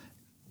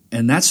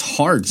 And that's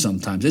hard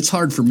sometimes. It's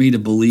hard for me to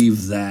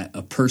believe that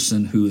a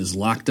person who is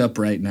locked up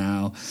right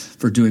now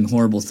for doing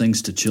horrible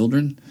things to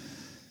children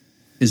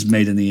is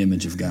made in the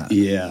image of God.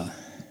 Yeah.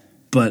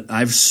 But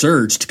I've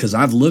searched because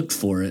I've looked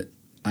for it.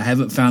 I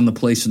haven't found the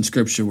place in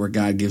Scripture where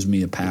God gives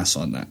me a pass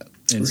on that.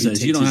 And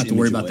says, you don't have to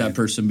worry about that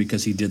person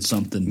because he did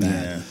something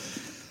bad. Yeah.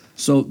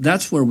 So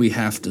that's where we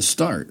have to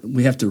start.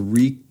 We have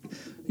to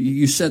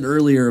you said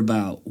earlier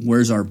about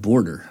where's our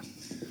border.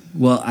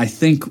 Well, I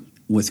think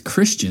with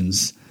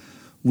Christians,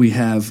 we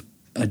have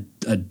a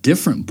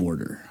different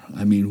border.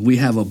 I mean, we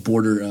have a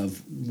border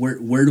of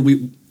where do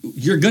we?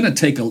 You're gonna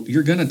take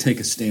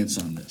a stance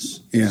on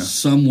this. Yeah.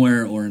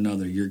 Somewhere or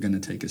another, you're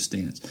gonna take a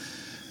stance.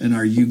 And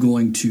are you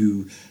going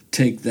to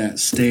take that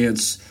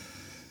stance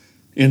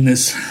in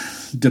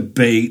this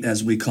debate,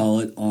 as we call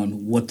it,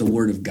 on what the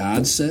Word of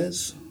God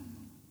says?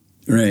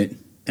 Right.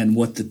 And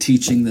what the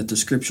teaching that the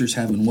Scriptures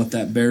have and what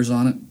that bears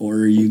on it? Or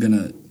are you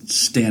gonna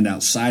stand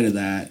outside of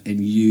that and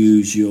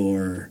use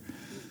your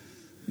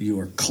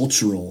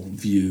cultural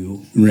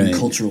view, right,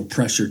 cultural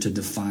pressure to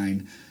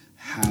define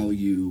how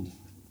you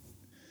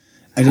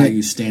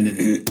stand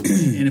it?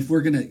 And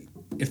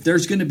if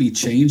there's gonna be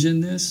change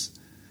in this,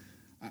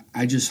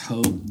 I just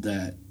hope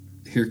that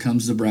here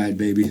comes the bride,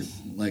 baby.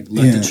 Like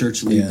let the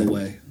church lead the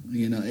way.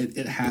 You know,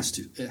 it has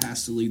to. It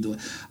has to lead the way.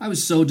 I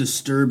was so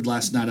disturbed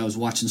last night. I was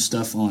watching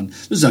stuff on.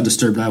 This is how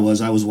disturbed I was.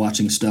 I was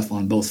watching stuff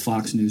on both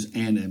Fox News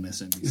and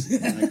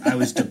MSNBC. Like, I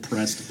was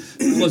depressed.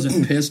 I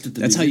wasn't pissed at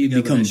the. That's how you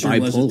become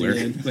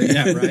bipolar. But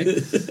yeah,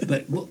 right.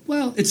 But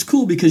well, it's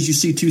cool because you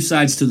see two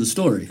sides to the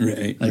story.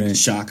 Right. Like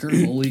shocker,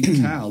 holy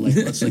cow! Like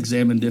let's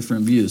examine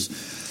different views.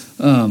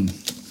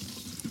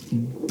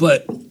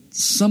 But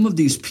some of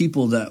these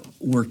people that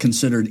were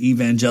considered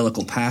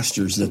evangelical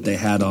pastors that they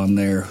had on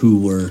there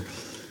who were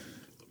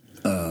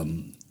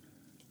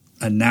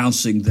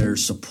announcing their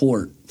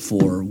support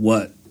for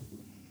what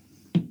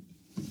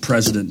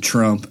President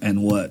Trump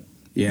and what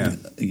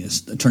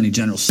Attorney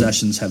General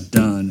Sessions have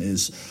done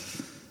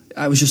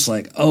I was just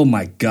like, oh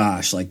my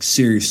gosh, like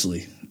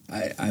seriously.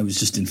 I was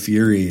just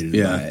infuriated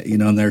by it,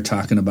 and they're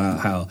talking about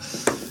how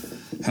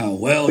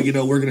well,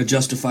 we're going to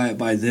justify it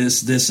by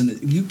this,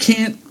 and you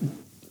can't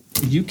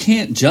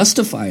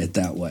justify it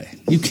that way.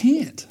 You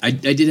can't. I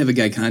did have a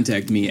guy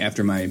contact me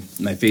after my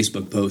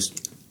Facebook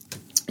post,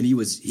 and he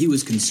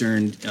was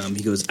concerned.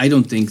 He goes, I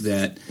don't think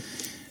that.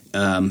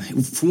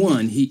 For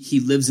one, he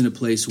lives in a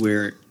place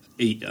where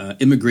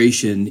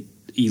immigration,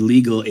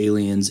 illegal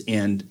aliens,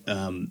 and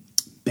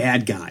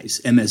bad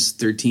guys,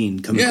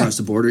 MS-13, coming across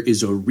the border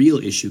is a real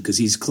issue because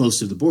he's close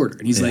to the border,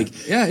 and he's like,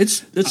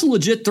 it's a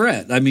legit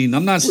threat. I mean,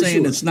 I'm not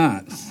saying it's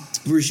not.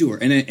 For sure.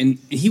 And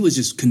he was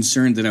just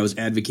concerned that I was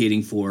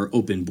advocating for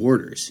open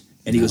borders.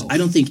 And he goes, I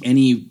don't think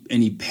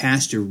any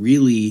pastor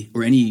really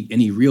or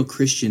any real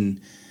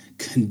Christian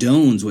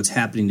condones what's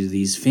happening to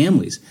these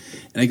families.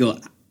 And I go,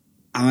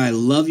 I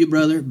love you,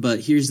 brother, but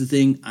here's the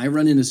thing. I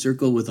run in a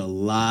circle with a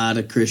lot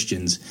of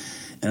Christians.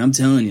 And I'm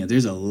telling you,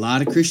 there's a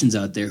lot of Christians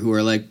out there who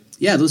are like,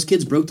 yeah, those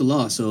kids broke the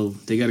law, so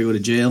they got to go to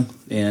jail.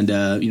 And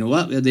you know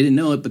what? They didn't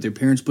know it, but their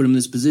parents put them in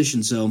this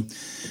position. So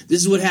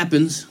this is what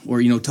happens.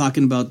 Or,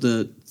 talking about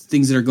the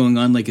things that are going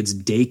on, like it's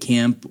day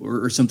camp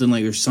or something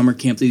like, or summer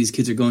camp that these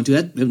kids are going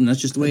to. That's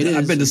just the way it is.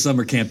 I've been to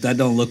summer camp. That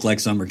don't look like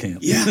summer camp.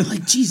 Yeah,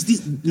 like, geez,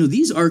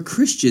 these are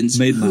Christians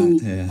who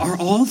are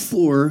all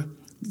for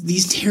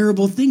these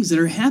terrible things that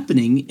are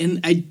happening. And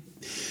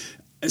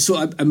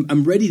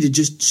I'm ready to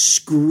just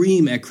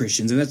scream at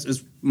Christians. And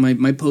that's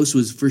my post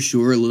was for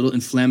sure a little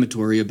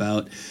inflammatory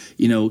about,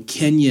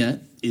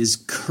 Kenya is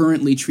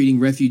currently treating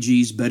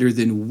refugees better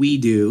than we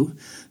do.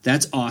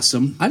 That's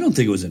awesome. I don't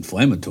think it was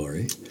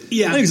inflammatory.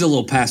 Yeah. I think it's a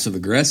little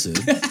passive-aggressive,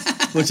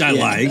 which I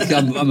like.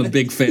 I'm a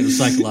big fan of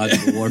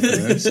psychological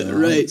warfare, so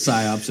right.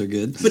 PsyOps are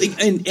good. But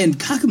and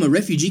Kakuma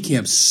refugee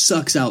camp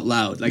sucks out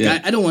loud. Like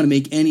I don't want to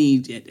make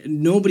any –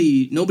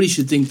 nobody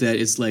should think that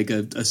it's like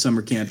a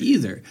summer camp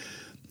either.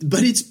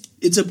 But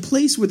it's a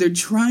place where they're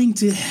trying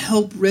to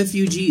help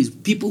refugees,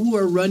 people who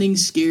are running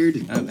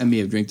scared. I may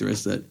have drank the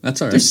rest of that.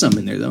 That's all right. There's some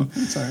in there, though.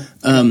 That's all right.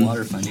 I got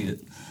water if I need it.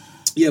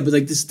 Yeah, but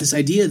like this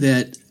idea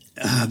that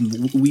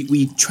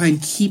we try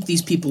and keep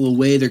these people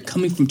away. They're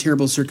coming from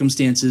terrible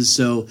circumstances,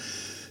 so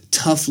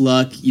tough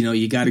luck.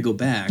 You got to go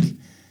back.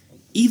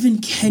 Even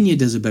Kenya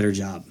does a better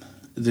job.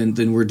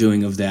 than we're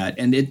doing of that,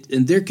 and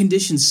their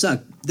conditions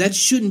suck. That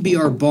shouldn't be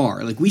our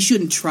bar. Like, we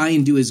shouldn't try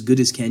and do as good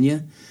as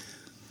Kenya.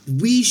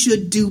 We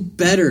should do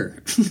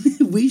better.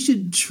 We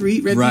should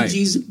treat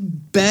refugees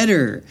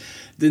better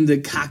than the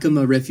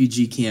Kakuma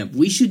refugee camp.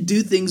 We should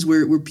do things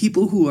where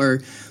people who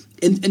are...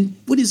 And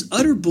what is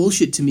utter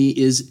bullshit to me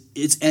is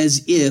it's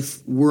as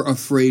if we're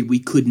afraid we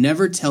could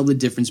never tell the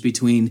difference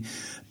between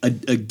a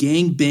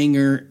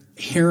gangbanger,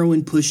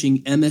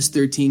 heroin-pushing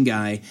MS-13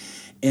 guy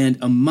and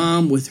a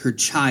mom with her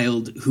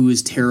child who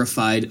is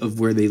terrified of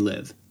where they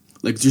live.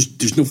 Like,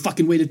 there's no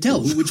fucking way to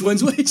tell which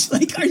one's which.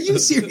 Like, are you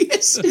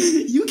serious?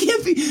 You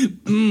can't be...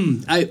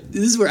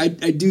 this is where I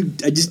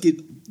just get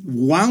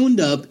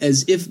wound up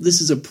as if this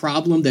is a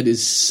problem that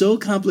is so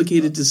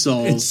complicated to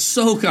solve. It's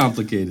so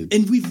complicated.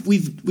 And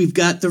we've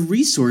got the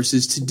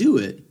resources to do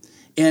it.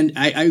 And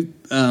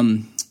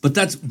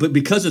But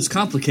because it's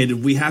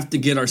complicated, we have to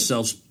get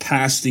ourselves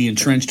past the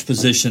entrenched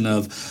position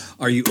of,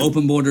 are you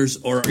open borders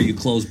or are you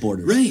closed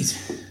borders?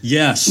 Right.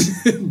 Yes.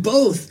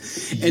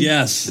 Both. And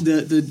yes.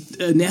 The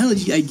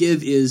analogy I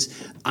give is,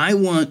 I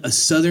want a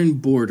southern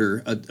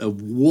border, a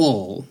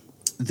wall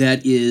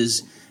that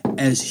is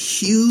as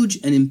huge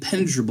and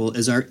impenetrable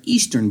as our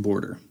eastern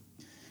border.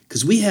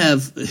 Because we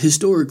have,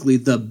 historically,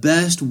 the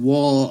best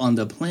wall on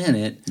the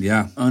planet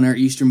on our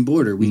eastern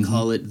border. We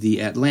call it the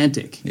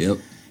Atlantic. Yep.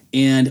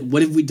 And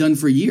what have we done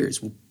for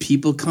years? Well,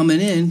 people coming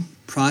in,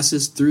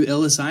 processed through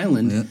Ellis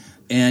Island,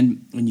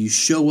 and when you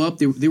show up,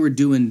 they were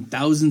doing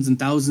thousands and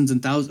thousands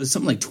and thousands,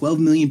 something like 12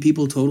 million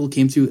people total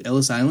came through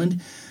Ellis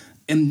Island,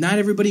 and not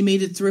everybody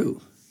made it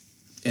through.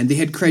 And they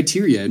had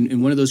criteria,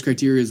 and one of those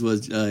criteria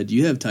was, do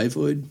you have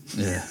typhoid?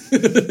 Yeah.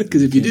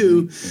 Because if you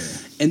do,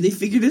 and they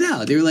figured it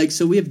out. They were like,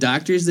 so we have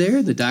doctors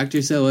there. The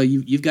doctor said, well,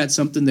 you've got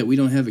something that we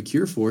don't have a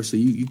cure for, so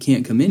you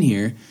can't come in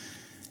here.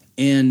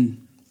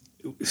 And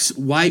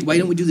why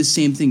don't we do the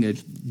same thing,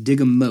 dig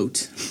a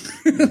moat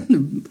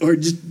or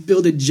just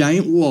build a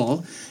giant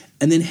wall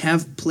and then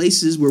have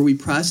places where we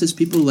process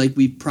people like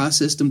we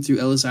processed them through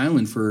Ellis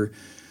Island for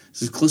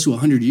close to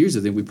 100 years. I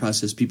think we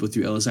processed people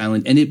through Ellis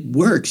Island, and it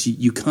works.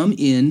 You come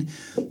in,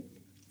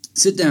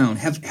 sit down,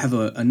 have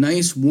a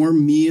nice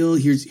warm meal.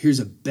 Here's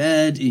a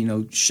bed,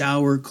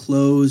 shower,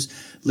 clothes.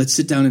 Let's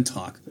sit down and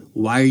talk.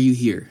 Why are you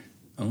here?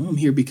 Oh, I'm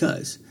here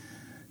because.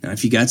 Now,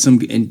 if you got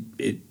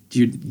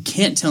you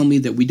can't tell me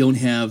that we don't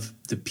have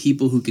the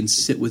people who can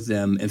sit with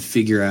them and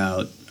figure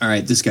out, all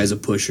right, this guy's a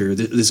pusher,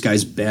 this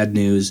guy's bad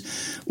news.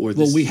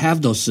 Well, we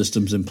have those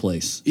systems in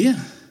place.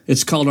 Yeah.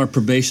 It's called our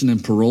probation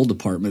and parole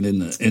department in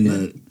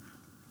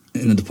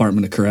the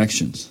Department of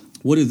Corrections.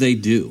 What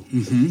do?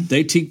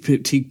 They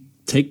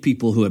take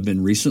people who have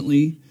been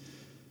recently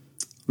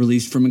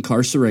released from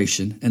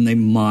incarceration, and they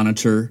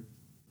monitor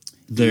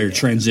their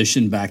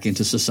transition back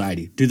into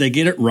society. Do they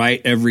get it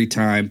right every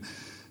time?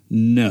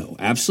 No,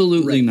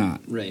 absolutely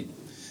not. Right.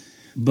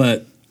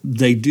 But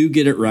they do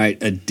get it right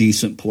a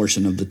decent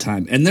portion of the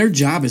time. And their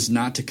job is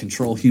not to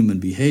control human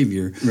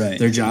behavior. Right.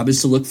 Their job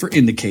is to look for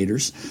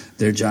indicators.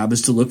 Their job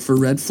is to look for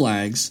red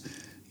flags.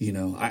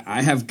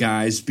 I have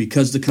guys,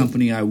 because the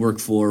company I work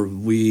for,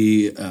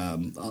 we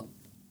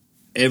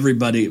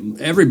everybody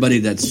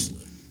that's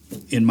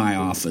in my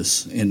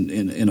office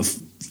in a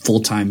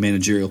full-time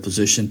managerial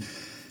position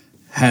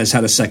has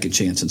had a second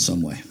chance in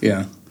some way.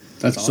 Yeah.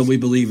 That's awesome. So we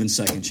believe in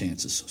second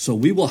chances. So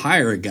we will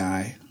hire a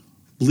guy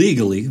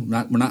legally.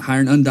 We're not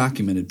hiring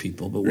undocumented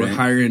people, but we're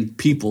hiring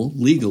people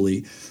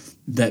legally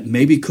that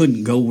maybe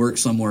couldn't go work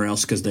somewhere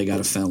else because they got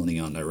a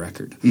felony on their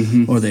record,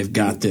 or they've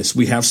got this.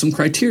 We have some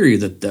criteria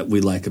that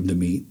we like them to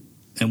meet,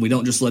 and we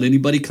don't just let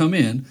anybody come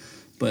in,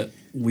 but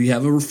we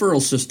have a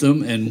referral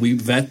system, and we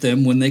vet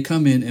them when they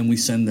come in, and we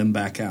send them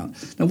back out.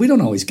 Now, we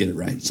don't always get it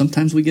right.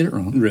 Sometimes we get it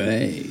wrong.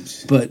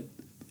 Right. But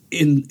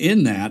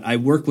in that, I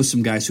work with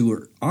some guys who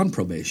are on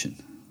probation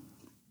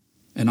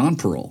and on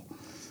parole.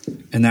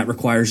 And that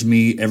requires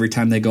me, every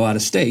time they go out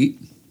of state,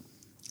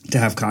 to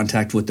have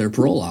contact with their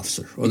parole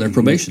officer or their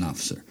probation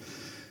officer.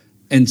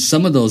 And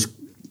some of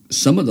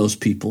those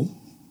people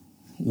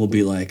will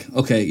be like,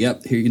 okay,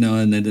 yep, here,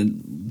 and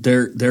then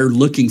they're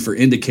looking for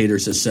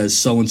indicators that says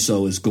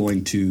so-and-so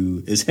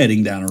is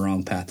heading down a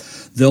wrong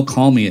path. They'll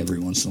call me every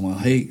once in a while.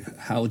 Hey,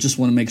 I just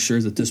want to make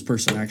sure that this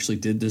person actually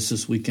did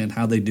this weekend.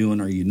 How they doing?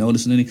 Are you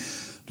noticing any?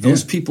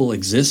 Those people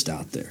exist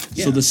out there.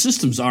 Yeah. So the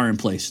systems are in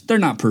place. They're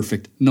not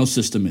perfect. No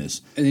system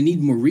is. And they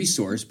need more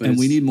resource. And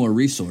we need more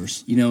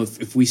resource.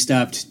 If we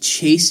stopped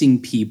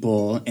chasing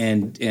people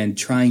and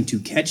trying to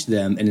catch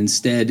them, and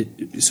instead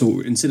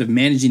of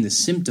managing the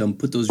symptom,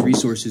 put those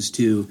resources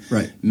to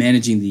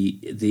managing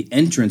the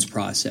entrance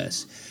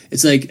process.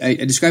 It's like, I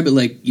describe it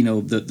like,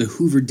 the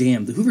Hoover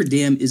Dam. The Hoover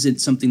Dam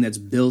isn't something that's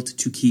built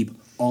to keep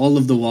all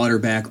of the water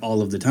back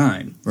all of the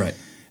time. Right.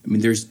 I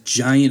mean, there's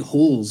giant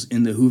holes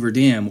in the Hoover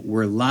Dam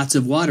where lots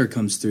of water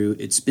comes through.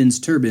 It spins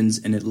turbines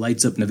and it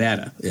lights up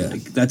Nevada. Yeah.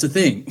 That's a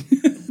thing.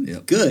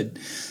 Yep. Good.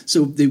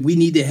 So we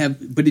need to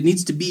but it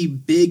needs to be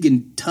big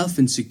and tough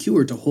and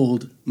secure to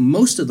hold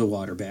most of the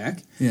water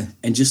back. Yeah.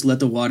 And just let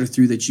the water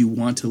through that you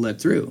want to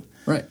let through.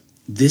 Right.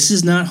 this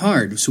is not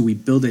hard. So we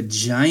build a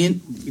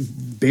giant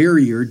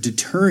barrier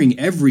deterring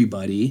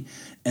everybody,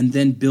 and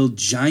then build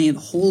giant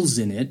holes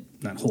in it.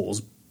 Not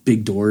holes,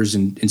 big doors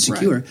and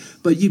secure. Right.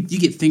 But you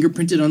get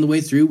fingerprinted on the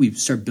way through. We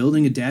start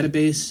building a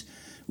database.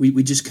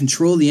 We just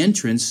control the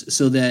entrance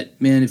so that,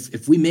 man,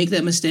 if we make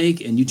that mistake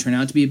and you turn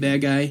out to be a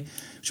bad guy,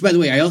 which, by the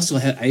way, I also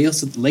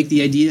like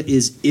the idea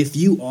is if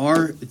you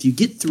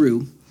get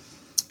through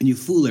and you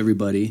fool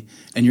everybody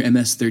and you're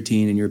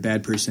MS-13 and you're a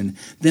bad person,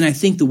 then I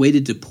think the way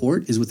to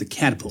deport is with a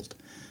catapult,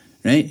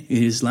 right?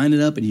 You just line it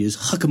up and you just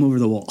huck them over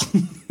the wall.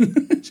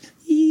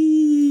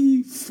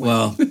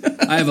 Well,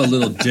 I have a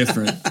little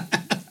different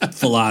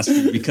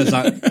philosophy because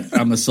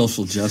I'm a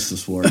social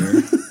justice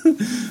warrior.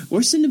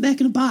 Or send it back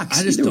in a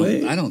box. I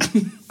don't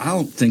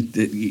think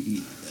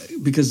that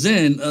because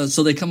then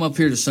so they come up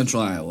here to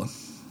Central Iowa,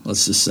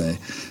 let's just say,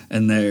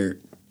 and they're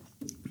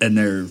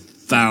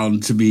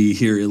found to be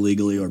here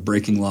illegally or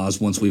breaking laws.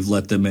 Once we've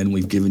let them in,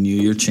 we've given you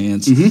your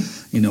chance,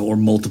 or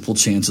multiple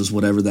chances,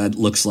 whatever that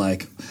looks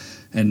like,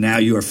 and now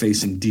you are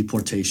facing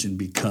deportation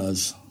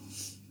because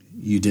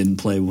you didn't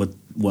play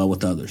well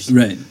with others.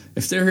 Right.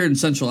 If they're here in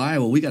Central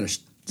Iowa, we got to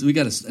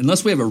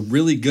unless we have a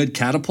really good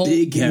catapult,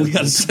 we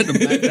got to send them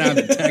back down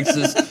to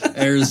Texas,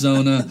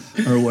 Arizona,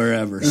 or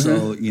wherever.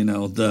 So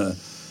the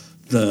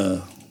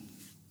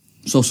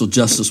social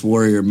justice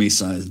warrior me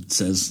side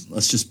says,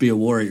 let's just be a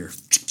warrior.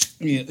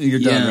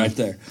 You're done right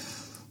there.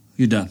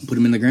 You're done. Put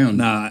them in the ground.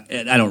 Nah,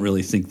 I don't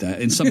really think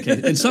that. In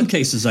some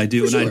cases I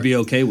do, and I'd be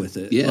okay with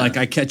it. Yeah. Like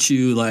I catch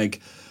you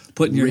like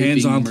putting your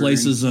hands on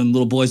places and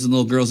little boys and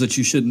little girls that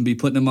you shouldn't be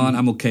putting them on.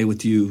 I'm okay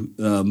with you.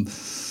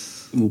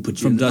 We'll put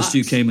you from in the dust box.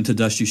 You came, into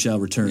dust you shall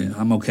return. Yeah.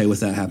 I'm okay with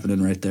that happening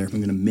right there. I'm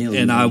going to mail you.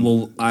 And I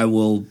will.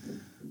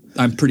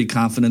 I'm pretty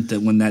confident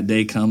that when that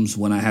day comes,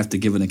 when I have to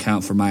give an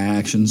account for my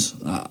actions,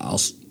 I'll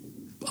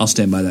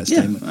stand by that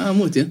statement. I'm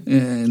with you.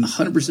 And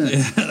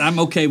 100%. I'm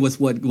okay with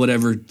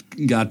whatever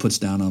God puts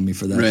down on me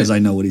for that because I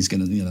know what He's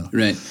going to.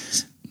 Right.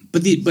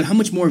 But how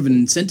much more of an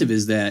incentive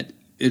is that?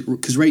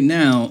 Because right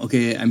now,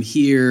 okay, I'm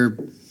here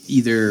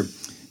either.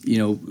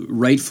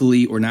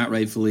 Rightfully or not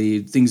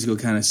rightfully, things go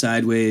kind of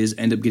sideways,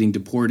 end up getting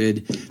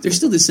deported. There's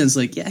still this sense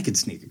like, I could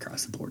sneak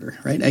across the border,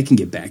 right? I can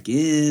get back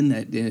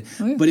in.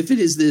 But if it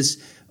is this,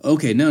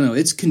 okay, no,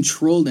 it's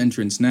controlled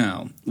entrance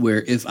now,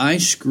 where if I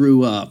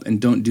screw up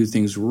and don't do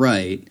things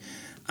right,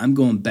 I'm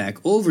going back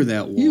over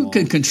that wall. You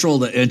can control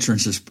the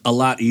entrances a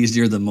lot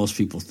easier than most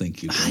people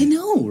think you can. I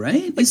know,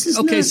 right?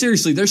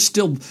 Seriously, there's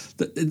still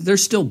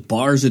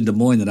bars in Des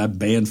Moines that I've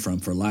banned from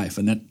for life,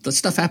 and that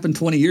stuff happened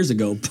 20 years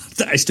ago.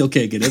 But I still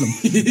can't get in them.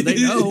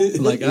 They know,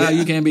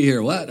 you can't be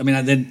here. What? I mean,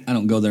 I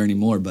don't go there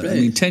anymore. But I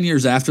mean, 10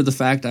 years after the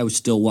fact, I was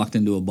still walked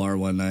into a bar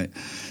one night,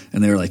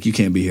 and they were like, "You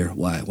can't be here.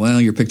 Why?"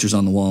 Well, your picture's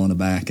on the wall in the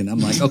back, and I'm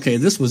like, "Okay,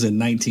 this was in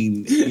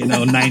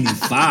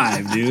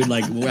 1995, dude.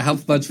 Like, how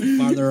much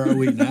farther are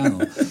we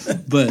now?"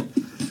 But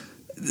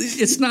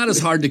it's not as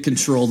hard to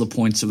control the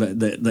points of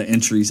the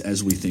entries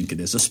as we think it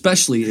is,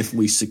 especially if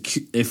we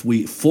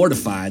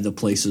fortify the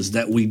places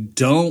that we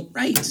don't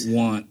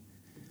want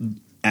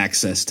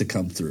access to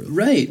come through.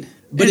 Right.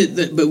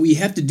 But we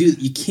have to do.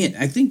 You can't.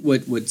 I think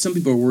what some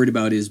people are worried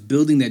about is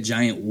building that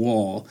giant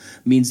wall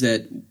means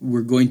that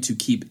we're going to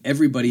keep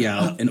everybody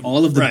out, and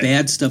all of the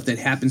bad stuff that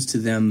happens to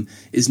them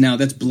is now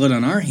that's blood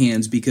on our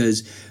hands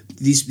because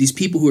these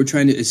people who are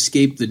trying to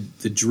escape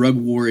the drug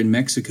war in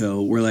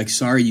Mexico were like,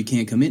 sorry, you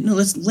can't come in. No,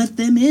 let's let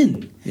them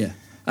in. Yeah.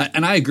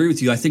 And I agree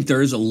with you. I think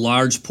there is a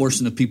large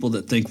portion of people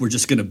that think we're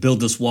just going to build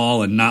this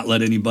wall and not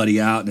let anybody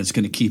out, and it's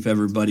going to keep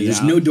everybody out.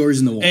 There's no doors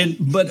in the wall.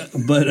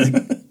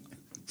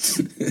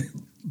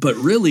 But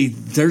really,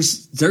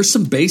 there's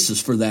some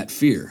basis for that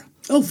fear.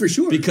 Oh, for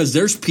sure. Because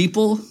there's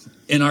people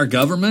in our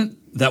government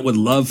that would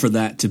love for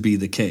that to be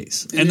the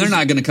case. And they're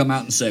not going to come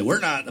out and say, we're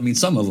not. I mean,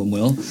 some of them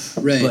will.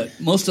 Right. But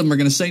most of them are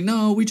going to say,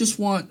 no, we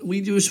want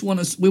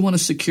to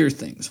secure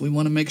things. We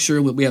want to make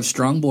sure that we have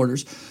strong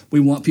borders. We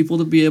want people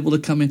to be able to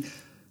come in.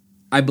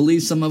 I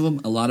believe some of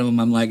them, a lot of them,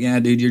 I'm like, yeah,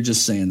 dude, you're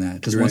just saying that.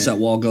 Because once that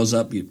wall goes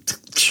up, you...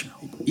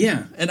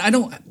 Yeah. And I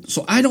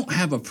don't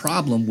have a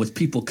problem with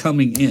people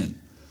coming in.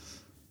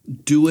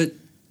 Do it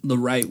the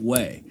right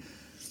way.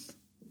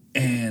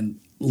 And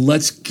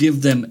let's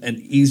give them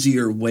an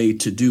easier way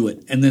to do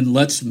it. And then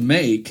let's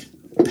make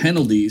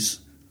penalties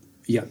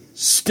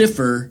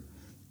stiffer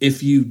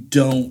if you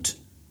don't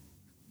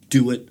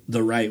do it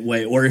the right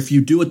way. Or if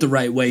you do it the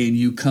right way and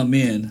you come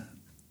in,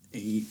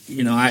 you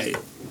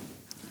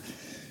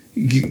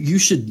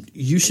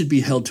should be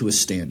held to a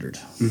standard.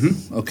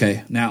 Mm-hmm.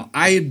 Okay. Now,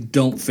 I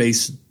don't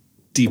face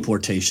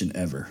deportation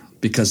ever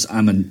because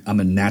I'm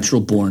a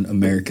natural born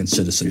American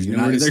citizen.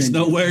 There's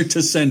nowhere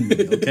to send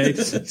me. Okay.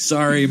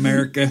 Sorry,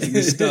 America,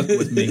 you're stuck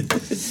with me.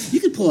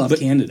 You could pull off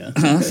Canada.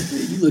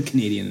 You look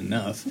Canadian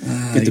enough.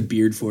 Get the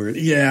beard for it.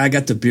 Yeah, I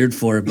got the beard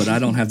for it, but I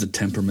don't have the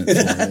temperament for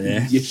it.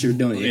 Yeah? You sure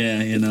don't.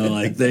 Yeah,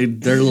 like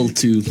they're a little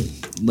too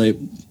laid,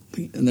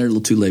 and they're a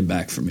little too laid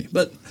back for me.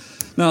 But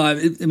no, I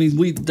mean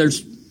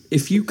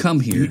if you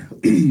come here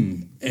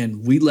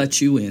and we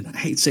let you in. I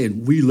hate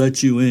saying we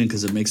let you in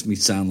because it makes me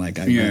sound like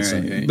I got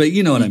something. Right. But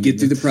you know what I mean. You get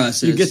through the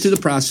process. You get through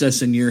the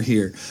process and you're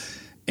here.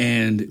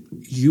 And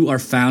you are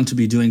found to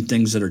be doing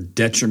things that are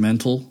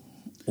detrimental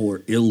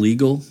or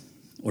illegal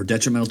or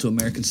detrimental to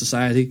American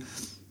society.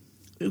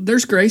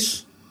 There's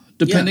grace.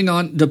 Depending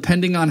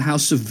on how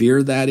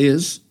severe that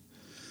is,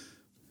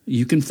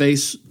 you can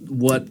face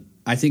what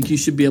I think you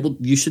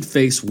should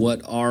face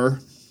what our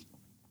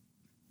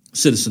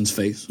citizens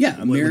face. Yeah,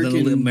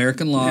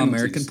 American law, penalties.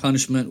 American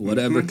punishment,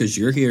 whatever, because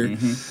you're here.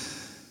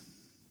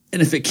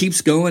 And if it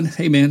keeps going,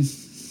 hey, man,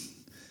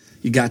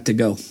 you got to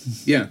go.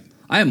 Yeah.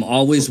 I am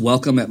always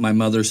welcome at my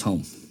mother's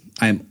home.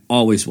 I am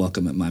always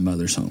welcome at my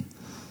mother's home.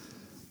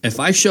 If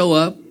I show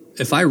up,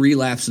 if I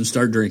relapse and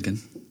start drinking,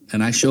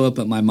 and I show up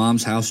at my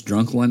mom's house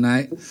drunk one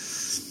night,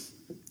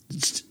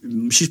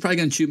 she's probably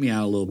going to chew me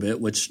out a little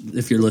bit, which,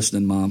 if you're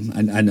listening, Mom,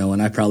 I know,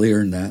 and I probably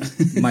earned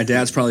that. My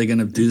dad's probably going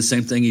to do the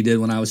same thing he did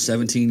when I was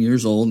 17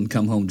 years old and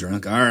come home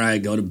drunk. All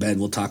right, go to bed.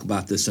 We'll talk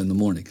about this in the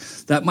morning.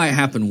 That might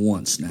happen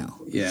once now.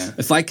 Yeah.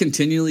 If I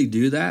continually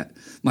do that,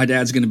 my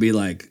dad's going to be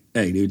like,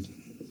 hey, dude,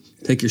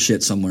 take your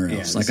shit somewhere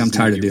else. Like, I'm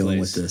tired of dealing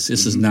with this.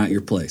 This is not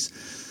your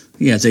place.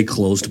 He has a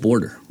closed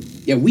border.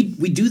 Yeah, we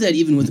do that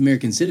even with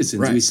American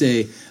citizens. Right. We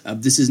say,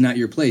 this is not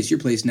your place. Your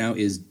place now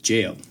is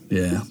jail.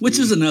 Yeah, which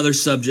is another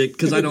subject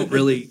because I don't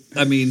really.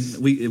 I mean,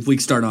 if we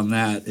start on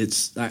that,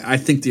 I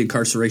think the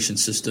incarceration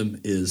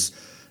system is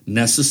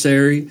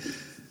necessary,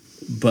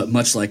 but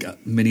much like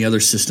many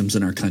other systems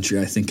in our country,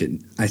 I think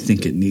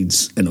it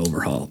needs an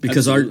overhaul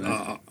because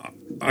our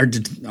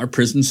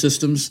prison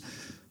systems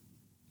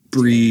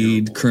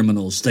breed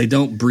criminals. They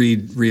don't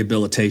breed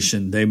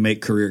rehabilitation. They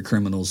make career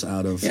criminals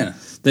out of. Yeah.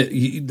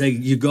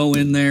 You go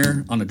in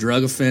there on a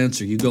drug offense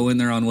or you go in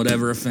there on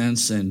whatever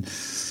offense, and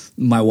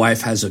my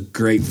wife has a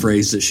great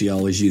phrase that she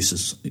always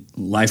uses: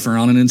 "Lifer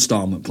on an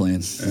installment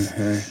plan."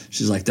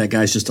 She's like, that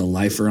guy's just a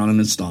lifer on an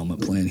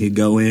installment plan. He'd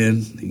go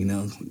in, be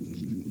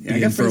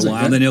in for a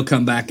while, then he'll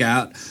come back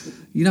out.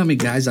 You know how many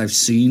guys I've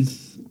seen?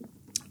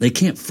 They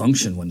can't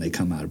function when they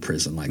come out of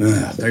prison like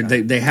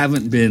that. They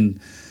haven't been.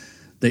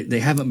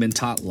 They haven't been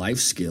taught life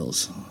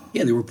skills.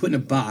 Yeah, they were put in a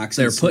box.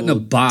 They're put in a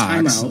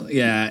box. Timeout.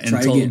 Yeah,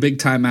 and told a big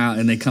timeout,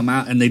 and they come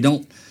out and they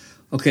don't.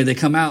 Okay, they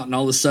come out, and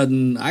all of a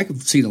sudden,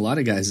 I've seen a lot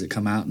of guys that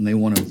come out and they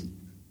want to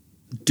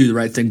do the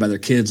right thing by their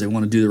kids. They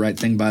want to do the right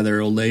thing by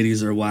their old ladies,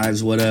 their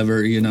wives,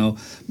 whatever.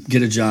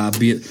 Get a job,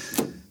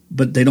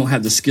 but they don't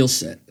have the skill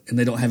set, and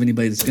they don't have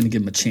anybody that's going to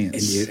give them a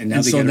chance.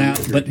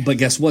 But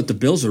guess what? The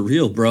bills are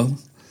real, bro.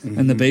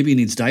 And the baby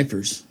needs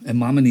diapers, and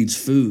mama needs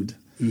food.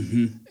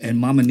 And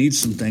mama needs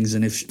some things,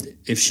 and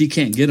if she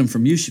can't get them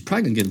from you, she's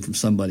probably gonna get them from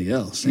somebody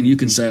else. And you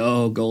can say,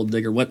 "Oh, gold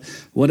digger,"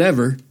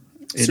 whatever.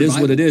 It is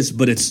what it is,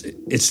 but it's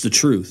the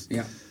truth.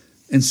 Yeah.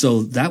 And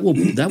so that will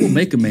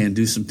make a man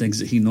do some things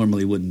that he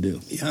normally wouldn't do.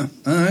 Yeah,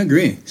 I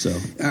agree. So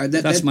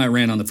that's my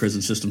rant on the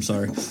prison system.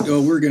 Sorry.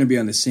 Well, we're going to be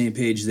on the same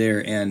page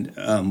there. And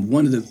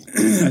one of the,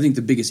 I think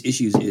the biggest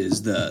issues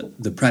is the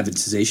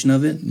privatization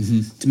of it.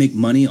 To make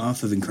money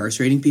off of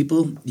incarcerating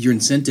people, your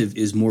incentive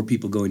is more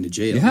people going to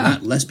jail,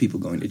 not less people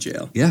going to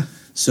jail. Yeah.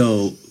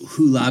 So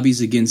who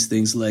lobbies against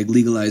things like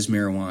legalized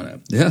marijuana?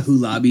 Yeah. Who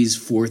lobbies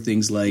for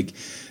things like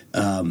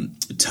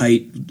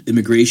tight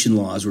immigration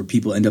laws where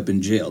people end up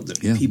in jail?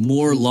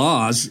 More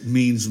laws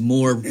means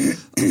more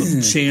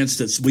chance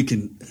that we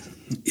can.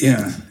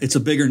 Yeah, it's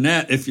a bigger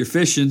net if you're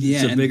fishing.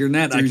 Yeah, it's a bigger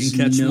net. I can catch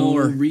more. There's no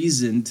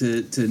reason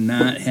to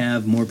not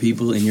have more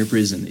people in your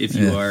prison if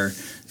you are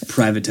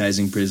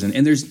privatizing prison.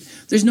 And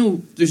there's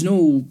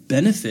no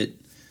benefit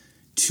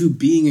to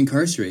being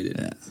incarcerated.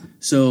 Yeah.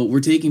 So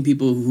we're taking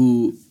people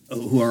who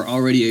are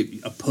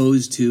already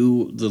opposed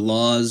to the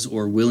laws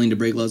or willing to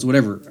break laws,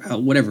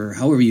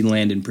 however you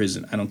land in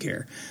prison, I don't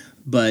care.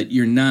 But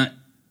you're not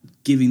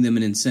giving them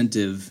an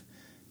incentive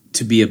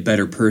to be a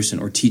better person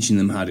or teaching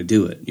them how to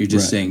do it. You're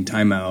just saying,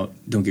 time out,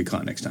 don't get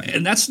caught next time.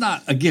 And that's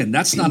not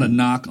a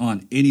knock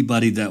on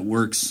anybody that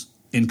works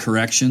in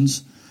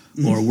corrections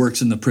or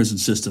works in the prison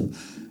system.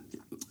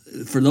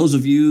 For those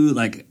of you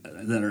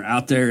that are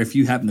out there, if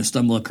you happen to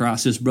stumble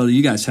across this, brother,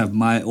 you guys have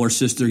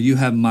you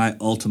have my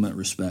ultimate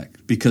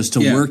respect, because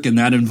to work in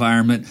that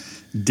environment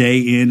day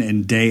in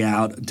and day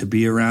out, to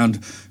be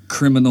around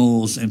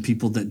criminals and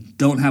people that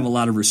don't have a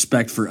lot of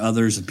respect for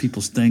others and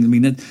people's things, I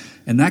mean,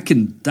 that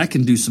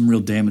can do some real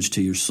damage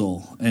to your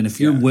soul. And if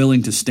you're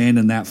willing to stand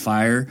in that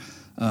fire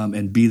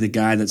and be the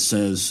guy that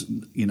says,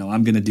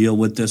 I'm going to deal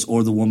with this,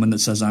 or the woman that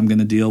says I'm going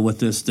to deal with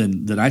this,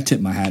 then I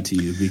tip my hat to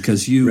you,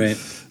 because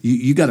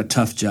you got a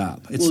tough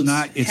job.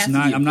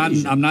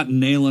 I'm not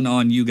nailing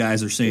on you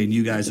guys or saying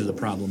you guys are the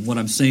problem. What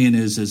I'm saying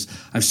is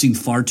I've seen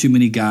far too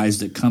many guys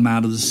that come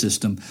out of the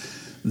system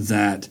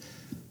that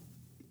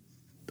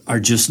are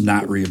just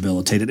not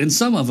rehabilitated, and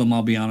some of them,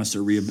 I'll be honest,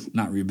 are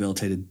not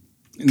rehabilitated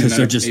because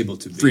they're just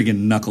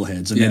freaking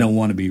knuckleheads, and they don't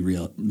want to be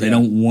real. They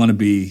don't want to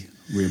be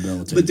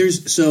rehabilitate. But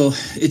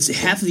it's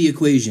half of the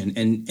equation,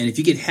 and if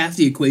you get half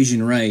the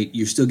equation right,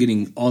 you're still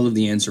getting all of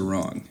the answer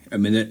wrong. I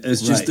mean,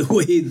 that's just the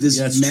way this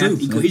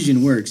math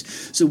equation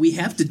works. So we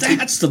have to.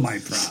 That's my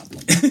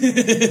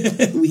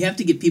problem. We have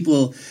to get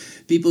people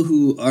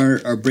who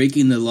are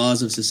breaking the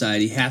laws of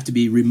society have to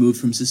be removed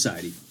from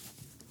society.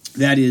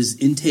 That is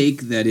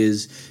intake. That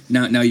is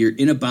now you're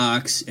in a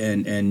box,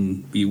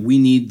 and we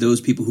need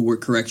those people who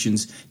work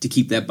corrections to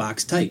keep that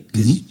box tight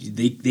because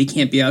they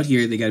can't be out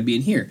here. They got to be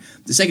in here.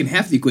 The second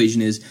half of the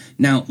equation is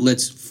now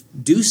let's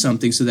do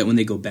something so that when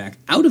they go back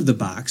out of the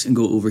box and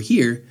go over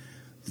here,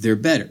 they're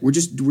better. We're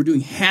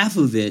doing half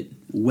of it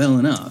well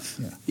enough.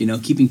 Yeah.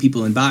 Keeping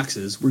people in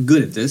boxes. We're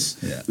good at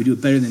this. Yeah. We do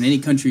it better than any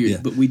country,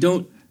 but we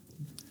don't.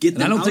 I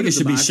don't think it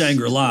should be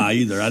Shangri-La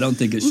either. I don't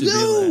think it should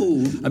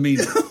be. I mean,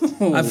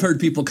 I've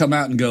heard people come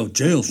out and go,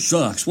 jail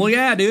sucks. Well,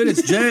 yeah, dude,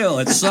 it's jail.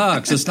 It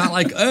sucks. It's not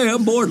like, hey,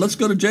 I'm bored. Let's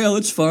go to jail.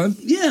 It's fun.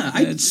 Yeah.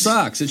 It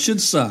sucks. It should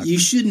suck. You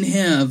shouldn't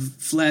have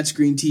flat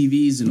screen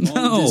TVs and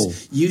all of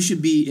this. You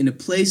should be in a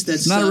place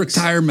that's not a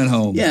retirement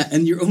home. Yeah,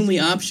 and your only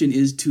option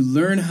is to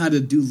learn how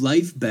to do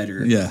life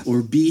better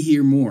or be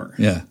here more.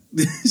 Yeah.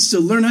 So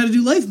learn how to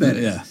do life better.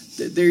 Yeah.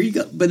 There you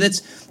go. But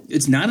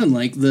it's not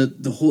unlike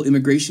the whole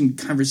immigration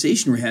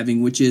conversation we're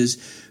having, which is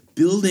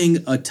building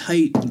a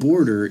tight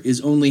border is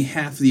only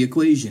half the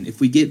equation.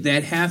 If we get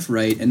that half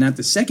right and not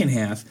the second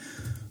half,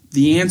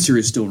 the answer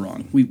is still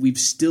wrong. We've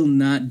still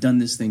not done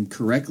this thing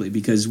correctly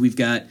because we've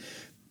got.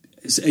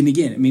 And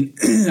again, I mean,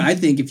 I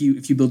think if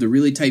you build a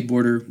really tight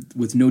border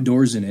with no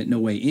doors in it, no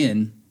way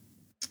in,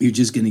 you're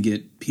just going to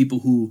get people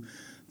who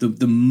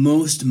the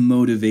most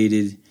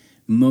motivated,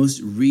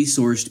 most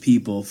resourced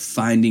people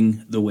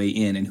finding the way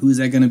in. And who's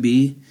that going to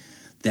be?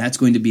 That's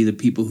going to be the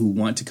people who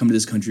want to come to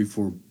this country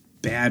for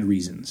bad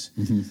reasons.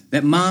 Mm-hmm.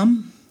 That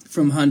mom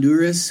from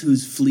Honduras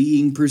who's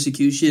fleeing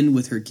persecution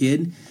with her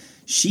kid,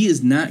 she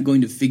is not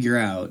going to figure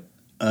out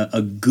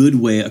a good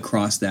way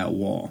across that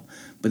wall.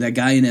 But that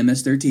guy in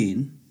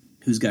MS-13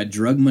 who's got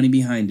drug money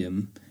behind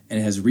him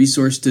and has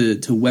resource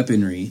to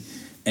weaponry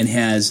and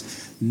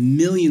has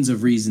millions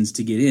of reasons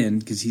to get in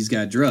because he's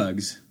got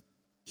drugs,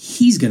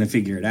 he's going to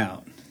figure it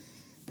out.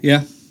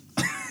 Yeah.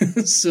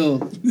 So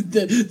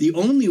the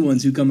only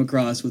ones who come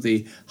across with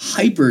a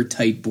hyper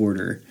tight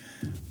border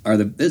are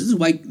this is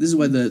why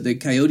the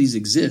coyotes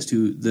exist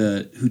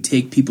who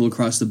take people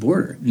across the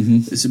border.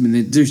 Mm-hmm. I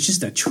mean, there's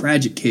just a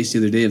tragic case the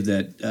other day of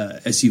that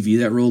SUV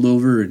that rolled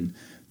over and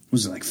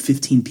was it like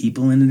 15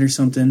 people in it or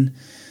something.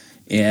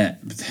 Yeah,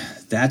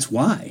 that's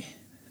why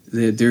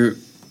they're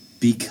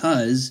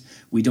because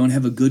we don't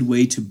have a good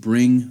way to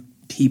bring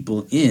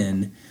people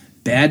in.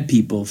 Bad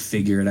people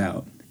figure it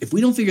out. If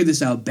we don't figure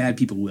this out, bad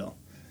people will.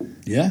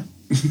 Yeah,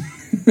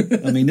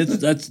 I mean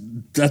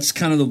that's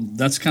kind of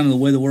the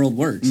way the world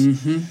works.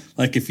 Mm-hmm.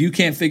 Like if you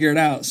can't figure it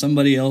out,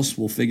 somebody else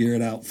will figure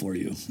it out for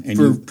you, and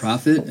for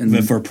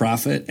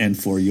profit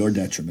and for your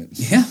detriment.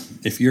 Yeah,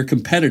 if your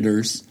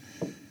competitors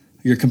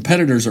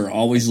are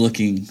always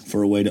looking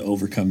for a way to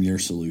overcome your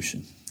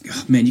solution.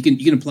 Oh, man, you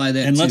can apply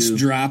that. And let's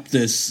drop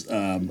this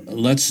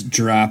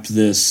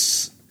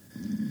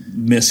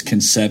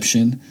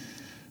misconception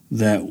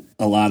that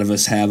a lot of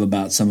us have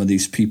about some of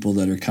these people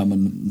that are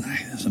coming.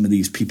 Some of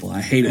these people, I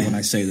hate it when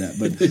I say that,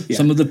 but yeah.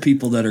 Some of the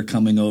people that are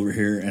coming over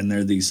here and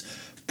they're these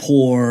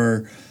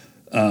poor,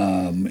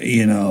 dumb,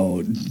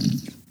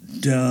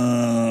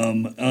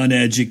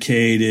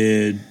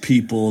 uneducated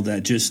people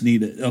that just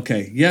need it.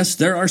 Okay, yes,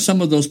 there are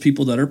some of those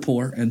people that are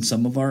poor and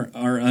some of are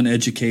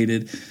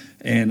uneducated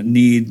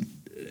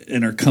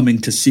and are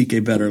coming to seek a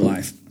better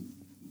life.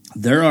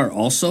 There are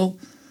also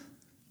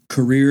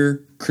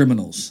career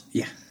criminals.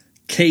 Yeah.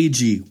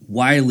 Cagey,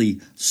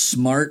 wily,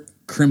 smart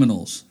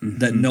criminals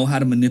that know how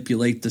to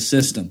manipulate the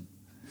system.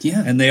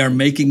 Yeah. And they are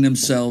making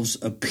themselves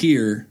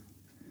appear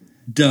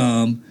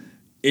dumb,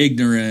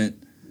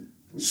 ignorant,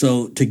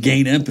 so to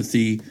gain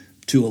empathy,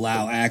 to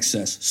allow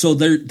access. So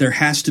there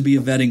has to be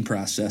a vetting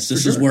process.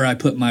 This is where I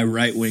put my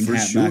right-wing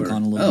hat back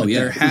on a little bit.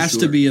 There has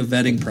to be a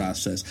vetting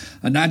process.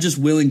 I'm not just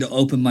willing to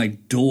open my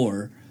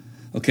door.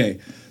 Okay,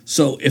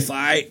 so if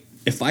I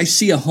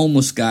see a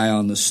homeless guy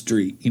on the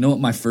street, you know what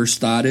my first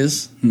thought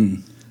is?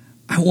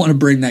 I want to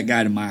bring that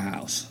guy to my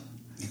house.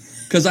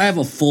 Because I have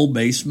a full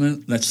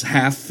basement that's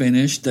half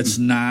finished. That's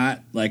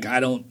not like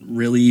I don't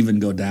really even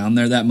go down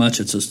there that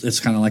much. It's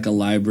kind of like a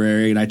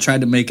library, and I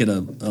tried to make it a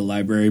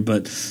library,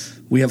 but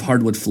we have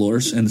hardwood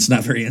floors and it's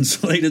not very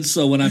insulated.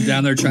 So when I'm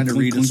down there trying to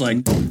read, it's like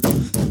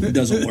it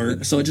doesn't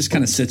work. So it just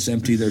kind of sits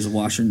empty. There's a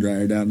washer and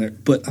dryer down there.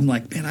 But I'm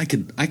like, man, I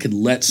could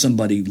let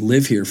somebody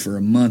live here for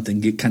a month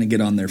and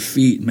get on their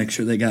feet and make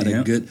sure they got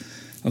a good.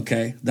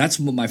 Okay, that's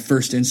what my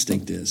first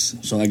instinct is.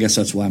 So I guess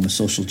that's why I'm a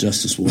social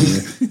justice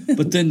warrior.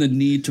 But then the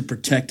need to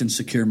protect and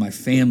secure my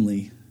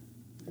family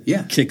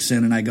kicks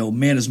in, and I go,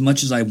 man, as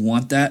much as I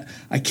want that,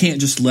 I can't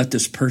just let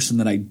this person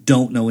that I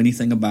don't know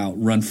anything about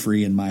run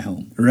free in my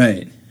home.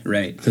 Right.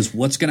 Because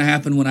what's going to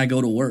happen when I go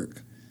to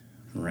work?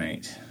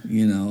 Right. I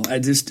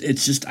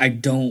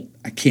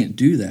can't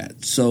do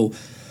that. So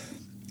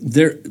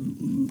there,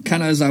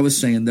 kind of as I was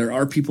saying, there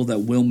are people that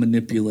will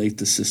manipulate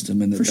the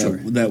system, and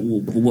that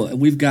will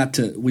we've got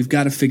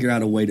to figure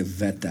out a way to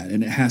vet that,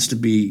 and it has to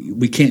be.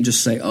 We can't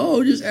just say,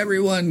 "Oh, just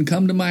everyone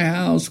come to my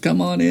house, come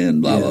on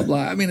in," blah blah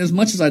blah. I mean, as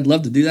much as I'd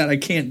love to do that, I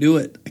can't do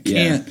it. I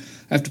can't.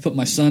 I have to put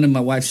my son and my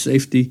wife's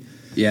safety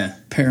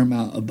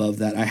paramount above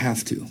that. I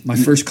have to. My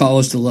first call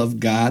is to love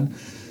God.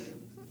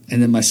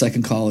 And then my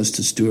second call is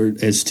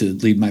to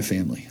lead my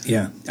family.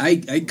 Yeah,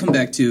 I come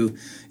back to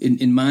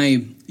in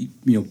my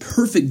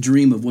perfect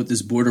dream of what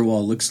this border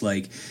wall looks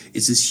like.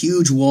 It's this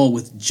huge wall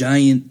with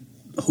giant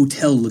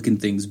hotel looking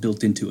things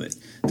built into it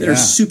that are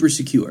super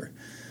secure.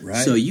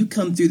 Right. So you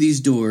come through these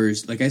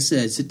doors, like I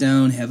said, sit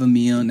down, have a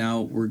meal.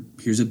 Now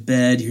here's a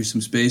bed, here's some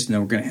space.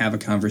 Now we're going to have a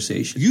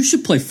conversation. You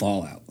should play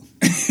Fallout.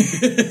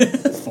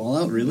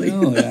 Fallout, really?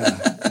 Oh yeah,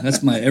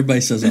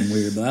 everybody says I'm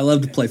weird, but I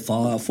love to play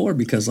Fallout 4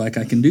 because I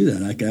can do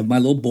that. I can have my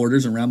little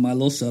borders around my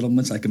little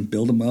settlements. I can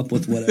build them up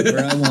with whatever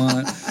I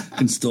want.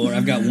 Can store.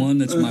 I've got one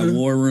that's my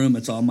war room.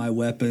 It's all my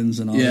weapons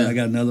and all that. I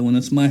got another one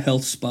that's my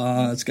health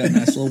spa. It's got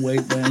nice little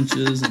weight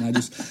benches, and I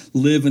just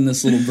live in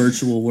this little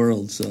virtual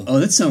world. So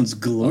that sounds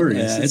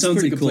glorious. Yeah, it's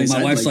pretty like cool.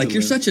 My wife's like,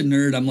 "You're such a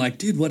nerd." I'm like,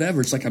 "Dude, whatever."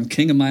 It's like I'm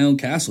king of my own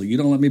castle. You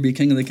don't let me be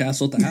king of the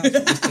castle at the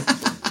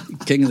house.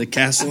 King of the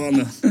castle on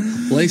the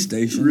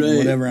PlayStation or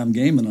whatever I'm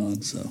gaming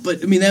on. So,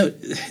 but I mean,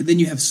 then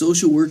you have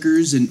social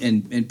workers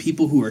and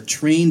people who are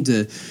trained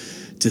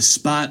to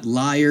spot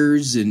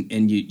liars,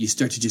 and you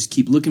start to just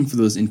keep looking for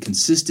those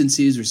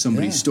inconsistencies or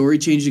somebody's story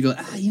changes. You go,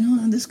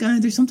 this guy,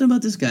 there's something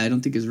about this guy I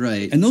don't think is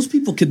right. And those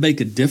people could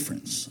make a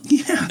difference.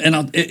 Yeah,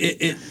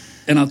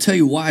 and I'll tell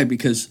you why,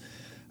 because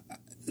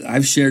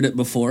I've shared it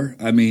before.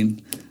 I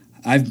mean,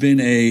 I've been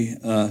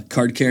a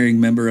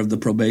card-carrying member of the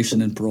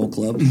Probation and Parole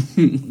Club.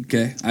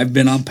 Okay, I've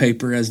been on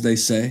paper, as they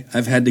say.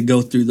 I've had to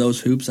go through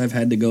those hoops. I've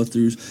had to go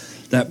through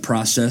that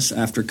process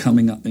after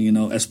coming up,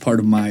 as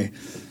part of my.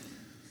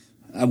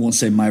 I won't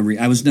say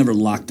I was never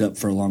locked up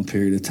for a long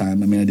period of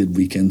time. I mean, I did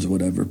weekends or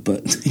whatever,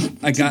 but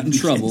I got in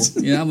trouble.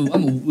 Yeah, I'm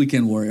a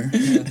weekend warrior.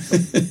 Yeah.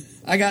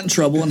 I got in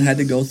trouble and had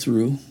to go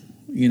through.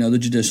 The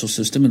judicial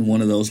system, and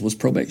one of those was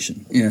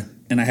probation. Yeah.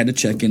 And I had to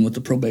check in with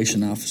the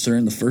probation officer,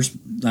 and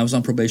I was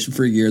on probation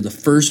for a year. The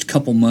first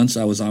couple months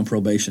I was on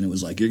probation, it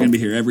was like, you're going to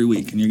be here every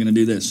week, and you're going to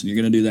do this, and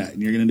you're going to do that,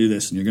 and you're going to do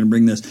this, and you're going to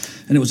bring this.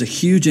 And it was a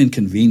huge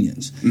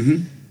inconvenience.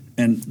 Mm-hmm.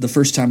 And the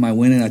first time I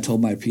went in, I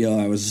told my PO,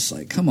 I was just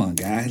like, come on,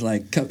 guy.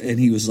 And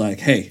he was like,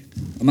 hey,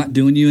 I'm not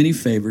doing you any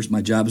favors.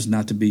 My job is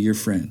not to be your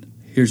friend.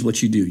 Here's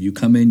what you do. You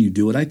come in, you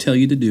do what I tell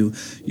you to do,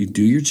 you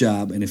do your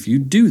job, and if you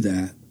do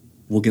that,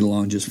 we'll get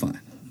along just fine.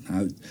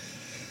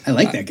 I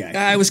like that guy.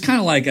 I was kind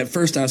of like, at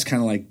first I was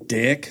kind of like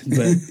dick,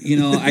 but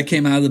I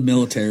came out of the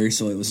military,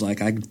 so it was like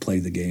I could play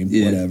the game,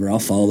 whatever. I'll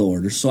follow the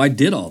orders. So I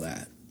did all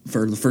that.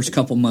 For the first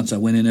couple months, I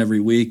went in every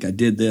week. I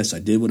did this. I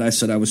did what I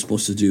said I was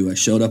supposed to do. I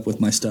showed up with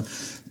my stuff.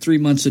 3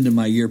 months into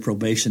my year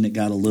probation, it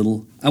got a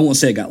little, I won't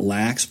say it got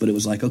lax, but it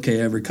was like, okay,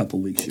 every couple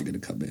of weeks you're going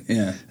to come in.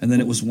 Yeah. And then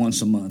it was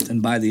once a month.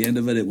 And by the end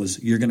of it, it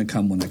was, you're going to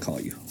come when I call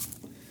you.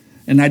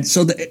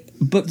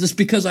 But just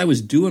because I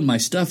was doing my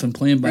stuff and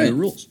playing by the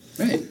rules.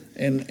 Right.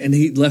 And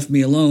he left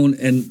me alone.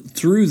 And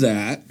through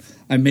that,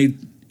 I made,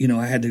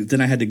 I had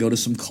to go to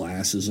some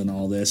classes and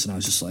all this. And I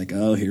was just like,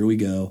 oh, here we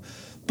go.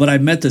 But I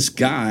met this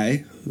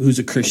guy who's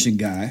a Christian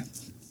guy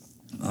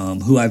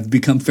who I've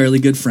become fairly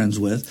good friends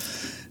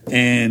with.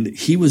 And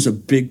he was a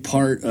big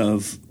part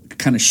of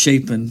kind of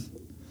shaping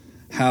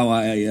how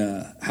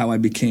I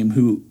became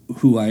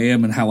who I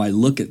am and how I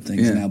look at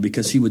things now,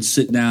 because he would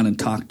sit down and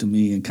talk to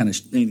me and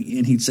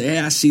and he'd say, hey,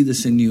 I see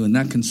this in you and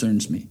that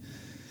concerns me.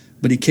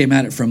 But he came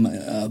at it from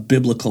a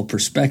biblical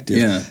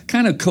perspective,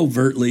 kind of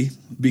covertly,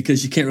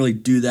 because you can't really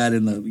do that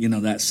in the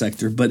that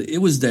sector. But it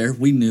was there.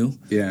 We knew.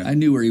 Yeah. I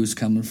knew where he was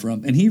coming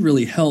from, and he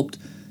really helped.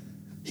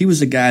 He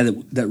was a guy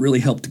that really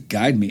helped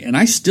guide me, and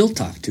I still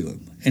talk to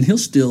him, and he'll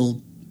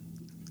still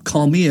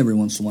call me every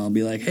once in a while and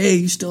be like, hey,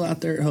 you still out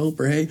there at Hope?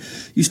 Or hey,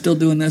 you still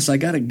doing this? I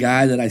got a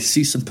guy that I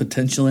see some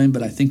potential in,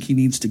 but I think he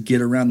needs to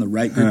get around the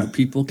right group of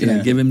people. Can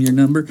I give him your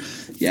number?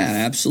 Yeah,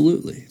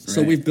 absolutely. Right.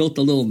 So we've built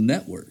a little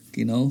network,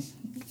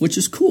 which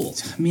is cool.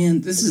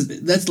 Man,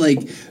 that's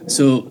like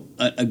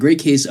a great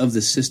case of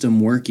the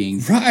system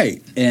working.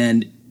 Right.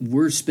 And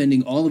we're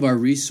spending all of our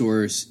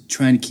resource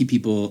trying to keep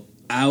people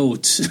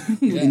out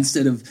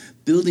instead of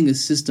building a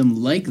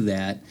system like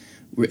that.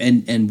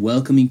 And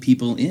welcoming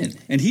people in.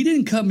 And he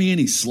didn't cut me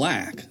any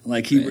slack.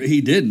 Like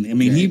he didn't. I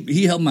mean,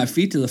 he held my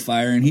feet to the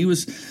fire, and he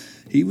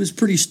was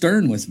pretty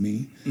stern with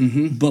me.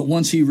 Mm-hmm. But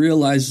once he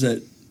realized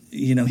that,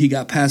 he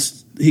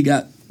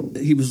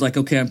was like,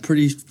 okay, I'm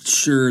pretty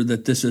sure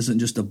that this isn't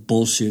just a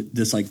bullshit.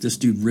 This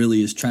dude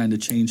really is trying to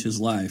change his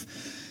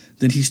life.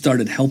 Then he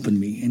started helping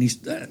me, and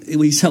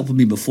he's helping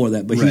me before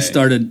that. But he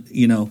started,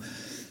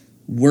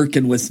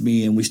 working with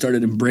me, and we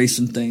started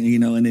embracing things,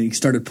 and then he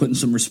started putting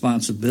some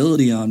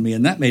responsibility on me,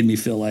 and that made me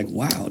feel like,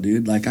 wow,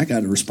 dude, like I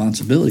got a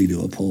responsibility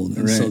to uphold.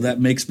 And so that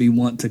makes me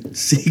want to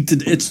seek to,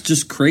 it's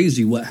just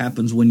crazy what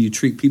happens when you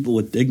treat people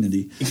with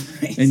dignity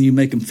and you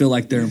make them feel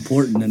like they're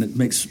important, and it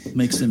makes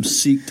them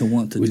seek to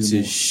want to do more. Which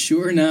is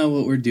sure not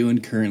what we're doing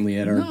currently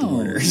at our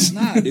borders. It's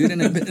not, dude.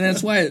 And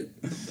that's why,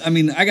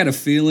 I got a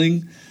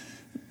feeling,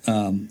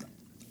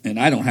 and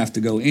I don't have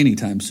to go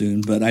anytime soon,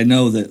 but I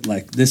know that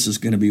like this is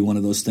going to be one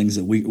of those things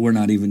that we're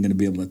not even going to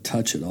be able to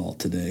touch it all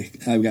today.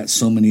 I've got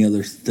so many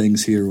other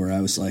things here where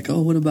I was like,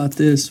 oh, what about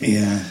this?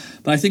 Yeah.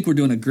 But I think we're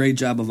doing a great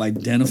job of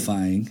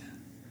identifying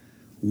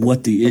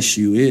what the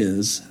issue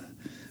is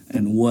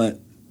and what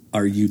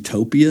our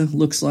utopia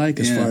looks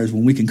like as far as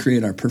when we can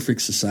create our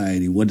perfect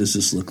society. What does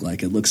this look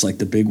like? It looks like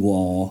the big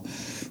wall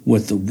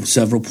with the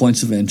several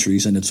points of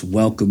entries, and it's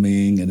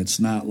welcoming, and it's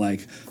not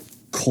like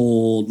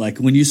cold. Like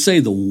when you say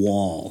the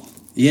wall,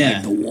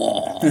 like the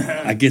wall,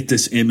 I get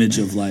this image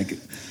of like,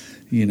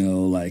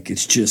 like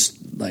it's just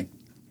like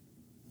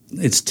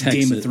it's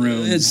Texas. Game of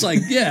Thrones. It's like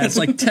it's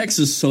like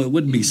Texas, so it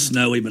wouldn't be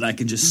snowy, but I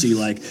can just see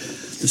like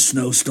the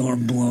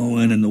snowstorm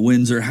blowing and the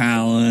winds are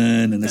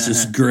howling, and it's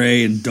this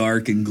gray and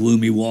dark and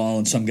gloomy wall,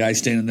 and some guy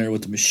standing there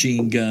with a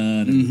machine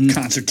gun and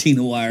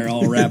concertina wire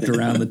all wrapped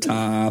around the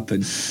top.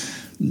 And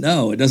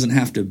no, it doesn't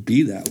have to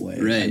be that way.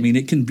 Right. I mean,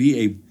 it can be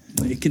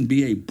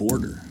a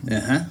border.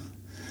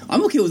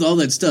 I'm okay with all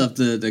that stuff.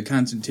 The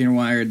concertina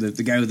wire,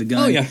 the guy with the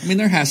gun. Oh yeah, I mean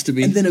there has to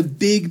be. And then a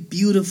big,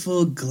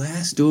 beautiful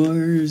glass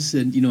doors,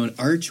 and an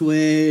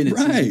archway, and it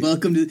says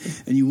welcome to.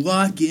 And you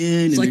walk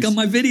in. It's like on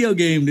my video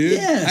game, dude.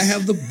 Yes. I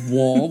have the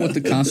wall with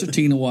the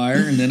concertina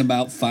wire, and then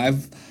about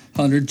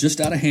 500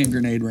 just out of hand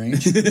grenade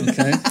range.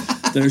 Okay.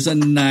 There's a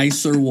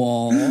nicer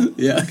wall.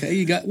 Yeah. Okay.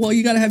 You got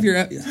to have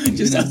your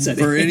just outside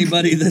for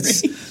anybody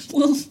that's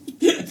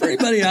for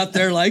anybody out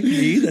there like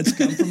me that's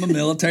come from a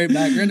military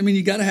background. I mean,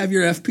 you got to have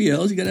your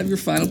FPLs. You got to have your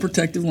final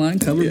protective line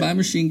covered by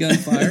machine gun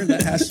fire.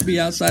 That has to be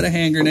outside of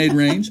hand grenade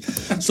range.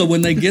 So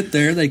when they get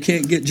there, they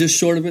can't get just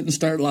short of it and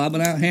start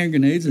lobbing out hand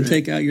grenades and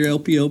take out your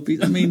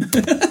LPOP. I mean.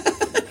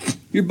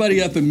 Your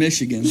buddy up in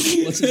Michigan,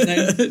 what's his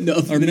name?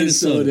 No, or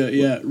Minnesota.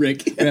 Yeah,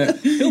 Rick.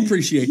 He'll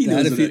appreciate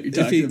that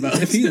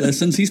if he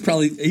listens. He's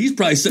probably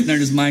sitting there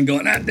in his mind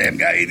going, "That damn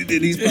guy,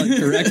 he's probably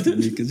corrected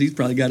me because he's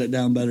probably got it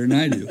down better than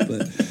I do."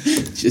 But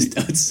just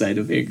outside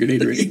of hand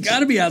grenade range, you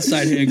got to be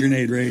outside hand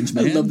grenade range,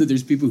 man. I love that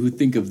there's people who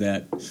think of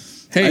that.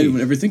 Hey, I don't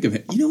ever think of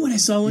it. You know what I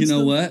saw once? You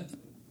know what?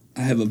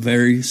 I have a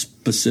very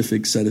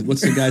specific set of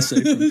what's the guy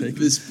say from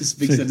Pickens?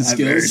 Specific set of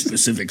skills. A very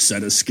specific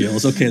set of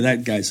skills. Okay,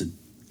 that guy's a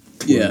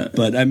yeah,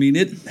 but I mean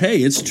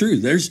it's true.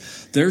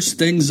 There's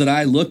things that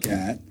I look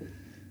at,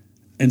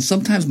 and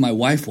sometimes my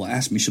wife will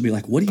ask me. She'll be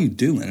like, "What are you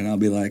doing?" And I'll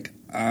be like,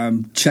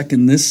 "I'm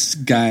checking this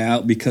guy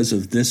out because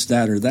of this,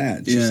 that, or that."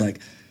 And she's like,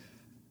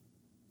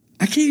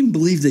 "I can't even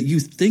believe that you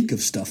think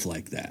of stuff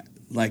like that."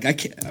 Like I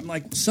can't. I'm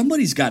like,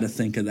 somebody's got to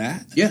think of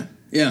that. Yeah,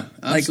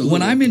 absolutely. Like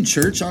when I'm in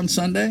church on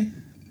Sunday,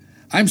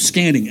 I'm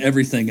scanning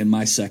everything in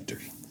my sector.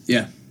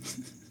 Yeah.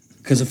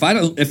 Because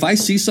if I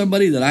see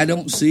somebody that I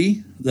don't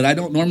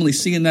normally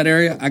see in that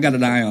area, I got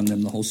an eye on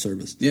them the whole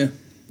service. Yeah,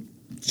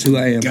 it's who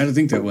I am. Got to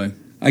think that way.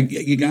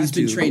 It's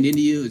been trained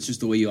into you. It's just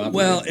the way you operate.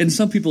 Well, and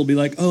some people will be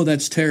like, "Oh,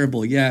 that's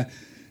terrible." Yeah,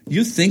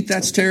 you think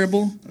that's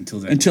terrible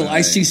until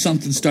I see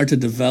something start to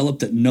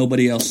develop that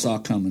nobody else saw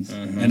coming,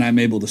 and I'm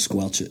able to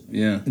squelch it.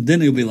 Yeah, and then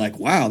you'll be like,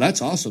 "Wow,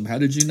 that's awesome! How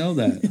did you know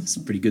that?" It's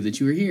pretty good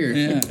that you were here.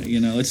 Yeah,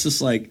 it's just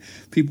like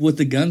people with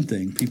the gun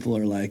thing. People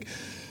are like,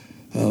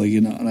 oh,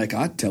 like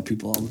I tell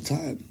people all the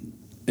time,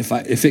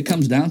 if it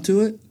comes down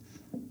to it,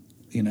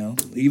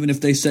 even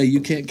if they say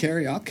you can't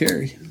carry, I'll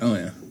carry. Oh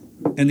yeah.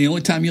 And the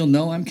only time you'll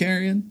know I'm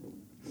carrying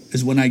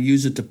is when I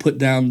use it to put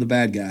down the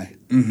bad guy.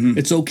 Mm-hmm.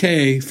 It's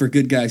okay for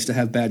good guys to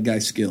have bad guy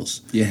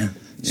skills. Yeah.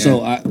 So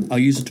I'll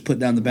use it to put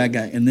down the bad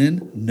guy, and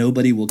then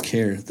nobody will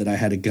care that I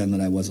had a gun that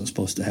I wasn't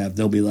supposed to have.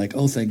 They'll be like,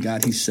 oh, thank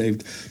God he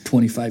saved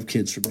 25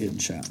 kids from getting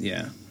shot.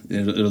 Yeah.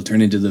 It'll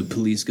turn into the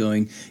police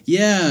going,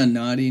 yeah,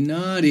 naughty.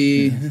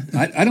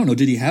 I don't know.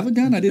 Did he have a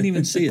gun? I didn't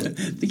even see it. I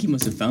think he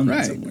must have found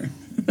one somewhere.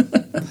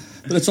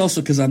 But it's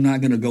also because I'm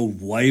not going to go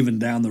waving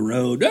down the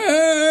road,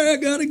 hey,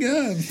 I got a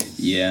gun.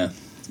 Yeah.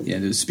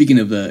 Speaking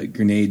of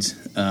grenades.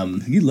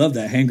 You love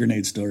that hand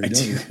grenade story,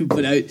 don't you?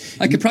 But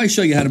I could probably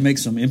show you how to make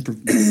some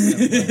improv.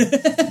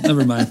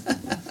 Never mind.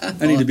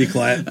 I need to be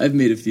quiet. I've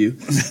made a few.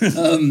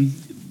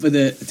 But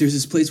there's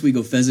this place we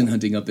go pheasant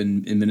hunting up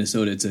in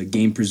Minnesota. It's a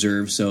game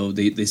preserve, so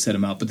they set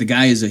him out. But the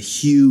guy is a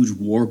huge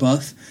war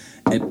buff,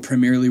 at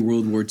primarily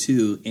World War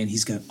II, and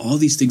he's got all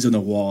these things on the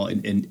wall.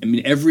 And I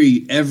mean,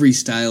 every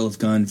style of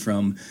gun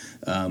from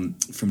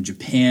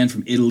Japan,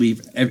 from Italy.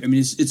 I mean,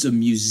 it's a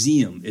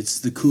museum. It's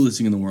the coolest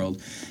thing in the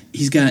world.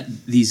 He's got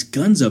these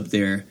guns up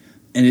there,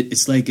 and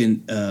it's like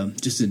an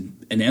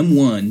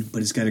M1,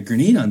 but it's got a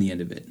grenade on the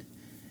end of it.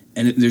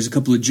 And there's a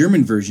couple of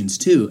German versions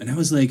too. And I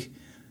was like,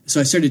 so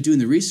I started doing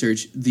the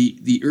research.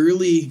 The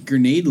early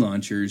grenade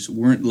launchers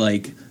weren't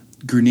like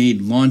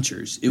grenade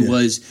launchers. It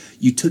was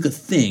you took a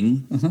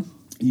thing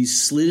and you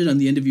slid it on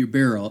the end of your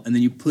barrel, and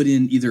then you put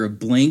in either a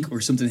blank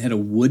or something that had a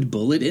wood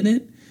bullet in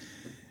it.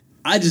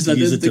 I just thought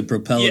use it to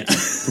propel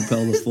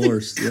the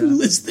force. The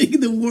coolest thing in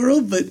the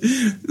world, but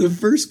the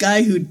first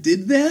guy who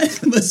did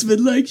that must have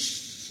been like,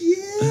 shit.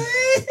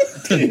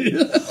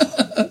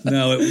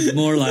 No, it was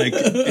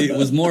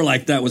more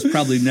like that was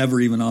probably never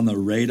even on the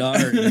radar.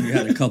 And you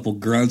had a couple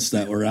grunts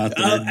that were out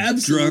there,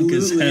 drunk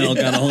as hell,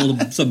 got a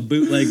hold of some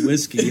bootleg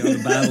whiskey on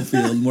the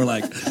battlefield, and we're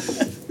like,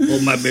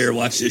 hold my beer,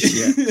 watch this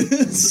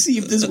shit. See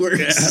if this works.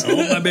 Yeah,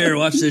 hold my beer,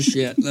 watch this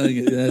shit.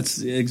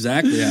 That's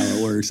exactly how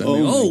it works.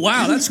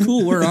 Wow, that's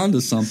cool. We're onto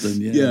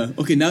something. Yeah.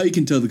 Okay, now you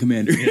can tell the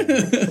commander.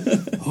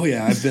 Yeah. Oh,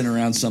 yeah, I've been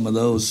around some of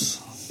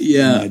those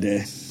in my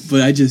day.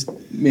 But I just,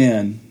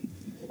 man,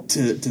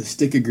 to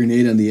stick a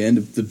grenade on the end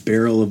of the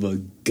barrel of a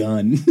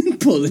gun,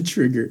 pull the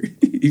trigger,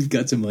 you've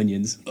got some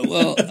onions.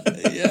 Well,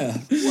 yeah.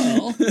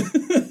 Well,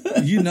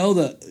 you know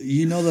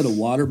that a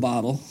water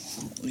bottle,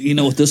 you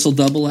know what this will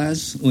double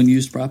as when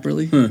used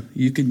properly?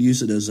 You can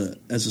use it as a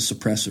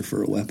suppressor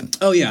for a weapon.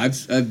 Oh yeah,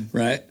 I've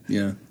right?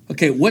 Yeah.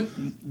 Okay,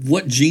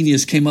 what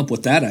genius came up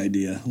with that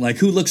idea? Like,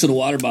 who looks at a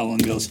water bottle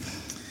and goes,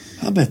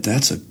 I bet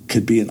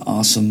could be an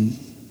awesome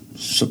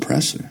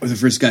suppressor. Or the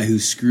first guy who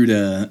screwed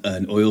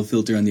an oil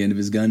filter on the end of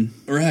his gun.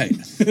 Right.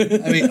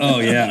 I mean, oh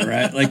yeah,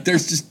 right. Like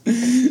there's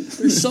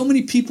so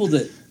many people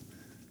that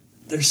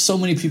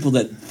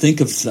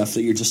think of stuff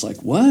that you're just like,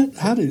 what?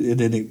 How did it?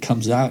 And it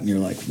comes out and you're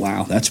like,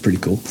 wow, that's pretty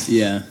cool.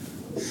 Yeah.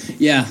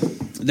 Yeah.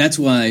 That's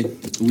why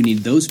we need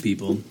those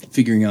people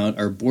figuring out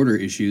our border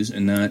issues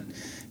and not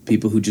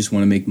people who just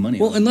want to make money.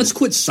 Well, and let's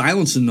quit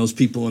silencing those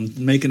people and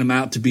making them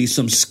out to be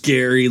some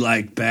scary,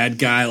 like, bad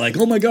guy. Like,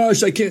 oh my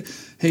gosh, I can't.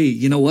 Hey,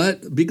 you know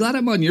what? Be glad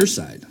I'm on your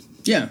side.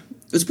 Yeah.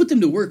 Let's put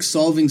them to work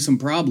solving some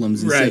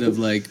problems instead of,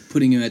 like,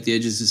 putting them at the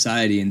edge of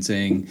society and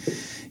saying,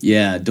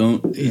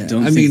 don't think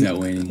that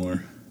way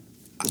anymore.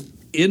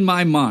 In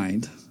my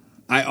mind,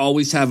 I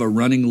always have a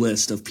running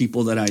list of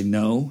people that I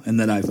know and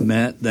that I've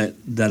met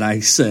that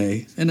I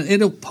say, and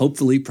it'll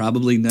hopefully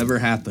probably never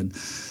happen,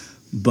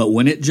 but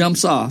when it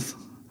jumps off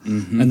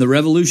and the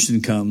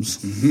revolution comes,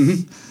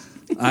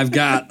 I've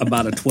got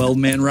about a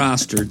 12-man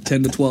roster,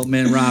 10 to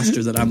 12-man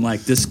roster that I'm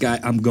like, this guy,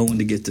 I'm going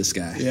to get this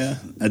guy. Yeah.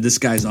 This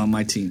guy's on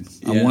my team.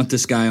 Yeah. I want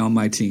this guy on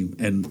my team,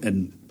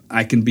 and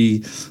I can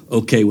be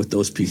okay with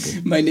those people.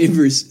 My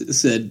neighbors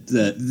said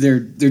that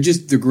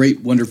they're great,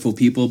 wonderful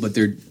people, but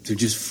they're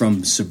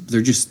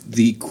just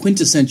the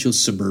quintessential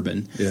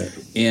suburban. Yeah.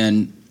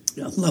 And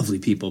lovely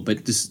people,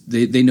 but just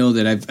they know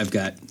that I've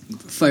got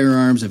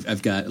firearms. I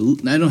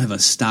don't have a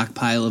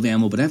stockpile of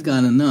ammo, but I've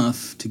got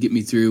enough to get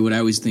me through what I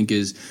always think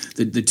is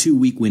the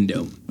 2-week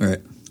window. All right.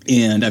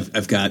 And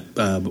I've got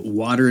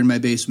water in my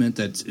basement.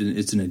 It's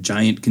in a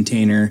giant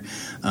container.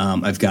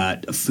 I've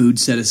got a food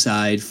set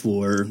aside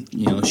for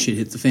shit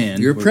hit the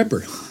fan. You're a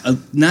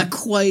prepper. Not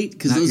quite,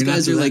 because those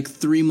guys are like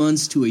 3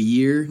 months to a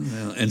year.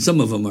 Well, and some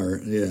of them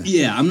are. Yeah.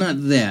 Yeah, I'm not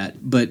that,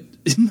 but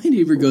my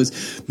neighbor goes,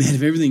 man,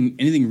 if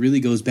anything really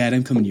goes bad,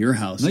 I'm coming to your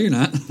house. No, you're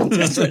not.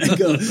 That's what I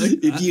go.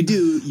 If you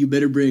do, you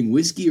better bring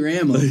whiskey or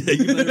ammo.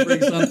 You better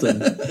bring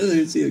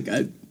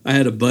something. I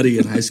had a buddy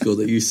in high school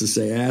that used to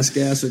say, ass,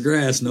 gas, or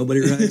grass, nobody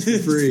rides for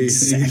free.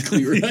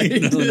 Exactly right.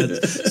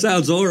 That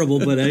sounds horrible,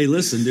 but hey,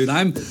 listen, dude,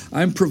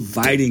 I'm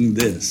providing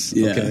this,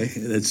 okay?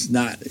 It's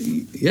not,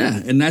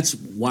 and that's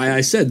why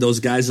I said those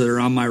guys that are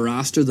on my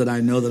roster that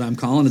I know that I'm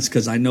calling, it's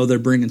because I know they're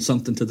bringing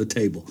something to the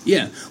table.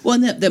 Yeah, well,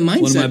 and that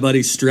mindset. One of my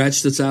buddies,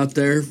 Stretch, that's out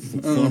there,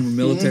 former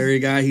military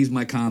guy, he's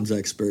my comms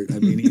expert. I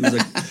mean,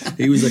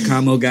 he was a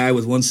commo guy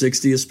with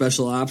 160, a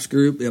special ops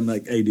group. I'm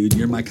like, hey, dude,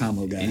 you're my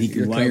commo guy. And he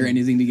can wire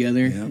anything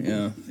together.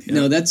 Yeah.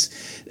 No, that's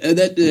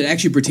that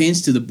actually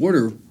pertains to the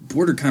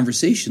border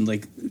conversation.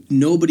 Like,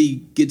 nobody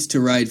gets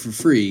to ride for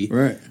free,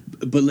 right?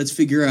 But let's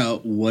figure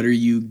out what are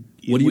you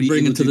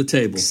bringing to the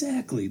table?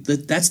 Exactly.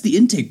 That's the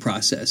intake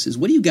process. Is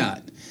what do you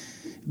got?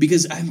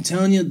 Because I'm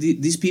telling you,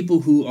 these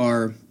people who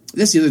are.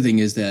 That's the other thing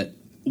is that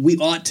we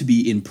ought to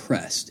be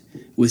impressed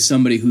with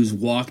somebody who's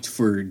walked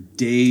for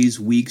days,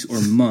 weeks, or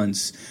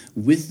months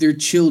with their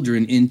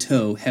children in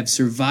tow, have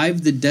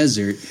survived the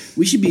desert.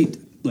 We should be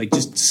like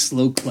just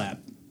slow clap.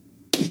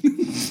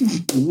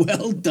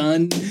 Well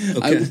done.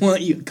 Okay. I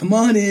want you. Come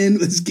on in.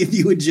 Let's give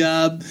you a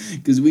job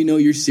because we know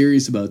you're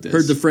serious about this.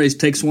 Heard the phrase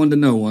 "takes one to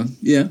know one."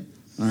 Yeah.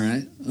 All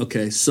right.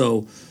 Okay.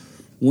 So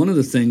one of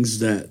the things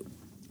that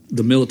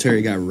the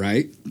military got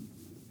right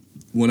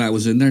when I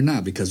was in there,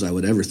 not because I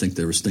would ever think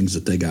there was things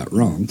that they got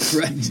wrong,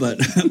 right? But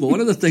one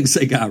of the things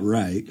they got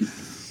right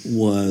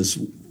was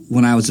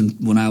when I was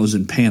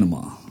in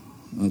Panama.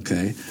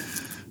 Okay.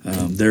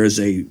 There is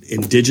a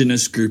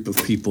indigenous group of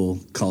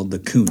people called the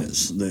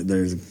Kunas.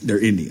 They're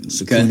Indians,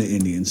 the Kuna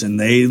Indians, and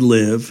they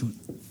live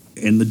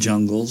in the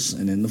jungles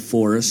and in the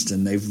forest,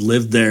 and they've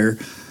lived there.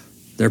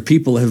 Their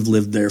people have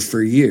lived there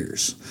for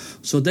years,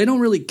 so they don't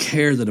really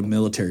care that a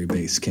military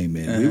base came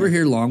in. We were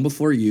here long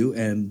before you,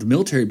 and the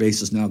military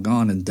base is now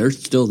gone, and they're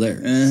still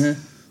there.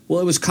 Well,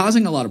 it was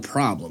causing a lot of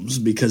problems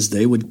because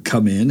they would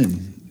come in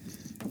and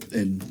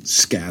and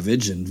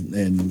scavenge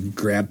and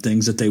grab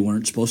things that they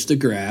weren't supposed to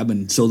grab.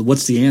 And so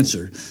what's the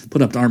answer?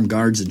 Put up armed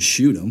guards and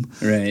shoot them,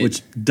 right?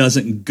 Which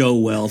doesn't go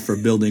well for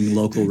building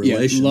local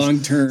relations.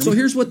 Long term. So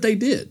here's what they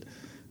did.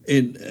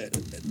 And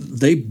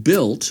they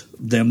built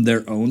them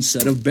their own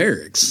set of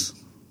barracks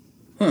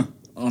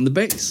on the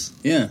base.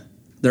 Yeah.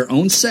 Their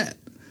own set.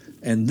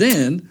 And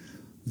then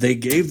they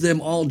gave them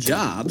all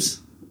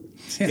jobs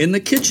in the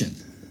kitchen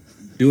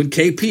doing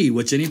KP,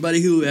 which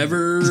anybody who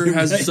ever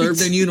has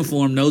served in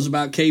uniform knows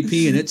about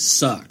KP, and it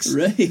sucks.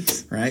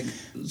 Right?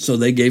 So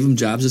they gave them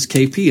jobs as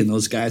KP, and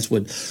those guys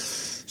would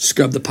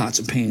scrub the pots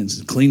and pans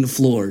and clean the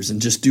floors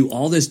and just do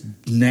all this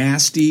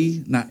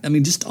nasty,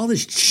 just all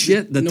this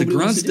shit that the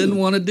grunts didn't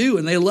want to do.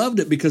 And they loved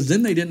it because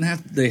then they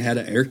had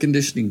an air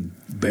conditioning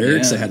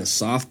barracks, they had a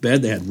soft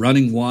bed, they had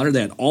running water,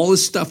 they had all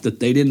this stuff that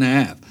they didn't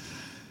have.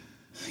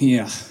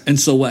 Yeah. And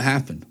so what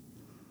happened?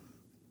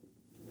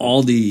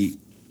 All the,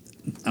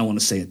 I want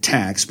to say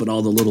attacks, but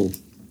all the little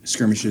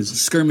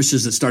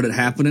skirmishes that started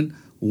happening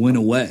went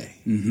away.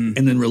 Mm-hmm.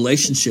 And then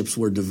relationships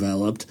were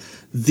developed.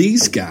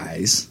 These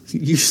guys,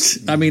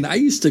 I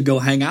used to go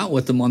hang out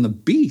with them on the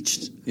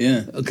beach.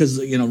 Yeah. Because,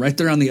 right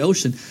there on the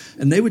ocean.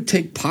 And they would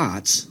take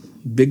pots,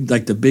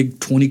 the big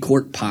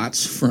 20-quart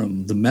pots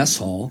from the mess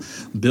hall,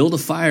 build a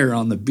fire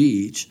on the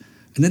beach,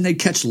 and then they'd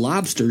catch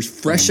lobsters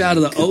fresh out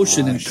of the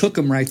ocean and cook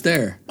them right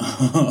there.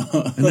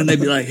 And then they'd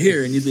be like,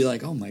 here. And you'd be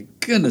like, oh, my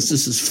goodness,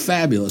 this is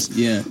fabulous.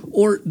 Yeah.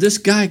 Or this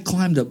guy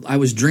climbed up. I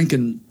was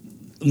drinking.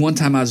 One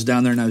time I was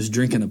down there and I was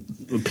drinking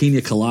a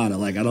pina colada.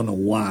 Like, I don't know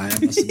why.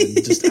 I must have been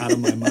just out of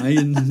my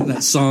mind.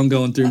 That song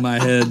going through my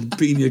head,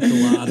 pina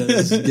colada,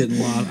 is getting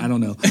wild. I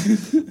don't know.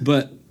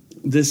 But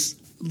this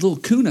little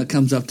Kuna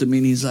comes up to me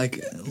and he's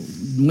like,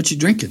 what you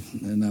drinking?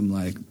 And I'm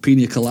like,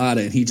 pina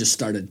colada. And he just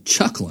started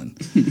chuckling.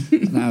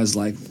 And I was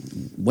like,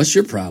 what's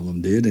your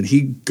problem, dude? And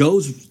he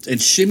goes and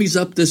shimmies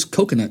up this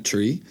coconut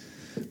tree,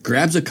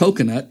 grabs a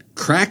coconut,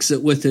 cracks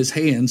it with his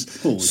hands,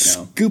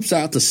 scoops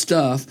out the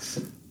stuff,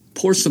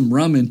 pours some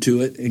rum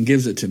into it, and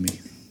gives it to me.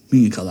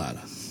 Pina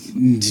colada.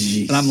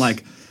 Jeez. And I'm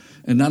like,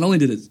 and not only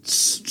did it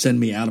send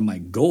me out of my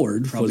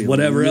gourd with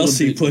whatever else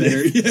he put in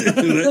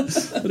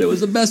it, but it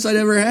was the best I'd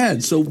ever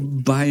had. So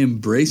by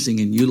embracing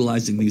and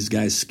utilizing these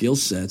guys' skill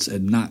sets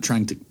and not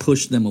trying to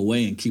push them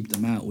away and keep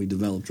them out, we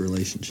developed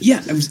relationships.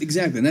 Yeah,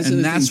 exactly.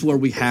 And that's where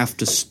we have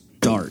to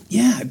start.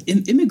 Yeah,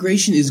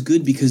 immigration is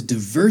good because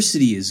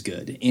diversity is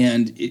good.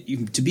 And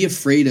to be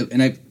afraid of,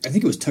 and I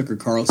think it was Tucker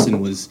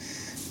Carlson was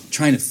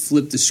trying to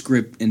flip the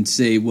script and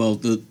say, well,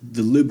 the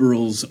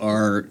liberals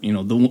are,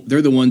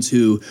 they're the ones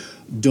who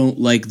don't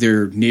like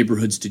their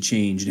neighborhoods to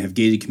change and have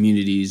gated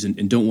communities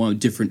and don't want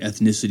different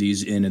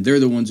ethnicities in, and they're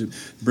the ones who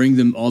bring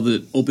them all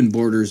the open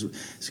borders.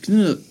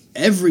 No,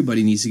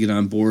 everybody needs to get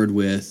on board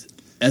with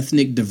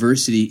ethnic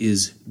diversity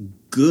is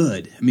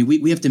good. I mean,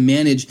 we have to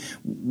manage.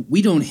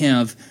 We don't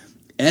have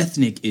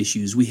ethnic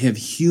issues. We have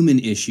human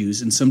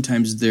issues, and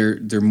sometimes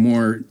they're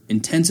more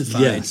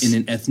intensified in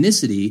an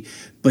ethnicity,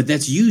 but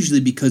that's usually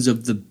because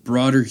of the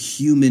broader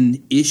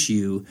human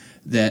issue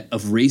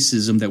of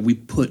racism that we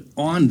put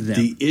on them.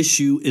 The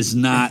issue is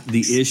not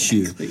the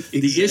issue.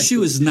 The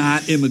issue is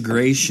not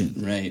immigration.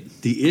 Right.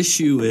 The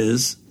issue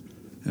is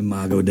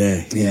Imago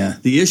Dei. Yeah.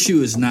 The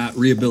issue is not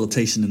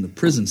rehabilitation in the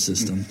prison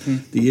system.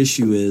 Mm-hmm. The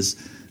issue is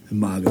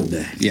Imago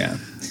Dei. Yeah.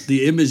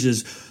 The image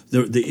is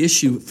the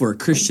issue for a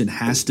Christian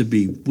has to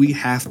be we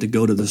have to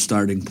go to the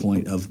starting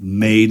point of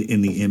made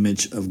in the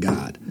image of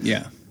God.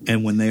 Yeah.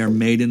 And when they are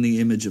made in the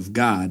image of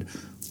God,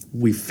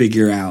 we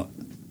figure out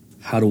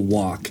how to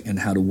walk and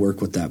how to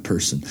work with that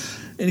person.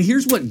 And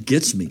here's what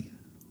gets me.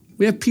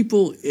 We have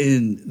people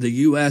in the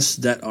U.S.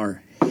 that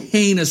are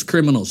heinous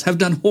criminals, have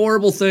done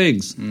horrible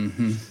things.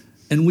 Mm-hmm.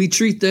 And we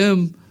treat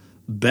them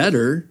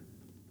better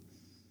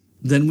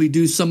than we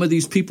do some of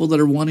these people that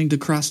are wanting to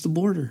cross the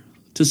border,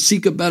 to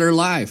seek a better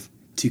life.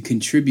 To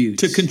contribute.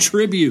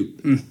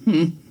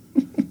 Mm-hmm.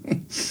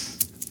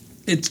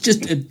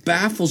 It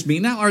baffles me.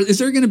 Now, is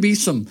there going to be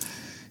some,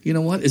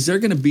 is there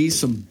going to be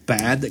some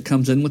bad that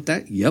comes in with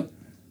that? Yep.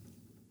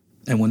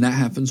 And when that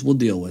happens, we'll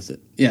deal with it.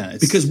 Yeah.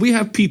 Because we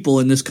have people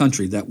in this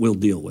country that will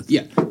deal with it.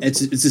 Yeah. It's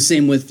the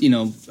same with,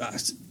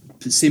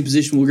 same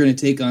position we're going to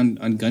take on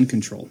gun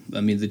control. I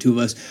mean, the two of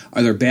us,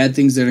 are there bad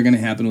things that are going to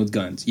happen with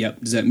guns?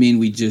 Yep. Does that mean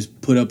we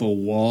just put up a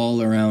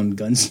wall around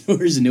gun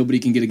stores and nobody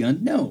can get a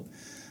gun? No.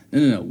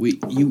 No.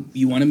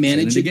 You want to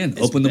manage it again.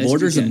 Open the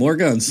borders and more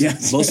guns. Yeah.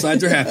 Both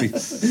sides are happy.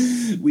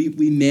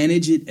 We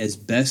manage it as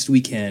best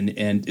we can,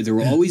 and there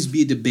will always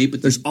be a debate.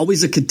 But there's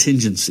always a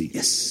contingency.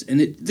 Yes,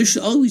 and there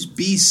should always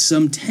be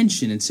some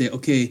tension and say,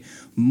 okay,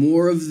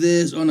 more of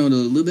this. Oh no, a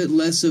little bit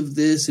less of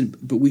this.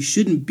 But we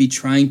shouldn't be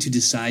trying to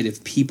decide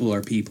if people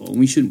are people. And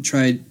we shouldn't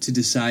try to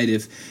decide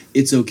if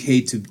it's okay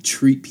to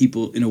treat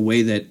people in a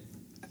way that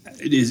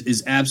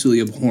is absolutely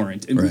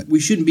abhorrent. And we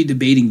shouldn't be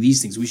debating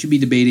these things. We should be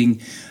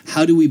debating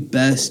how do we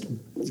best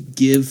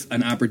give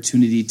an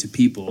opportunity to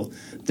people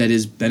that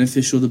is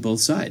beneficial to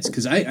both sides.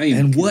 Because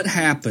And what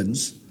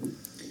happens?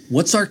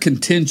 What's our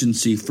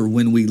contingency for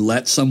when we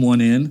let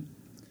someone in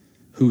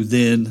who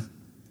then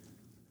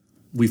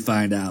we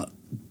find out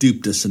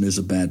duped us and is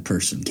a bad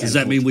person. Catapult. Does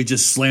that mean we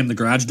just slam the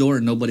garage door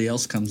and nobody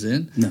else comes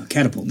in? No,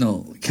 catapult.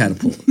 No,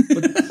 catapult.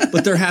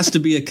 but there has to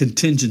be a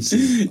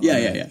contingency.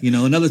 Yeah. You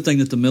know, another thing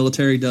that the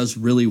military does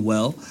really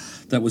well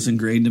that was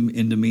ingrained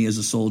into me as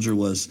a soldier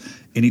was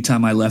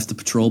anytime I left the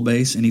patrol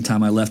base,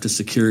 anytime I left a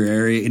secure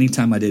area,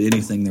 anytime I did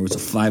anything, there was a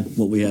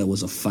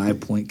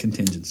 5-point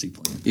contingency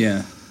plan.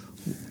 Yeah.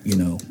 You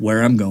know,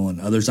 where I'm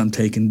going, others I'm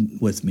taking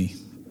with me,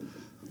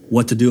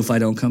 what to do if I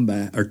don't come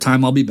back, or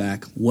time I'll be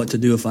back, what to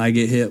do if I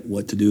get hit,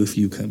 what to do if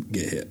you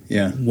get hit,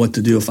 what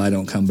to do if I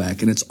don't come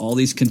back. And it's all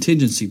these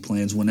contingency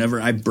plans. Whenever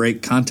I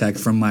break contact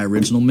from my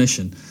original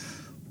mission,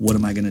 what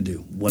am I going to do?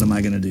 What am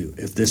I going to do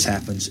if this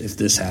happens, if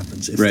this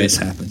happens, if this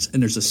happens?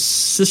 And there's a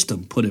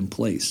system put in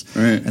place,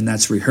 and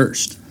that's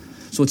rehearsed.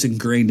 So it's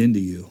ingrained into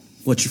you.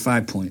 What's your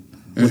 5-point?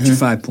 What's your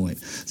 5-point?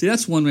 See,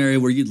 that's one area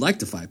where you'd like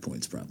the 5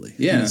 points, probably.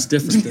 Yeah. And it's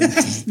different.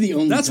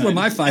 That's where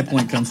my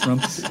 5-point comes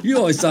from. You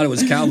always thought it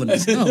was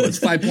Calvinist. No, it's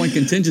 5-point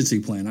contingency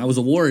plan. I was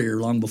a warrior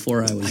long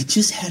before I was. I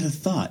just had a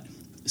thought.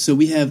 So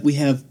we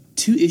have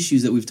two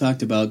issues that we've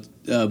talked about.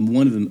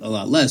 One of them a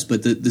lot less,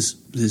 but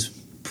this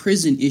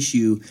prison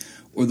issue.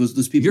 Or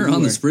those people. You're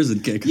on this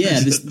prison kick.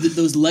 Yeah,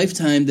 those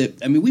lifetime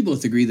that. I mean, we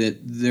both agree that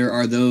there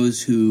are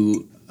those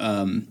who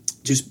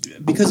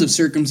just because of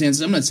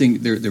circumstances. I'm not saying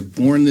they're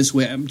born this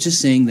way. I'm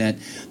just saying that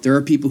there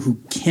are people who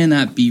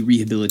cannot be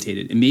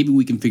rehabilitated, and maybe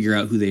we can figure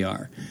out who they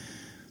are.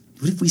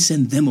 What if we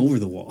send them over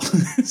the wall?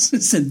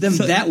 Send them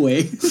that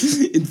way.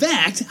 In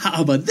fact,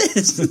 how about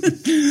this?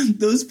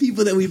 Those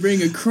people that we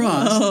bring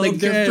across,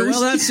 their first. Well,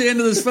 that's the end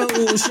of this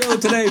little show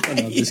today.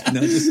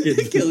 No, just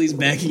kidding. Kelly's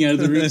backing out of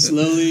the room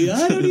slowly.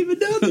 I don't even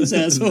know this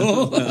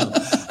asshole.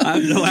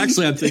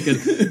 Actually, I'm thinking,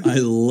 I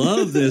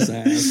love this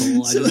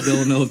asshole. I just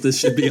don't know if this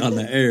should be on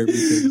the air.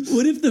 Because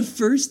what if the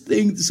first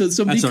thing? So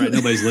somebody. That's all right.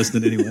 Nobody's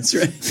listening anyway. That's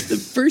right. The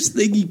first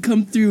thing you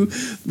come through,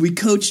 we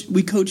coach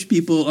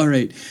people. All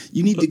right,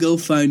 you need to go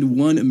find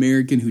one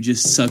American who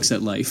just sucks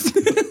at life.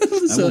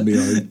 That won't be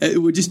hard.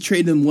 We'll just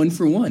trade them 1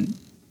 for 1.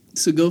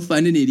 So go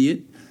find an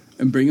idiot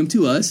and bring them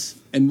to us,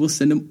 and we'll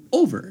send them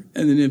over.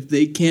 And then if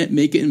they can't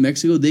make it in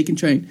Mexico, they can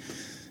try.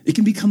 It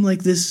can become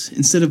like this.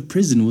 Instead of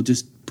prison, we'll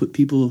just put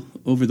people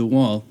over the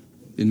wall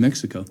in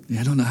Mexico.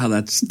 Yeah, I don't know how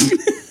that's.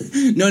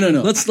 No.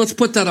 Let's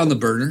put that on the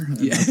burner.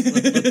 Yeah.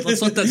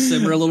 Let's let that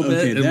simmer a little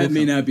bit. Okay, that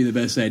may not be the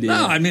best idea.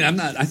 No, I mean,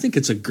 I think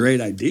it's a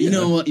great idea. You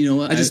know what?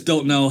 I just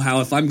don't know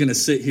how, if I'm going to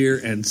sit here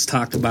and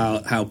talk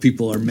about how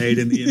people are made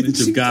in the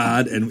image of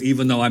God, and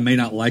even though I may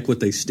not like what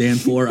they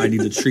stand for, I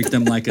need to treat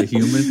them like a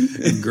human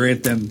and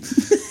grant them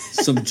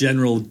some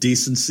general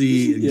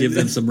decency and give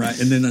them some right.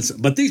 And then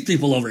but these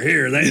people over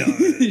here, they don't.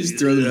 Just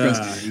throw them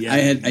across.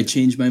 Yeah. I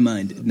changed my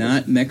mind.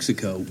 Not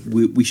Mexico.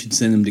 We should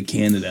send them to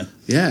Canada.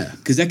 Yeah,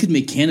 because that could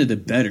make Canada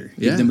better.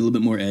 Give them a little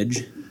bit more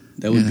edge.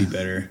 That would be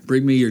better.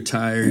 Bring me you're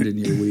tired and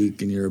you're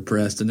weak and you're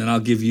oppressed, and then I'll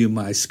give you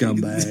my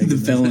scumbag. The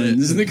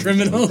felons and the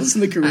criminals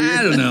and the career.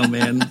 I don't know,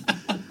 man.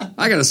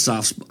 I got a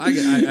soft spot.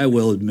 I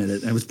will admit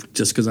it. It was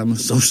just because I'm a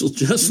social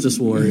justice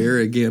warrior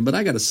again, but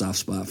I got a soft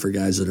spot for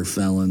guys that are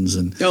felons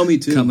and me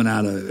too. Coming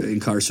out of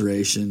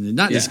incarceration. And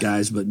not just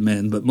guys, but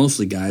men, but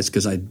mostly guys,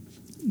 because I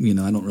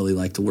don't really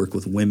like to work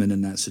with women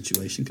in that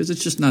situation because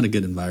it's just not a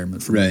good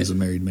environment for me as a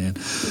married man.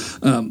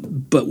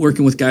 But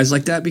working with guys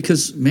like that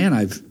because, man,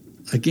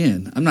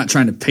 I'm not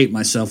trying to paint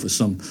myself as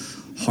some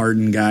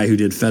hardened guy who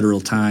did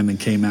federal time and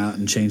came out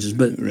and changes,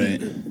 but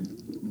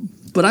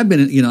I've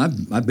been,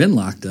 I've been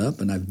locked up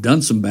and I've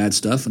done some bad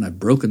stuff and I've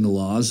broken the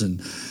laws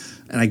and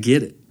I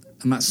get it.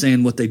 I'm not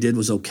saying what they did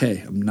was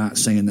okay. I'm not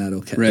saying that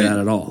that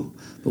at all.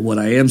 But what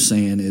I am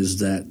saying is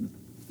that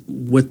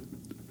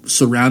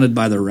surrounded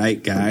by the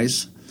right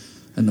guys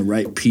and the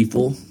right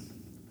people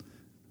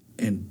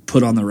and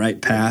put on the right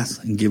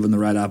path and given the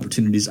right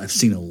opportunities, I've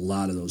seen a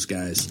lot of those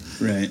guys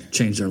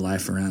change their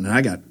life around. And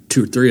I got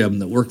 2 or 3 of them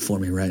that work for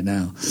me right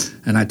now.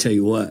 And I tell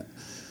you what,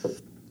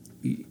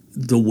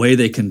 the way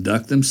they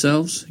conduct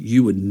themselves,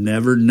 you would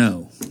never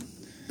know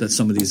that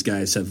some of these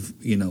guys have,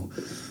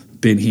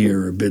 been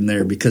here or been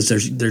there because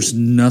there's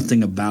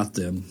nothing about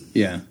them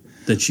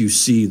that you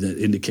see that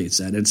indicates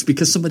that. And it's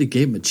because somebody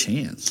gave them a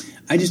chance.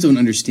 I just don't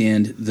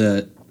understand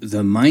the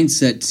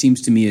mindset.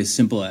 Seems to me as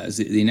simple as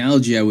the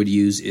analogy I would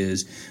use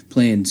is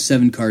playing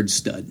 7-card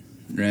stud,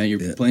 right?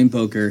 You're playing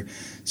poker.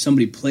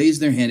 Somebody plays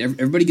their hand.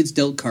 Everybody gets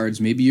dealt cards.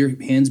 Maybe your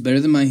hand's better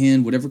than my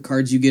hand. Whatever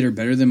cards you get are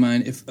better than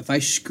mine. If I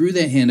screw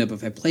that hand up,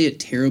 if I play it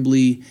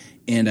terribly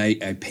and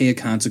I pay a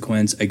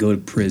consequence, I go to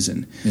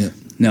prison. Yeah.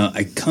 Now,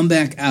 I come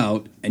back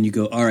out and you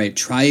go, all right,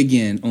 try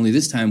again. Only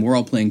this time we're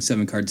all playing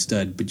 7-card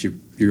stud, but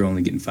you're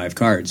only getting 5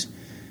 cards.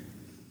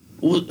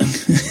 Well,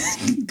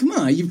 come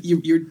on,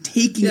 you're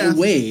taking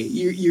away.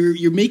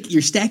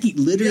 You're stacking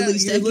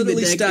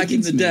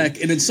stacking the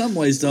deck. And in some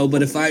ways, though,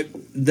 but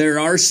there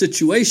are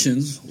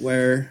situations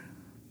where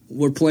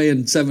we're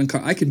playing 7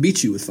 cards. I can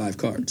beat you with 5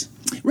 cards.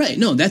 Right.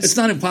 No, it's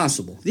not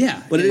impossible.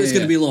 Yeah. But it is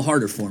going to be a little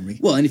harder for me.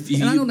 Well, and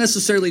I don't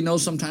necessarily know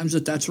sometimes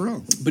that's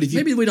wrong. But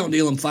maybe we don't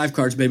deal them 5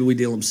 cards, maybe we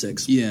deal them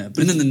 6. Yeah. And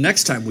then the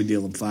next time we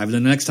deal them 5, and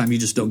then the next time you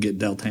just don't get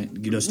dealt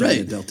in. You just don't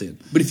get dealt in.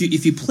 But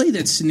if you play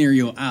that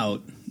scenario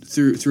out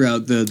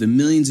throughout the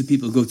millions of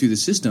people who go through the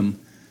system,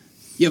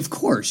 yeah, of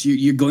course,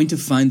 you're going to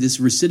find this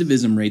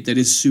recidivism rate that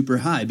is super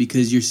high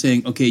because you're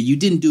saying, okay, you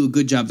didn't do a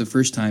good job the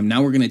first time.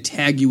 Now we're going to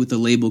tag you with a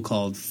label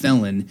called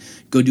felon.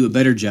 Go do a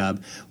better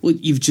job. Well,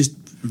 you've just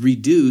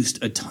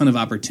reduced a ton of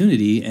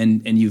opportunity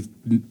and you've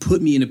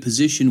put me in a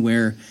position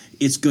where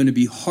it's going to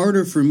be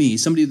harder for me,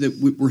 somebody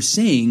that we're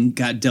saying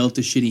got dealt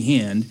a shitty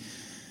hand,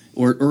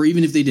 or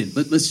even if they did.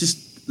 But let's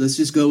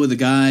just go with a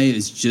guy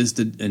who's just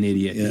an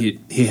idiot. Yeah.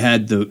 He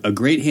had a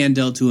great hand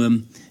dealt to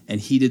him, and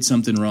he did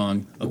something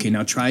wrong. Okay,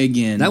 now try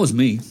again. That was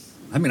me.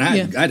 I mean, I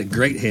had a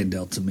great hand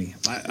dealt to me.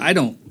 I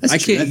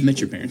can't. I've met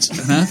your parents.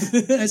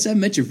 I've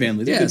met your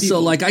family. They're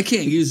so like I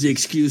can't use the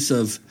excuse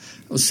of,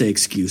 I'll say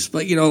excuse,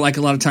 but like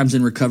a lot of times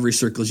in recovery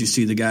circles, you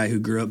see the guy who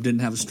grew up,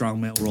 didn't have a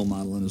strong male role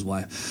model in his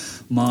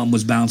wife. Mom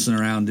was bouncing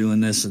around doing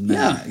this and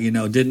that.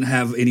 Didn't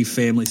have any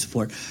family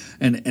support.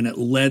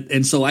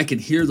 And so I can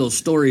hear those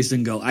stories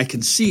and go, I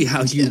can see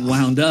how you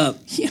wound up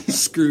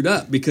screwed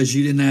up because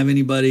you didn't have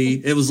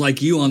anybody. It was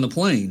like you on the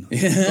plane from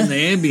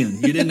the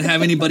Ambien. You didn't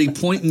have anybody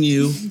pointing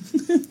you.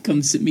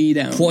 Come sit me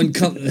down.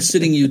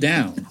 Sitting you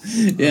down.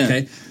 Yeah.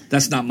 Okay.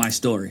 That's not my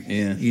story.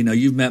 Yeah.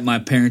 You've met my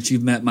parents,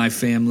 you've met my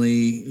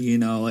family,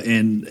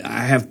 and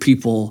I have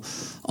people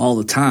all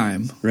the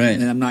time. Right.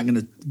 And I'm not going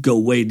to go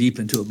way deep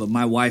into it, but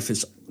my wife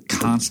is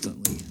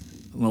constantly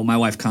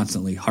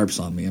harps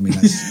on me. I mean,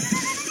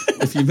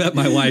 if you met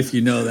my wife,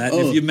 you know that.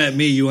 If you met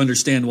me, you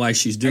understand why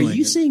she's doing it. Are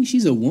you saying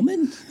she's a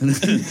woman? I'm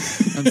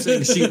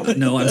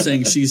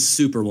saying she's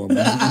Superwoman.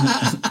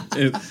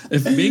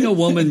 If being a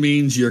woman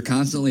means you're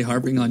constantly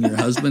harping on your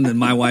husband, then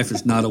my wife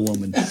is not a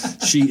woman.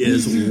 She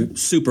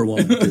is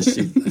Superwoman.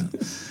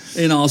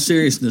 In all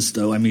seriousness,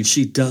 though, I mean,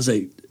 she does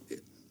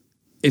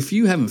if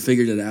you haven't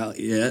figured it out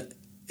yet,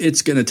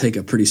 it's going to take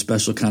a pretty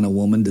special kind of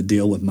woman to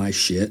deal with my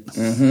shit.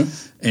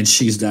 Mm-hmm. And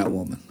she's that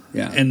woman.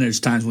 Yeah. And there's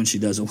times when she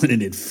doesn't, when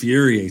it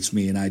infuriates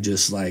me, and I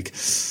just like,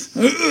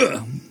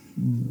 ugh.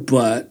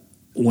 But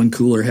when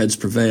cooler heads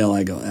prevail,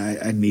 I go,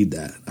 I need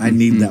that. I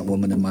need that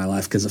woman in my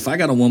life. Because if I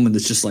got a woman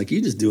that's just like,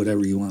 you just do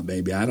whatever you want,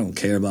 baby, I don't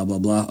care, blah, blah,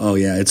 blah. Oh,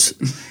 yeah,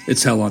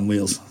 it's hell on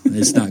wheels.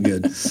 It's not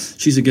good.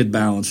 She's a good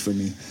balance for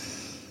me.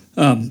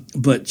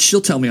 But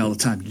she'll tell me all the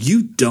time,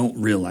 you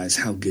don't realize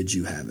how good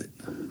you have it.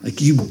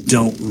 Like, you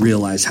don't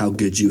realize how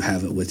good you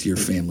have it with your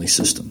family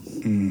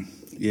system.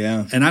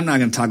 Yeah. And I'm not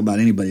going to talk about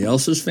anybody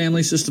else's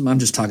family system. I'm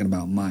just talking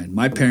about mine.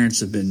 My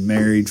parents have been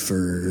married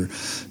for,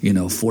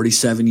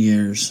 47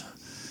 years,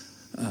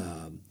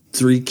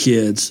 3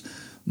 kids.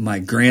 My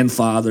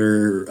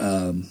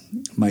grandfather,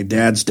 my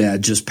dad's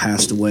dad just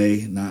passed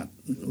away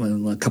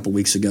a couple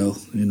weeks ago,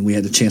 and we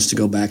had a chance to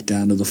go back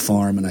down to the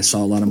farm, and I saw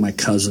a lot of my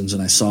cousins,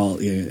 and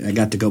I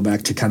got to go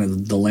back to kind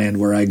of the land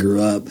where I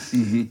grew up.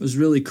 Mm-hmm. It was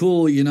really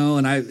cool,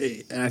 and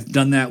I've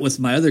done that with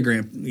my other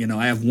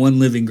I have one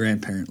living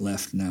grandparent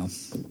left now,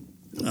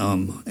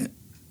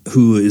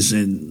 who is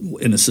in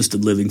an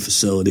assisted living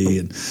facility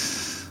and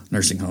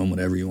nursing home,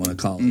 whatever you want to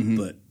call it. Mm-hmm.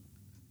 But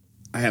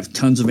I have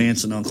tons of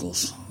aunts and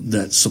uncles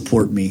that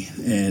support me,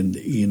 and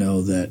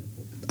that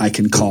I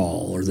can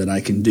call or that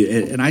I can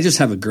do, and I just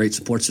have a great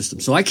support system.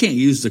 So I can't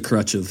use the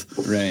crutch of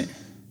right.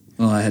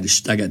 Well, I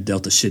got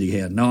dealt a shitty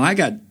hand. No, I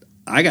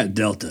got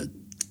dealt a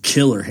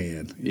killer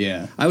hand.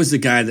 Yeah, I was the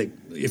guy that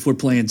if we're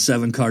playing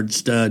 7-card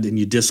stud and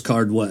you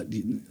discard what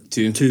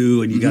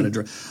 2 and you got to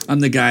draw.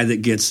 I'm the guy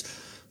that gets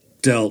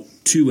dealt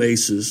 2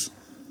 aces,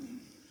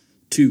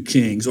 2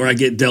 kings, or I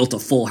get dealt a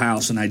full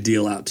house and I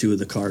deal out 2 of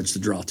the cards to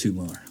draw 2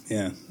 more.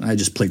 Yeah, I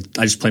just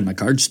played my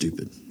cards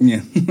stupid.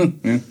 Yeah.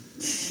 Yeah.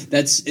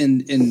 That's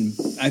and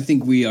I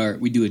think we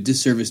do a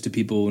disservice to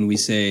people when we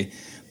say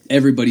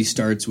everybody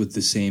starts with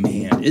the same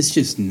hand. It's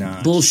just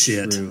not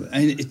bullshit. True.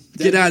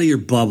 Get out of your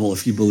bubble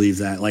if you believe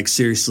that. Like,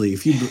 seriously,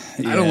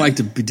 I don't like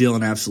to be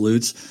dealing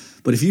absolutes,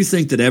 but if you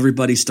think that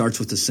everybody starts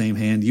with the same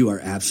hand, you are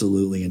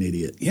absolutely an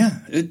idiot. Yeah,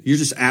 you're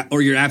just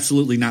or you're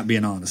absolutely not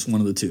being honest. One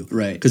of the two,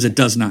 right? Because it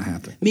does not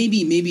happen. Maybe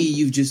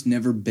you've just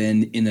never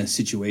been in a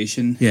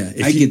situation. Yeah,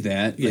 I get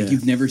that. Like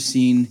you've never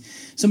seen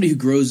somebody who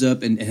grows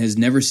up and has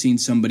never seen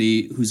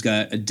somebody who's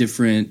got a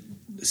different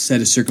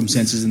set of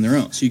circumstances in their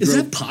own. So is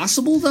that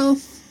possible, though?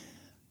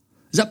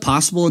 Is that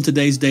possible in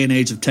today's day and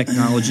age of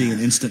technology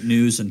and instant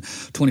news and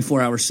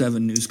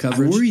 24/7 news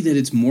coverage? I worry that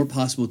it's more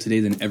possible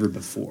today than ever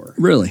before.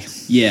 Really?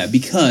 Yeah,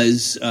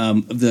 because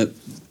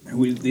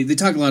they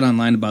talk a lot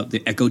online about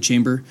the echo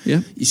chamber. Yeah.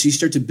 So you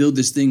start to build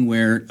this thing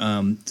where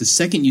the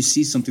second you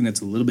see something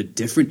that's a little bit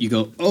different, you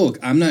go, oh,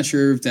 I'm not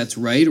sure if that's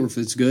right or if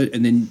it's good.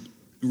 And then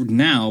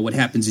now what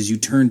happens is you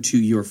turn to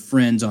your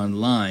friends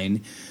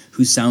online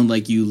who sound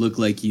like you, look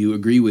like you,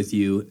 agree with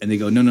you, and they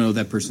go, no,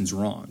 that person's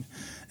wrong.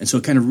 And so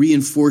it kind of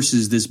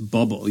reinforces this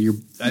bubble.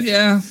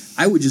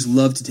 I would just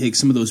love to take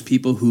some of those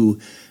people who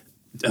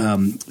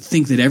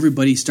think that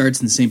everybody starts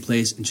in the same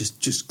place and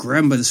just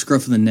grab them by the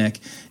scruff of the neck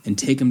and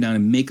take them down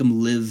and make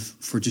them live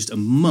for just a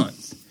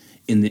month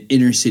in the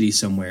inner city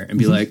somewhere and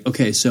be like,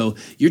 okay, so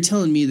you're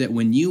telling me that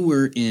when you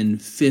were in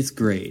 5th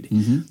grade,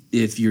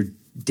 if your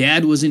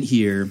dad wasn't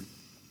here,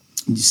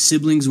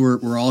 siblings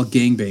were all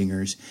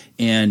gangbangers,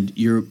 and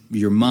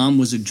your mom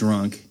was a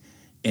drunk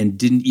and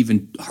didn't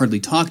even hardly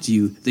talk to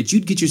you, that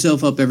you'd get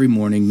yourself up every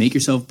morning, make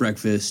yourself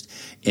breakfast,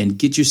 and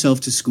get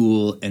yourself to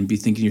school and be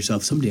thinking to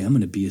yourself, someday I'm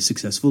going to be a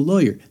successful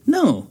lawyer.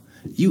 No,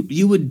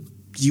 you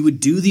would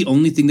do the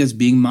only thing that's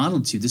being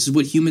modeled to you. This is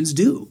what humans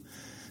do.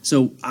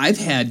 So I've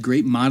had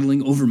great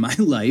modeling over my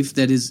life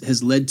that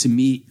has led to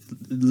me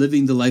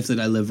living the life that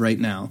I live right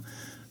now.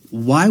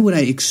 Why would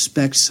I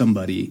expect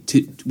somebody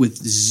with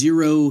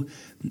zero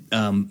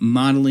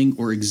modeling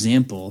or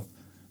example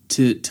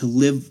to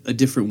live a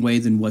different way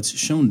than what's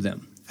shown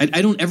them?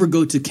 I don't ever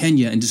go to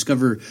Kenya and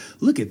discover,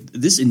 look at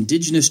this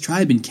indigenous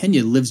tribe in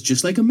Kenya lives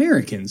just like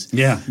Americans.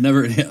 Yeah,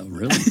 never. Yeah,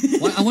 really?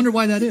 I wonder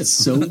why that is.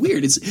 So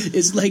weird.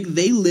 It's like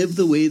they live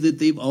the way that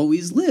they've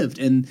always lived,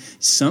 and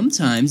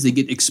sometimes they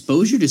get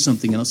exposure to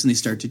something else and they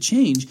start to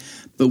change.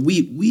 But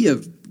we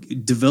have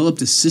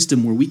developed a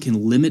system where we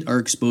can limit our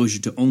exposure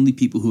to only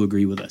people who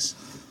agree with us.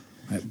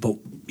 Right, but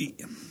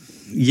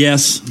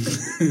yes,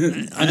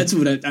 that's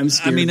what I'm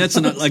scared. I mean, that's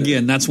about.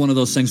 again, that's one of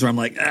those things where I'm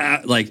like,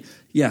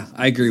 yeah,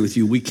 I agree with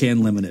you. We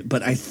can limit it,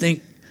 but I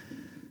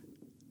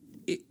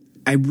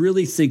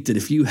really think that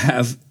if you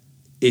have,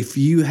 I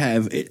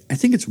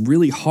think it's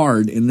really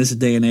hard in this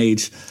day and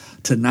age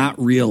to not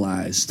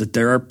realize that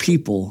there are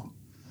people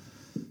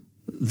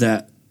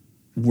that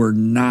were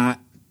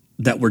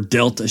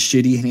dealt a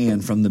shitty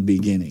hand from the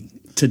beginning.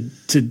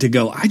 To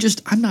go,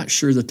 I'm not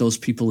sure that those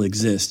people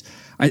exist.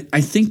 I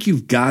think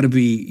you've got to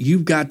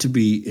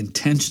be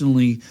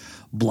intentionally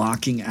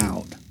blocking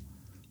out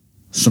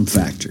some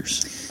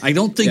factors. I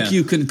don't think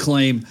you can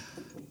claim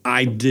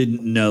I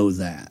didn't know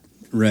that.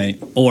 Right.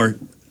 Or,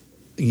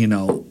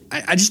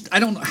 I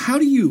don't know. How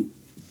do you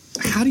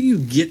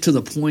get to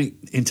the point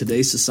in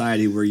today's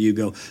society where you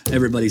go,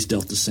 everybody's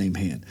dealt the same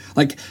hand?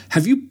 Like,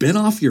 have you been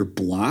off your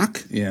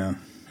block? Yeah.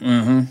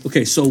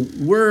 Okay, so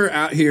we're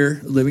out here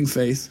living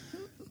faith,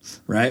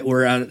 right?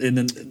 We're out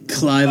in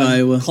Clive,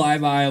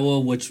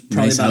 Iowa, which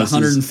probably nice about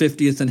houses.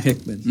 150th and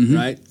Hickman,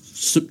 right?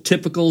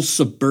 Typical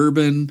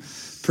suburban,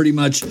 pretty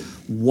much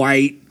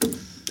white.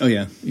 Oh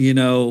yeah,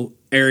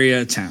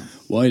 area town.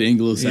 White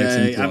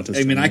Anglo-Saxon Protestant.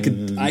 I mean,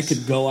 I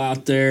could go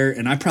out there,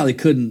 and I probably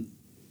couldn't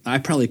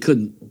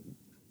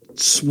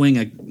swing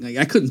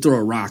I couldn't throw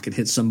a rock and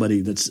hit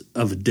somebody that's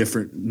of a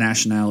different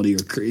nationality or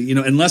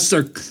unless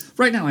they're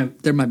right now.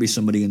 There might be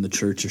somebody in the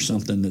church or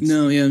something that's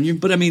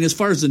but I mean, as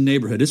far as the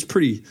neighborhood, it's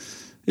pretty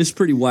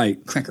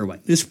white, cracker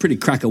white. It's pretty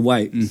cracker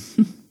white.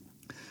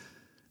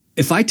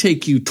 If I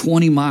take you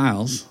 20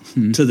 miles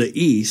to the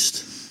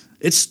east,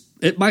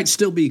 it might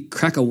still be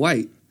cracker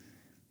white,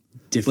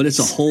 but it's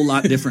a whole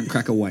lot different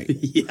cracker white.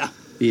 Yeah.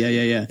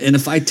 And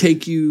if I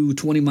take you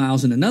 20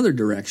 miles in another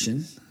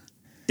direction,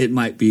 it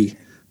might be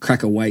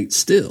cracker white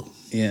still.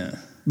 Yeah.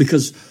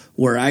 Because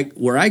where I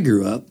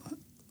grew up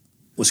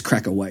was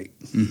cracker white.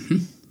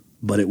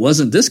 But it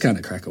wasn't this kind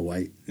of cracker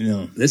white.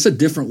 No. It's a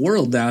different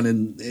world down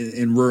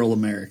in rural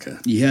America.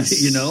 Yes.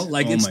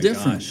 It's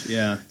different. Gosh.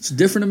 Yeah. It's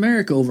different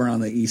America over on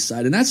the east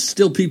side. And that's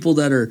still people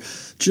that are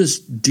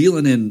just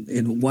dealing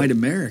in white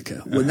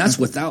America. When that's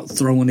without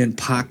throwing in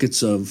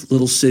pockets of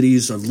little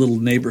cities, of little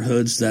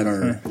neighborhoods that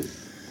are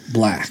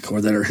black or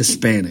that are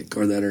Hispanic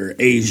or that are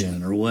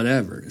Asian or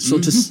whatever. So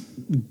just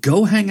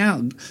go hang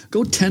out.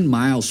 Go 10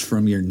 miles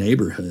from your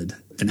neighborhood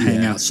and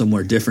hang out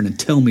somewhere different and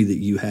tell me that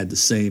you had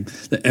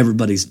that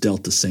everybody's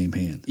dealt the same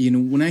hand.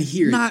 When I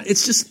hear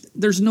it's just,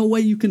 there's no way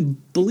you can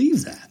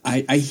believe that.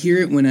 I hear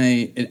it when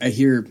I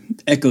hear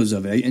echoes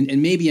of it,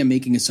 and maybe I'm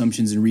making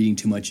assumptions and reading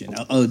too much in.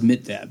 I'll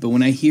admit that. But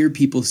when I hear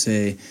people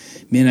say,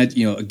 man,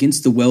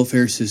 against the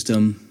welfare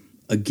system,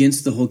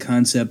 against the whole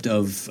concept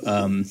of,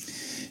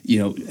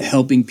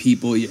 helping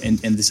people and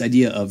this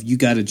idea of you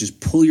got to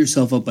just pull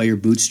yourself up by your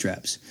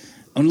bootstraps.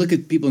 I want to look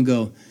at people and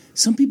go,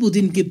 some people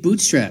didn't get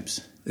bootstraps.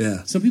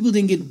 Yeah. Some people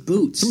didn't get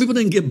boots. Some people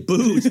didn't get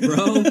boots,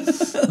 bro.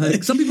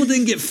 Some people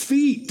didn't get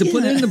feet to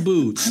put in the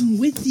boots. I'm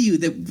with you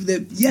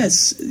that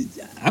yes.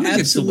 I'm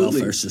against the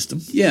welfare system.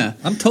 Yeah.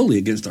 I'm totally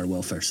against our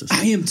welfare system.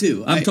 I am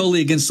too. I'm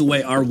totally against the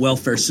way our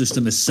welfare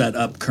system is set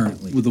up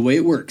currently. With the way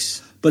it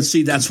works. But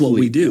see, that's what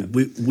we do.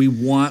 We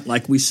want,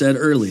 like we said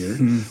earlier,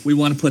 we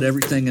want to put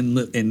everything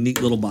in neat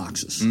little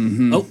boxes.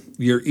 Oh,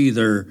 you're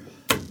either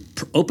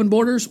open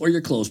borders or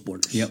you're closed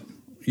borders. Yep.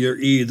 You're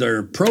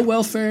either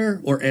pro-welfare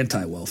or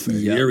anti-welfare.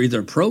 Yep. You're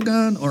either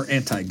pro-gun or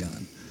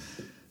anti-gun.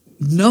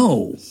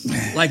 No.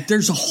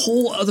 There's a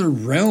whole other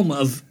realm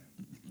of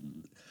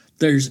 –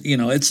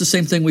 it's the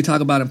same thing we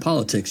talk about in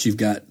politics. You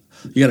got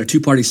a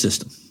two-party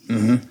system.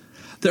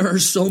 There are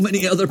so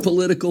many other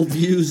political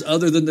views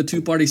other than the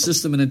two-party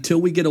system, and until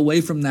we get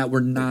away from that,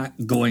 we're not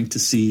going to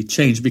see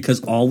change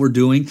because all we're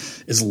doing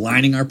is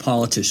lining our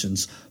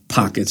politicians'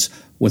 pockets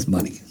with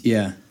money.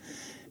 Yeah.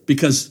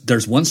 Because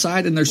there's one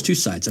side and there's two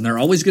sides, and they're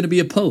always going to be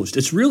opposed.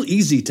 It's real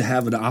easy to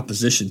have an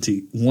opposition to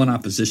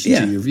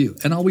your view,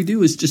 and all we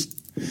do is just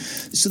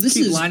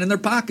keep lining their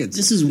pockets.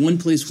 This is one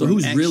place where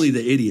who's really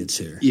the idiots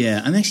here?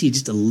 Yeah, I'm actually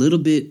just a little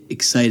bit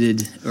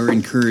excited or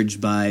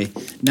encouraged by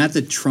not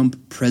the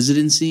Trump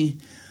presidency,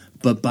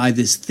 but by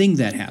this thing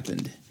that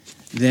happened.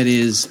 That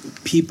is,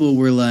 people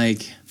were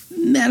like,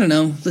 I don't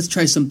know, let's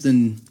try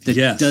something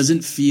that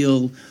doesn't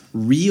feel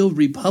real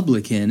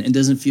Republican and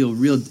doesn't feel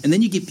real. And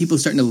then you get people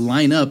starting to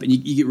line up, and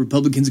you get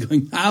Republicans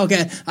going,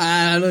 okay,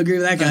 I don't agree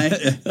with that guy.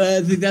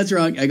 I think that's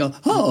wrong. I go,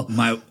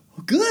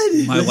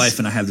 good. My wife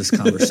and I have this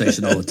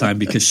conversation all the time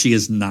because she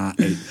is not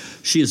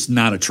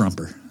a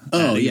Trumper.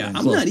 Oh yeah,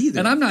 I'm not either,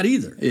 and I'm not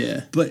either.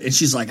 Yeah, and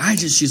she's like,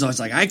 she's always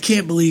like, I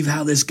can't believe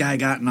how this guy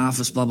got in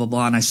office, blah blah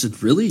blah. And I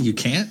said, really, you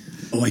can't?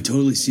 Oh, I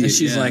totally see it. And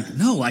she's like,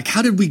 no, like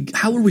how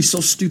were we so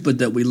stupid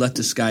that we let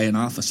this guy in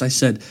office? I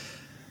said,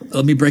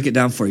 let me break it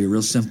down for you,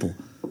 real simple.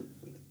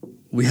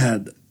 We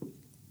had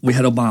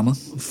Obama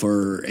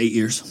for 8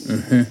 years.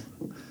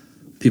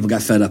 People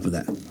got fed up with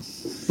that.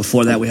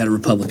 Before that, we had a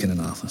Republican in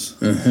office.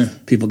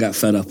 People got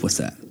fed up with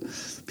that.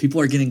 People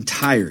are getting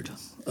tired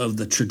of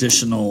the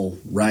traditional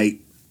right,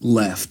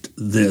 left,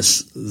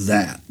 this,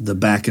 that, the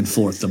back and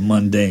forth, the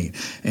mundane.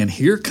 And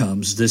here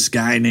comes this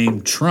guy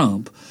named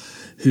Trump,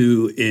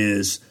 who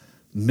is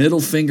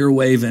middle finger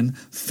waving,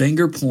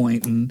 finger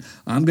pointing.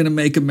 I'm going to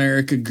make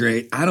America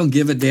great. I don't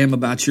give a damn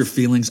about your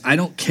feelings. I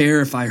don't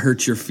care if I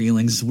hurt your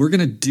feelings. We're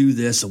going to do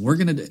this, and we're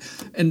going to do.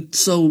 And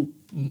so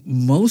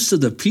most of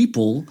the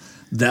people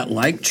that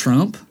like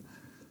Trump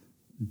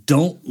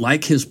don't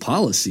like his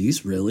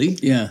policies, really.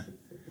 Yeah.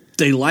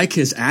 They like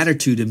his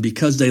attitude, and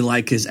because they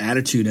like his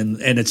attitude and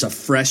it's a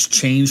fresh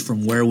change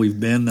from where we've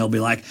been, they'll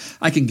be like,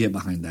 I can get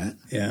behind that.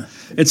 Yeah.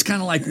 It's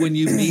kind of like when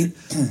you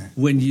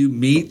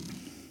meet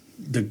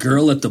the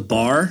girl at the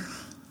bar.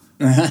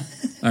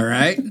 All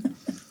right?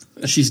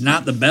 She's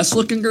not the best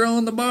looking girl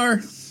in the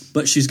bar,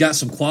 but she's got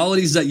some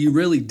qualities that you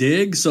really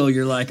dig. So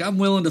you're like, I'm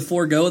willing to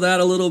forego that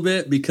a little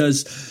bit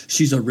because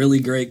she's a really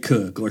great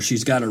cook, or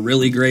she's got a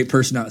really great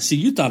personality. See,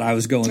 you thought I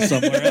was going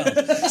somewhere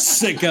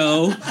else.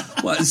 Sicko.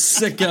 What,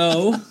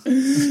 sicko?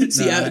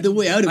 See, the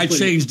way I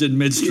changed in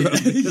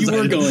mid-stroke. You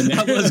were going there.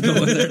 I was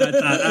going there, and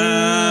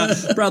I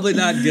thought, probably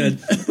not good.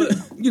 But,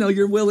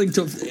 you're willing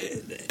to,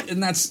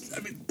 and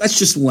that's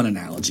just one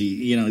analogy.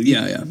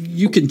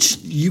 You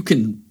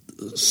can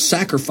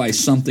sacrifice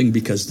something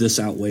because this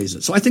outweighs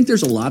it. So I think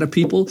there's a lot of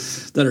people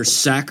that are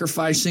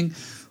sacrificing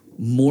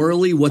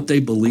morally what they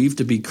believe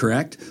to be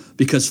correct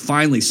because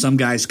finally some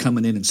guy's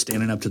coming in and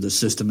standing up to the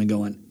system and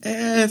going,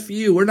 F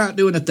you, we're not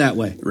doing it that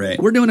way. Right.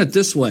 We're doing it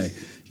this way.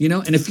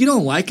 And if you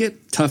don't like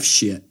it, tough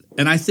shit.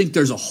 And I think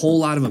there's a whole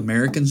lot of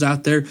Americans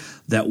out there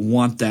that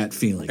want that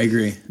feeling. I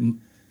agree.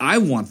 I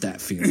want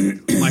that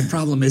feeling. My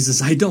problem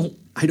is I don't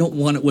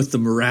want it with the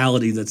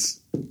morality that's.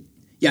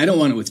 Yeah, I don't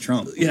want it with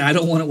Trump. Yeah, I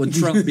don't want it with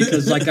Trump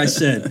because, like I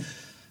said,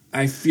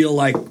 I feel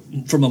like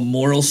from a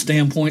moral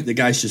standpoint, the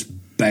guy's just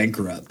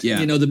bankrupt.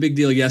 Yeah. The big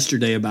deal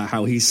yesterday about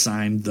how he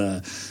signed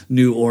the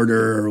new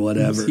order or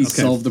whatever. He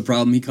solved the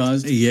problem he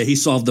caused? Yeah, he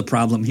solved the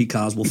problem he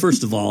caused. Well,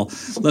 first of all,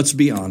 let's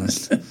be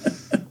honest.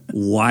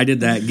 Why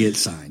did that get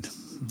signed?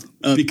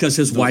 Because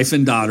his wife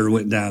and daughter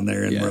went down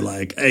there and were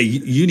like, hey,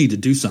 you need to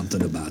do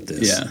something about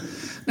this. Yeah.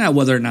 Now,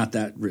 whether or not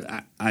that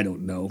 – I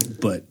don't know.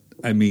 But,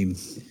 I mean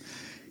 –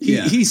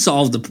 He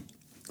solved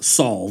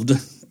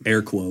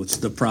air quotes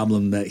the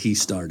problem that he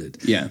started.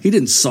 Yeah. He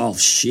didn't solve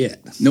shit.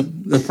 Nope.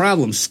 The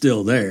problem's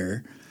still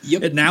there.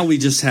 Yep. And now we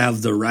just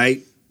have the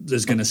right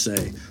that's going to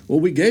say, well,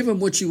 we gave him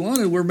what you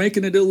wanted. We're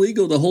making it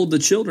illegal to hold the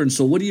children.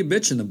 So what are you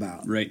bitching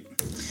about? Right.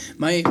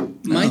 My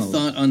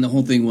thought on the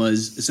whole thing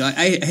was, so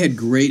I had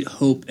great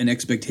hope and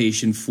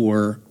expectation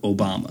for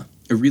Obama.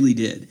 I really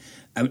did.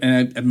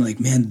 I'm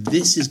like, man,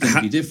 this is going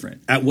to be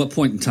different. At what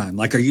point in time?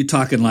 Like, are you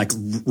talking like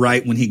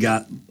right when he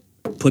got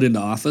put into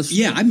office?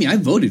 Yeah, I mean, I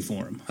voted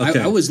for him. Okay.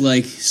 I was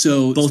like,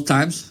 so both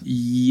times?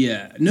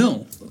 Yeah,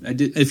 no, I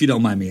did. If you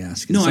don't mind me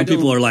asking, no, some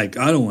people are like,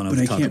 I don't want to.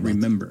 But talk I can't about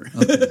remember.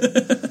 Okay.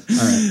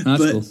 All right,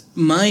 that's cool.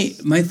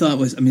 My thought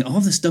was, I mean, all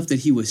the stuff that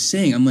he was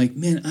saying, I'm like,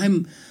 man,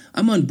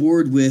 I'm on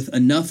board with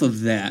enough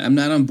of that. I'm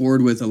not on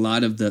board with a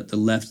lot of the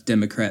left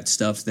Democrat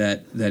stuff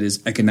that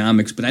is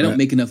economics, but I don't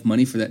make enough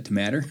money for that to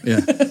matter. Yeah,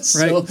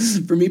 so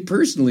for me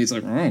personally, it's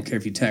like, I don't care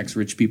if you tax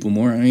rich people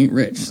more. I ain't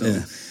rich.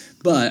 So,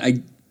 but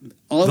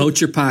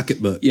vote your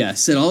pocketbook. Yeah,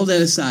 set all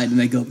that aside,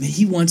 and I go, man,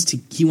 he wants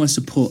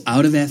to pull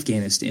out of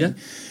Afghanistan. Yeah.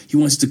 He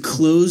wants to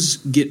close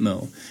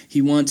Gitmo.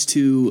 He wants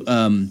to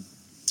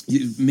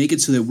make it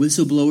so that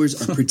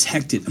whistleblowers are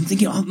protected.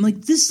 I'm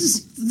like, this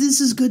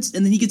is good.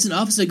 And then he gets in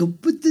office, and I go,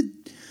 but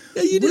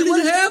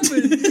what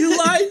happened? You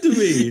lied to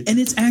me. And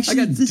it's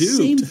actually the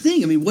same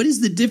thing. I mean, what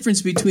is the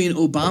difference between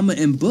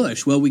Obama and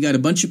Bush? Well, we got a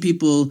bunch of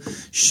people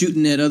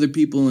shooting at other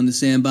people in the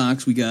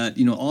sandbox. We got,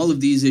 all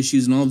of these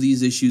issues and all of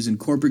these issues and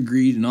corporate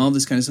greed and all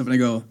this kind of stuff. And I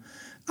go,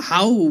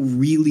 how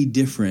really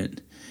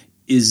different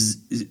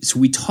so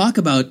we talk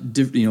about,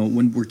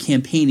 when we're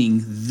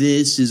campaigning,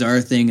 this is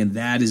our thing and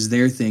that is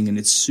their thing, and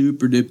it's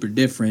super duper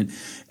different.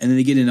 And then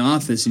they get in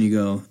office and you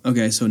go,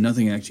 okay, so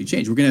nothing actually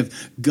changed. We're going to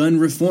have gun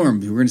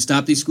reform. We're going to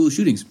stop these school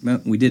shootings.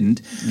 Well, we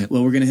didn't. Yep.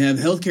 Well, we're going to have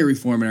healthcare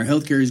reform, and our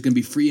healthcare is going to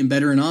be free and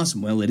better and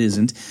awesome. Well, it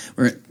isn't.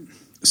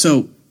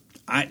 So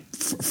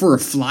for a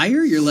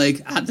flyer, you're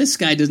like, this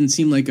guy doesn't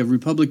seem like a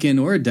Republican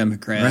or a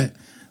Democrat. Right.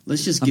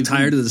 Let's just I'm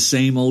tired of the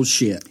same old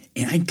shit.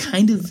 And I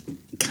kind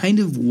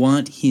of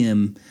want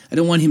him. I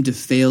don't want him to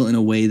fail in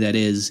a way that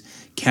is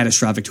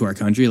catastrophic to our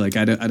country. Like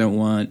I don't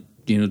want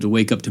to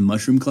wake up to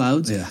mushroom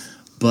clouds. Yeah.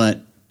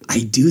 But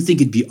I do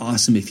think it'd be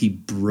awesome if he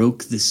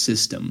broke the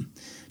system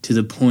to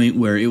the point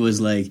where it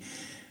was like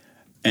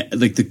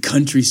the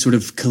country sort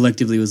of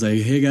collectively was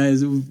like, "Hey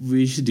guys,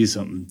 we should do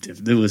something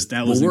different."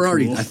 We're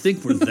already. I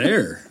think we're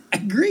there. I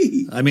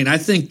agree. I mean, I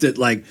think that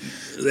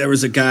there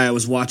was a guy I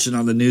was watching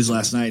on the news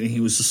last night, and he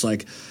was just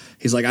like,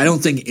 he's like, I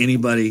don't think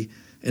anybody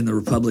in the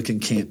Republican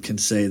camp can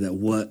say that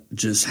what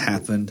just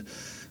happened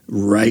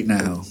right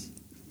now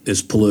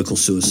is political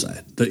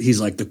suicide. He's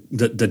like,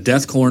 the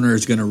death coroner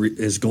is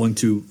going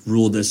to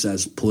rule this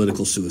as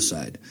political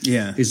suicide.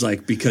 Yeah. He's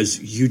like, because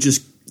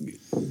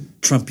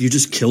Trump, you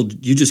just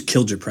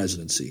killed your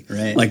presidency.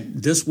 Right. Like,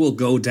 this will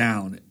go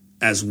down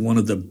as one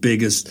of the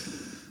biggest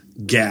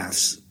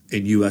gaffes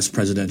in U.S.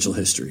 presidential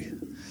history.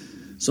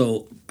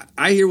 So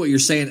I hear what you're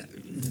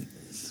saying.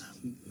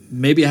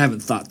 Maybe I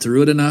haven't thought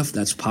through it enough.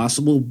 That's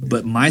possible.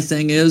 But my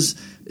thing is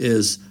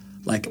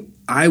like,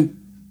 I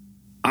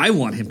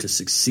want him to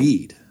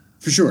succeed.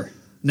 For sure.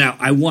 Now,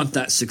 I want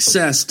that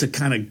success to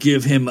kind of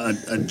give him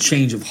a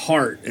change of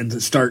heart and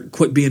to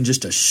quit being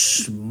just a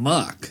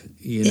schmuck,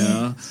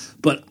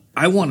 But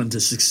I want him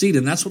to succeed.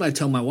 And that's what I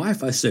tell my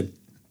wife. I said,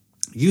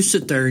 you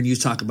sit there and you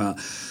talk about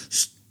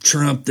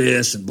Trump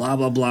this and blah,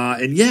 blah, blah.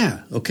 And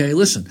yeah, okay,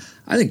 listen,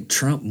 I think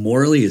Trump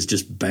morally is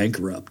just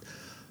bankrupt.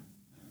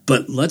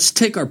 But let's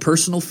take our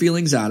personal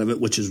feelings out of it,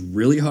 which is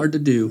really hard to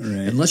do,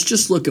 right. And let's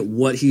just look at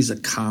what he's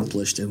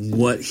accomplished and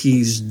what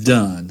he's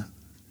done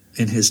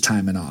in his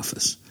time in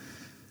office.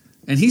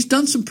 And he's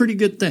done some pretty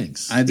good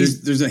things.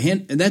 There's a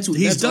hint, and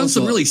he's done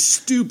some really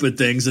stupid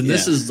things. And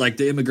this is like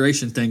the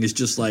immigration thing is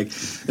just like,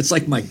 it's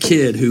like my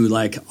kid who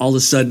like all of a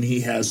sudden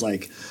he has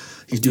like,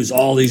 he does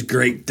all these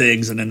great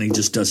things and then he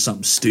just does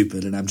something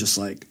stupid. And I'm just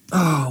like,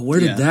 oh, where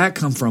did that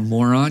come from,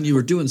 moron? You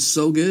were doing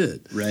so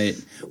good. Right.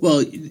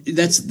 Well,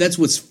 that's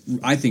what's,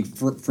 I think,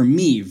 for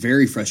me,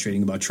 very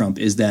frustrating about Trump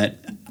is that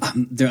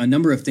there are a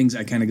number of things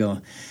I kind of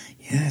go,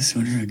 yeah, I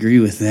sort of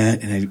agree with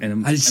that.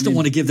 And I just don't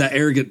want to give that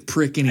arrogant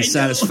prick any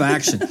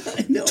satisfaction.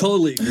 I know.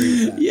 Totally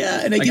agree with that.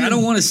 Yeah. And I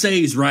don't want to say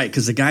he's right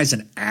because the guy's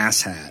an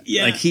asshat.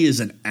 Yeah. Like, he is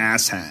an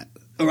asshat.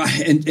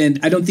 Right, and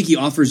I don't think he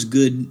offers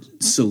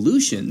good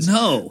solutions.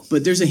 No,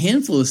 but there's a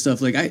handful of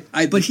stuff like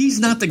But he's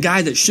not the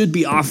guy that should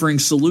be offering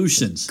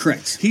solutions.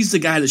 Correct. He's the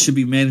guy that should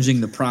be managing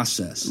the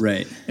process.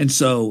 Right. And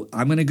so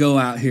I'm going to go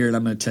out here and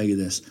I'm going to tell you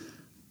this: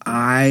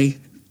 I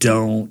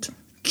don't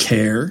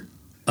care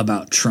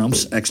about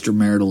Trump's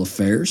extramarital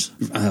affairs.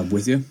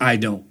 With you, I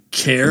don't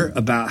care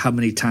about how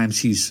many times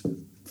he's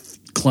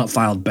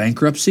filed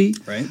bankruptcy.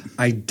 Right.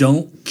 I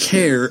don't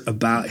care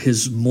about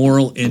his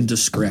moral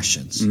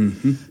indiscretions.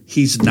 Mm-hmm.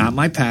 He's not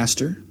my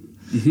pastor.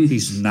 Mm-hmm.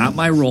 He's not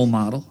my role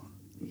model.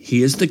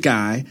 He is the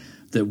guy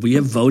that we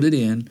have voted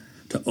in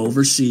to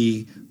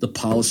oversee the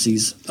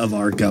policies of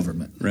our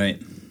government.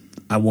 Right.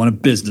 I want a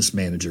business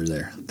manager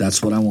there.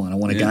 That's what I want. I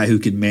want a guy who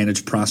can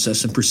manage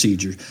process and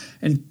procedure.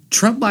 And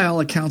Trump, by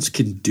all accounts,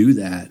 can do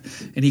that.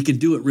 And he can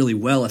do it really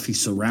well if he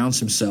surrounds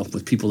himself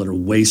with people that are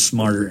way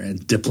smarter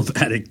and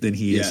diplomatic than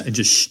he is. And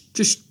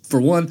just for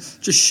one,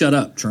 just shut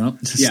up,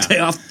 Trump. Just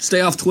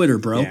stay off Twitter,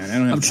 bro.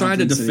 Yeah, I'm trying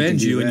to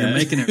defend you, and you're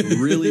making it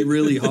really,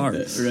 really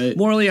hard. Right.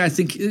 Morally, I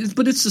think,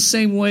 but it's the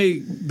same way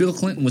Bill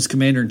Clinton was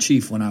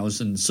commander-in-chief when I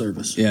was in the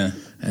service. Yeah.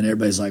 And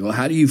everybody's like, well,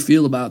 how do you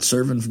feel about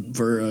serving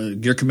for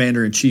your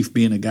commander-in-chief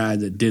being a guy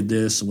that did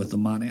this and with the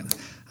money?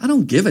 I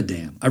don't give a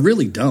damn. I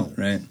really don't.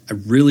 Right. I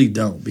really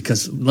don't,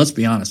 because let's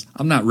be honest,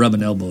 I'm not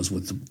rubbing elbows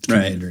with the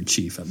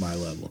commander-in-chief at my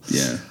level.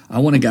 Yeah. I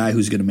want a guy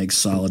who's going to make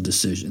solid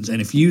decisions. And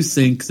if you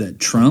think that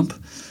Trump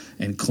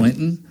and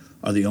Clinton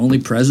are the only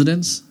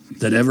presidents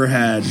that ever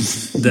had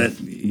that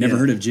never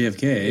heard of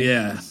JFK.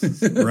 Yeah,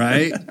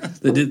 right.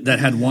 that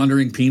had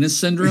wandering penis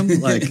syndrome.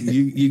 Like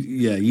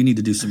you need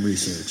to do some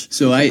research.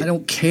 So I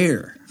don't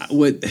care. I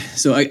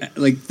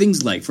like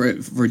things like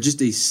for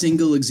just a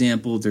single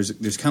example.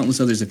 There's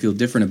countless others I feel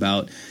different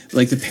about,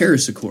 like the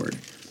Paris Accord.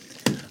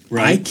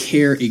 Right. I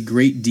care a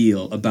great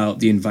deal about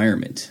the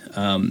environment.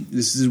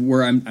 This is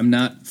where I'm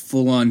not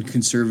full on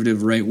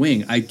conservative right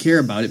wing. I care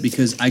about it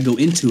because I go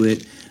into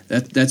it.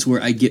 That's where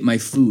I get my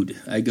food.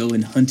 I go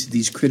and hunt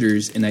these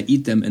critters and I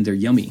eat them and they're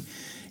yummy.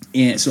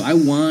 And so I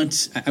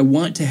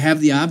want to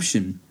have the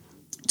option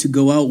to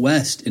go out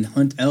west and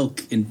hunt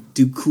elk and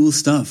do cool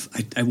stuff.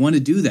 I want to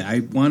do that. I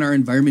want our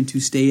environment to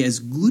stay as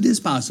good as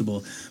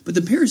possible. But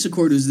the Paris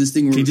Accord was this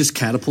thing where... Can you just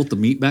catapult the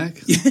meat back?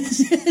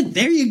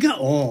 There you go.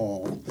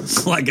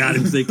 Oh, I got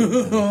him thinking.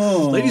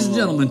 Ladies and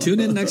gentlemen, tune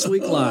in next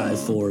week live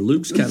for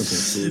Luke's Catapult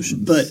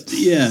Solution. But,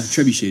 yeah,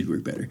 trebuchet would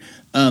work better.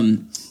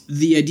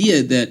 The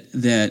idea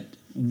that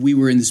we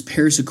were in this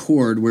Paris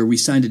Accord where we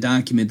signed a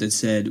document that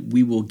said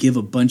we will give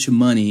a bunch of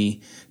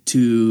money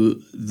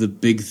to the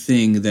big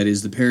thing that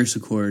is the Paris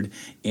Accord,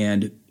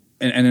 and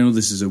I know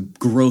this is a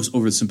gross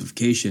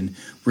oversimplification,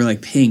 we're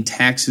like paying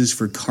taxes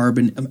for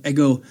carbon. I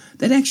go,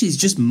 that actually is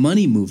just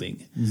money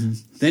moving.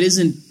 Mm-hmm. That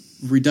isn't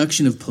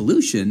reduction of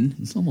pollution.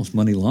 It's almost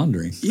money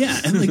laundering. Yeah,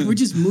 and like we're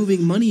just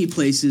moving money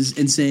places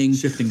and saying,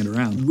 shifting it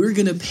around. We're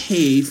going to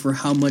pay for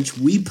how much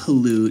we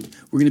pollute.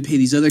 We're going to pay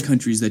these other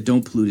countries that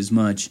don't pollute as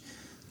much.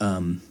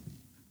 But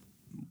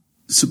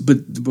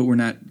we're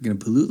not going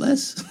to pollute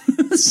less.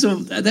 So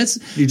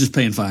that's you're just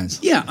paying fines.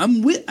 Yeah,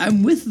 I'm with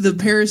the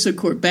Paris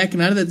Accord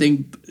backing out of that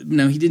thing.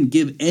 Now he didn't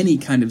give any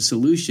kind of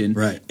solution,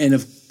 right? And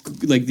if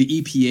like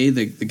the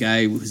EPA, the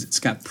guy was it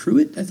Scott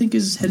Pruitt, I think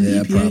is head of the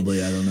EPA. Yeah,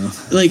 probably. I don't know.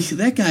 Like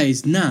that guy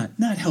is not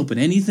helping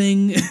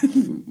anything.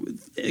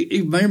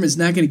 Environment's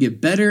not going to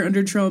get better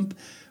under Trump.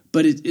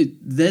 But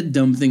that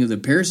dumb thing of the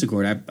Paris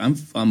Accord,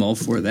 I'm all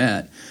for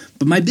that.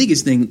 But my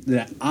biggest thing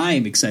that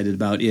I'm excited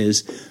about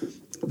is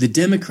the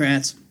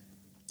Democrats.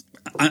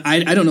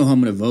 I don't know how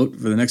I'm going to vote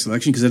for the next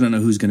election because I don't know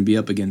who's going to be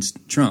up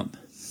against Trump.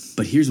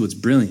 But here's what's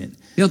brilliant.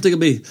 You don't think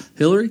it'll be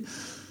Hillary?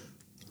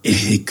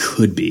 It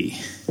could be,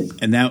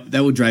 and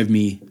that would drive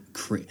me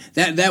crazy.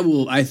 That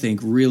will, I think,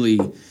 really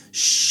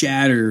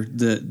shatter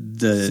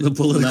the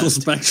political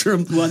left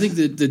spectrum. Well, I think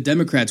the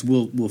Democrats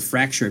will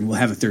fracture and we'll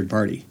have a third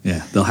party.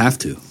 Yeah, they'll have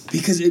to,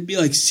 because it'd be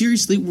like,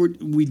 seriously,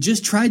 we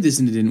just tried this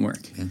and it didn't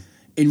work,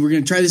 and we're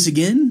going to try this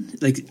again.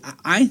 Like,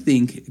 I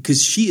think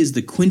because she is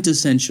the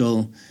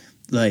quintessential,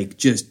 like,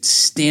 just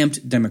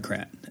stamped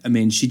Democrat. I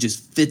mean, she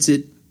just fits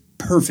it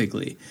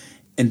perfectly,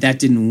 and that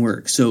didn't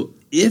work. So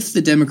if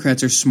the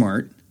Democrats are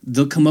smart,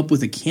 they'll come up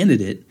with a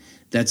candidate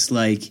that's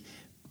like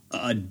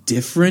a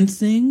different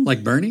thing,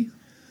 like Bernie.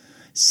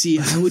 See,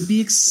 I would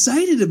be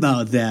excited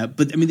about that,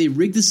 but I mean, they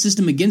rigged the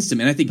system against him,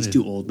 and I think he's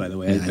too old. By the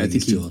way, yeah, I think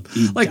he's too old.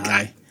 He'd like,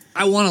 die.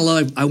 I want to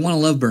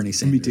love Bernie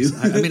Sanders. Me too.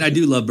 I mean, I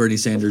do love Bernie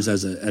Sanders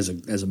as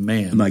a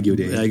man. My good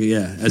day.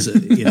 Yeah, as a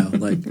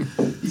like,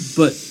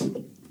 but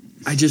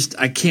I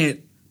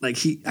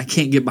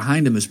can't get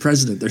behind him as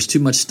president. There's too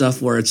much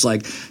stuff where it's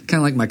like kind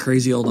of like my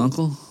crazy old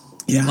uncle.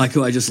 Yeah, like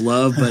who I just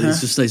love, but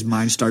it's just his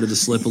mind started to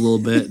slip a little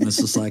bit, and it's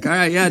just like, all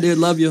right, yeah, dude,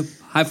 love you,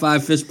 high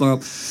five, fist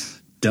bump.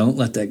 Don't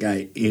let that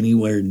guy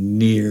anywhere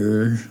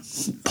near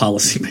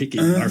policymaking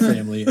in our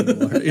family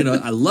anymore. You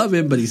know, I love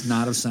him, but he's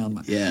not of sound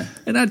mind. Yeah,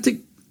 and I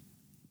think,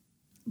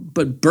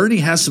 but Bernie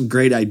has some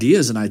great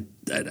ideas, and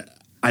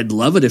I'd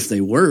love it if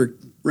they work.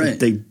 Right, but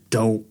they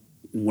don't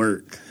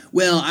work.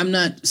 Well, I'm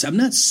not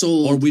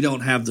sold, or we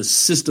don't have the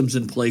systems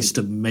in place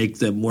to make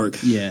them work.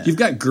 Yeah, you've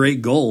got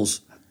great goals,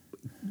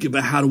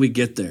 but how do we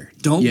get there?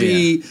 Don't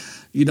be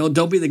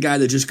the guy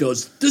that just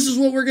goes, this is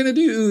what we're going to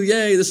do.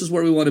 Yay, this is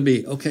where we want to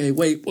be. Okay,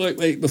 wait.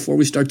 Before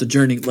we start the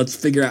journey, let's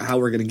figure out how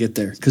we're going to get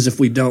there. Because if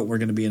we don't, we're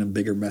going to be in a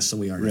bigger mess than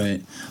we are now.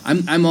 Right.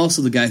 I'm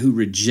also the guy who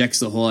rejects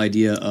the whole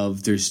idea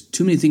of there's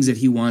too many things that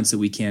he wants that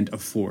we can't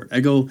afford. I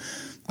go,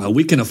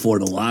 we can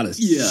afford a lot of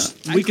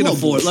we can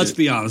afford bullshit. Let's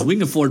be honest, we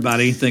can afford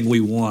about anything we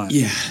want.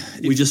 Yeah.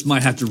 We just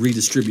might have to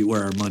redistribute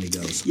where our money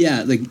goes.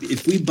 Yeah, like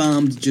if we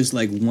bombed just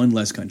like one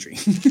less country.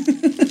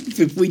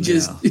 If we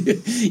just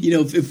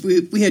if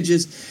we had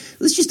just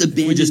let's just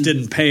abandon, we just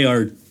didn't pay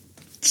our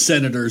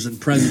senators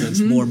and presidents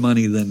more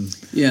money than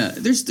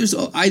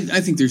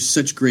I think there's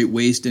such great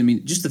waste. I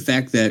mean, just the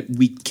fact that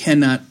we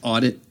cannot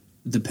audit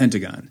the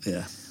Pentagon.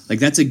 Yeah. Like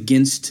that's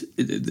against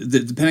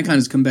the Pentagon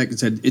has come back and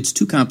said it's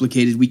too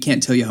complicated. We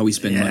can't tell you how we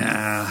spend money.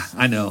 Yeah,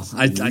 I know.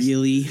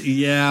 Really?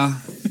 See,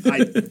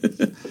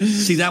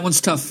 that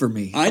one's tough for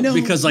me. I know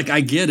because like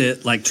I get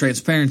it, like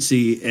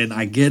transparency, and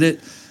I get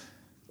it,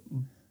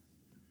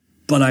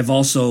 but I've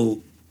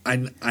also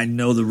I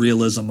know the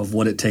realism of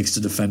what it takes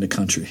to defend a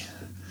country.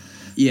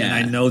 Yeah, and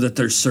I know that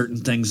there's certain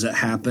things that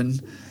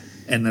happen,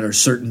 and that are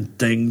certain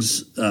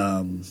things.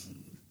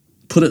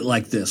 Put it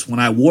like this: when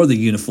I wore the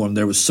uniform,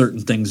 there was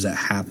certain things that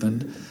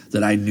happened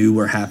that I knew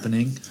were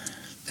happening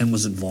and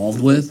was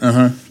involved with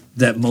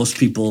that most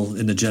people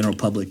in the general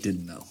public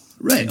didn't know.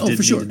 Right? Oh,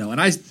 for sure. Know. And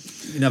I,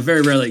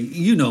 very rarely,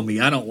 me,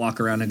 I don't walk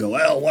around and go,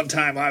 "Well, one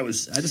time I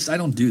was." I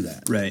don't do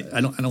that. Right.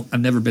 I don't. I've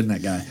never been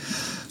that guy.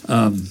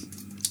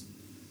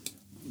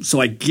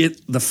 So I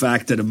get the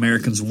fact that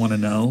Americans want to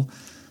know,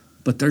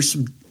 but there's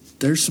some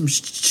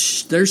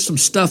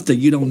stuff that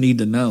you don't need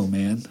to know,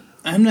 man.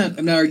 I'm not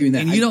arguing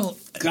that. And you don't.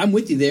 I'm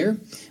with you there,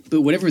 but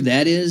whatever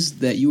that is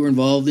that you were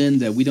involved in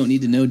that we don't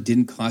need to know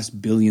didn't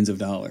cost billions of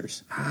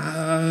dollars.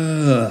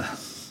 I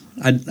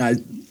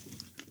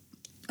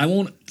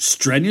won't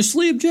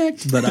strenuously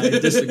object, but I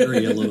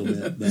disagree a little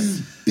bit.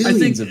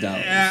 Billions of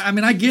dollars. I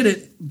mean, I get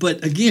it,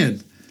 but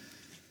again,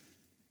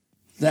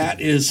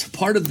 that is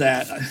part of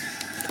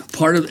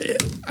part of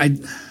it, I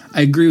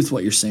agree with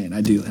what you're saying.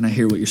 I do, and I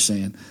hear what you're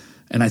saying.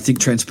 And I think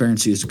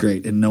transparency is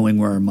great and knowing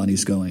where our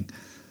money's going.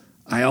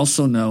 I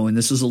also know, and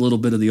this is a little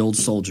bit of the old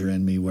soldier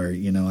in me where,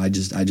 I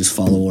just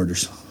follow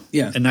orders.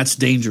 Yeah. And that's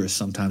dangerous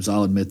sometimes,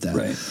 I'll admit that.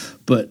 Right.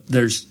 But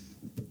there's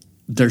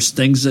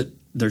things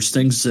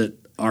that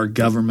our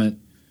government,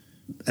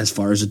 as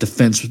far as a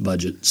defense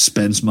budget,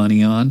 spends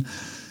money on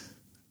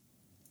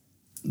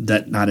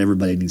that not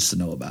everybody needs to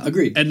know about.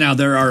 Agreed. And now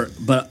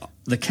but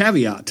the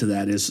caveat to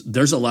that is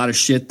there's a lot of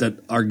shit that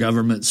our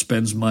government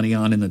spends money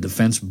on in the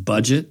defense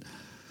budget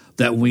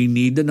that we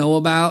need to know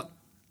about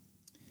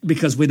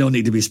because we don't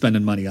need to be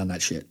spending money on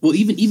that shit. Well,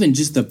 even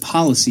just the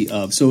policy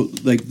of, so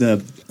like I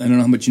don't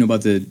know how much you know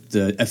about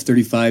the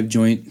F-35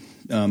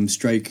 Joint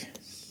Strike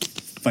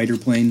Fighter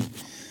plane.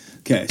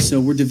 Okay, so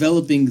we're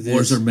developing this.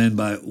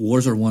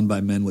 Wars are won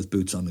by men with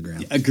boots on the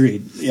ground.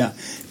 Agreed. Yeah,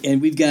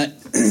 and we've got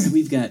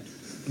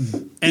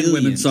and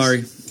women.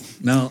 Sorry,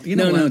 no,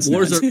 what?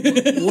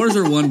 Wars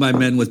are won by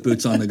men with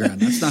boots on the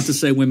ground. That's not to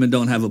say women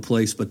don't have a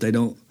place, but they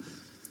don't.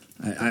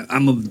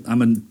 I'm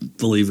a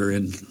believer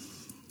in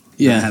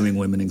not having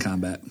women in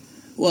combat.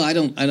 Well, I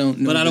don't know.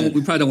 But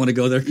we probably don't want to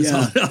go there because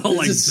I'll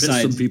like piss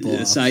some people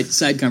off.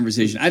 Side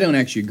conversation. I don't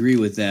actually agree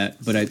with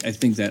that, but I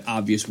think that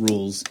obvious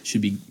roles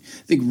should be.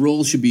 I think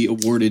roles should be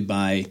awarded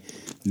by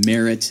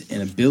merit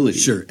and ability.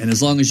 Sure, and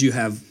as long as you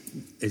have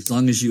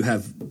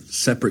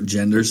separate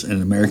genders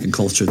in American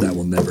culture, that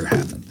will never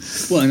happen.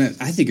 Well, and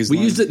I think we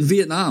used it in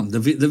Vietnam. The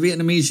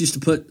Vietnamese used to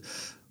put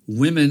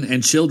women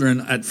and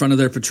children at front of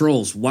their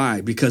patrols.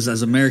 Why? Because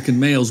as American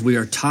males, we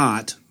are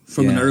taught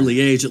from an early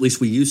age, at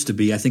least we used to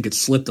be, I think it's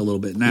slipped a little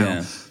bit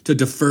now, to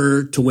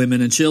defer to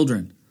women and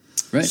children.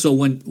 Right. So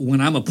when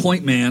I'm a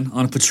point man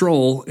on a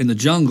patrol in the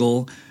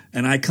jungle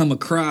and I come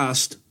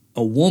across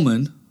a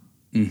woman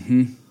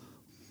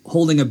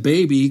holding a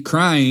baby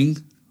crying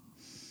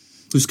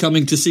who's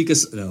coming to seek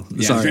us. No,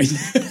 sorry.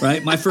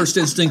 Right? My first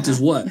instinct is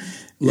what?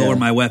 Lower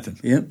my weapon.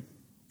 Yep.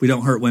 We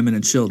don't hurt women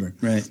and children.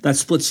 Right. That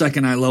split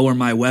second I lower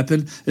my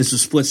weapon is the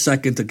split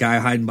second the guy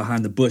hiding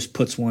behind the bush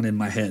puts one in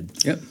my head.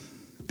 Yep.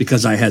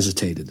 Because I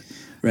hesitated.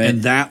 Right.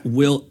 And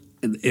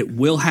it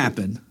will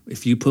happen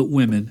if you put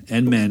women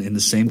and men in the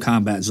same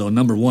combat zone.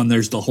 Number one,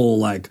 there's the whole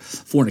like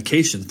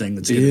fornication thing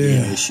that's going to be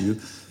an issue.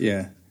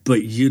 Yeah.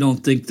 But you don't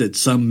think that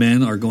some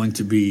men are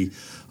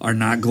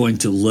not going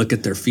to look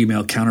at their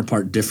female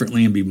counterpart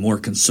differently and be more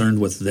concerned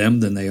with them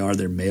than they are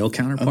their male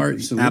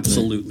counterpart?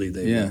 Absolutely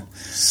they will.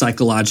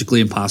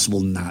 Psychologically impossible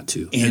not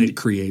to. And it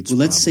creates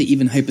let's say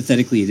even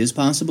hypothetically it is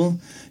possible.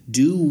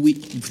 Do we,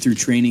 through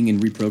training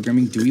and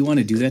reprogramming, do we want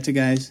to do that to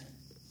guys?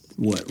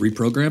 What,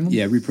 reprogram them?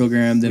 Yeah,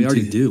 reprogram them. We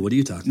already do. What are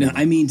you talking about?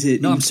 I mean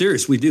No, I'm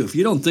serious. We do. If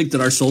you don't think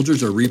that our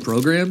soldiers are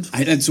reprogrammed.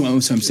 That's what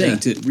I'm saying.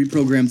 To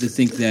reprogram to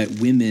think that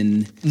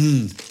women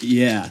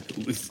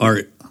are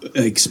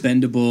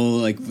expendable,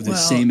 like the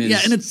same as... Yeah,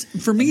 and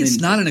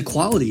it's not an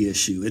equality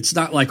issue. It's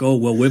not like,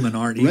 women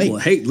aren't equal.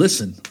 Right. Hey,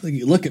 listen,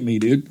 look at me,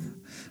 dude.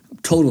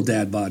 Total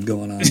dad bod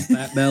going on.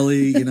 Fat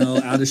belly,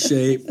 out of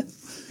shape.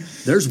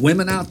 There's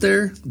women out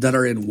there that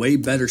are in way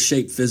better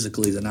shape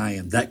physically than I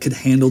am that could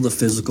handle the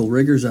physical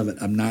rigors of it.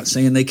 I'm not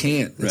saying they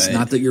can't. It's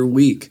not that you're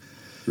weak.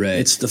 Right.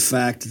 It's the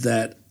fact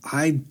that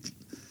I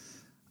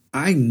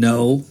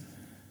know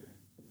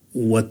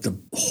what the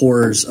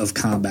horrors of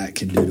combat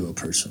can do to a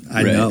person.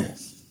 I know.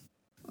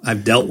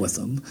 I've dealt with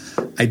them.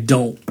 I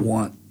don't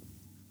want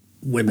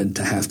women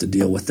to have to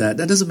deal with that.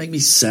 That doesn't make me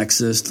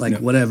sexist,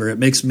 whatever. It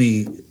makes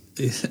me...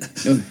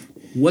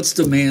 What's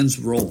the man's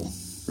role?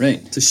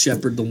 Right. To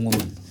shepherd the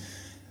woman.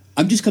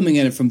 I'm just coming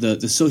at it from the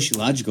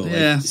sociological.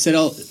 Yeah.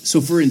 So,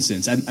 for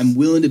instance, I'm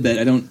willing to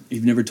bet.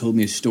 You've never told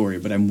me a story,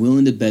 but I'm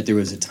willing to bet there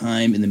was a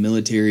time in the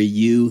military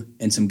you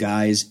and some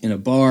guys in a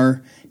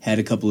bar had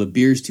a couple of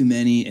beers too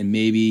many and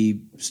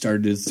maybe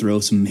started to throw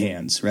some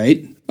hands,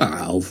 right?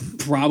 Wow.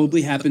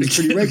 Probably happens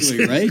pretty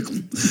regularly, right?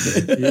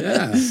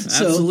 Yeah,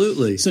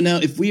 absolutely. So now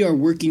if we are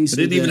working... It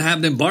didn't even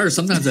happen in bars.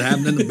 Sometimes it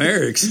happened in the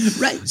barracks.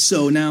 Right.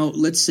 So now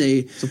let's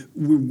say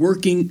we're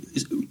working...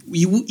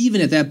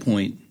 Even at that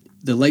point,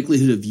 the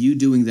likelihood of you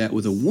doing that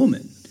with a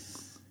woman,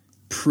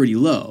 pretty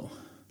low.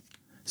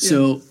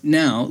 So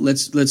now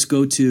let's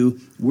go to,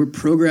 we're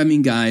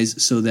programming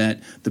guys so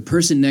that the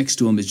person next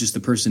to him is just the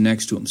person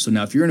next to him. So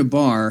now if you're in a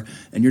bar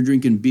and you're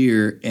drinking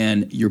beer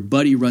and your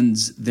buddy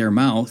runs their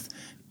mouth,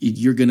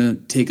 you're going to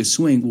take a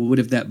swing. Well, what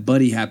if that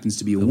buddy happens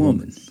to be a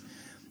woman?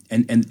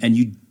 And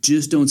you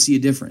just don't see a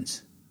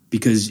difference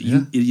because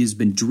it has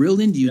been drilled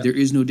into you. There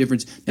is no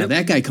difference. Now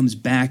that guy comes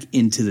back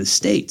into the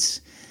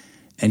States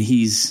and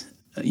he's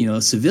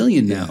a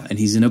civilian now and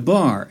he's in a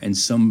bar and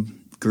some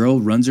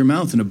girl runs her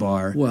mouth in a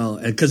bar. Well,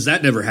 because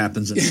that never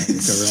happens in America,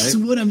 right? That's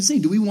what I'm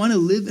saying. Do we want to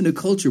live in a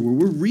culture where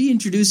we're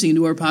reintroducing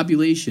into our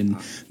population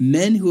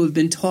men who have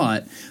been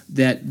taught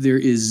that there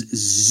is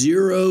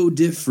zero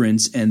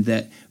difference and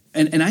that –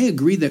 and I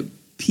agree that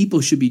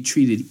people should be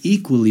treated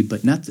equally,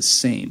 but not the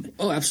same.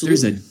 Oh,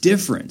 absolutely. There's a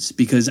difference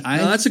because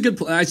that's a good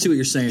point. I see what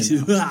you're saying.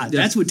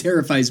 That's what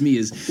terrifies me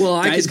is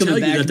I can tell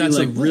you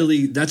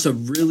that's a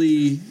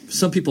really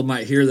some people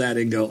might hear that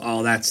and go,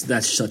 oh, that's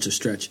such a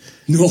stretch.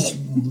 No,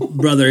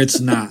 brother, it's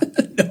not.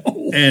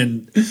 No.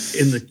 And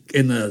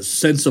in the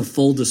sense of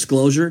full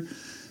disclosure,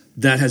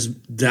 that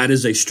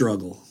is a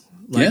struggle.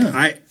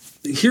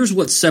 Here's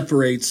what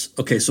separates.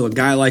 Okay, so a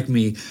guy like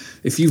me,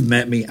 if you've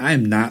met me, I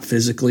am not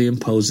physically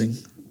imposing.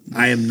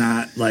 I am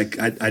not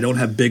I don't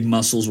have big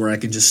muscles where I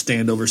can just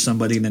stand over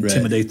somebody and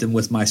intimidate them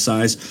with my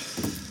size.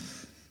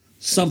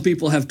 Some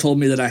people have told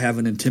me that I have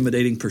an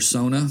intimidating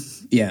persona.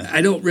 Yeah,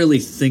 I don't really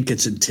think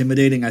it's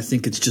intimidating. I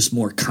think it's just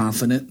more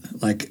confident.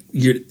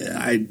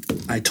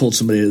 I told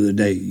somebody the other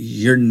day,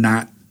 you're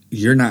not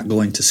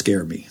going to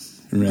scare me.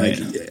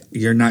 Right,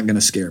 you're not going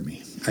to scare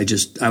me.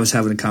 I was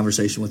having a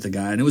conversation with a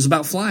guy, and it was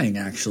about flying,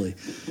 actually.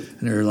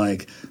 And they were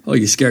like, oh,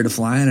 you scared of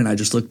flying? And I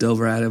just looked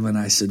over at him, and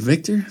I said,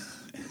 Victor,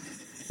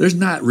 there's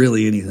not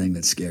really anything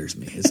that scares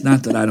me. It's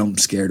not that I'm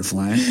scared of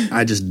flying.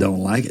 I just don't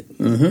like it.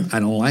 I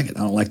don't like it.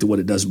 I don't like what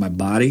it does to my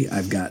body.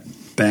 I've got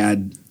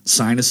bad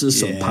sinuses,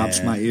 so it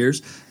pops my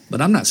ears. But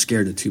I'm not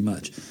scared of too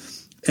much.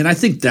 And I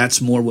think that's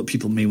more what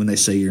people mean when they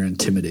say you're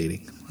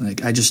intimidating.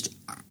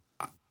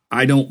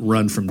 I don't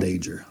run from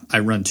danger. I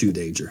run to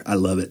danger. I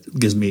love it. It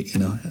gives me,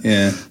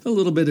 a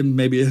little bit of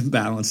maybe a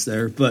balance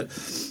there. But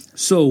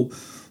so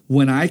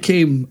when I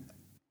came,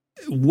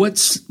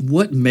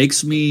 what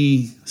makes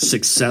me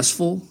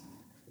successful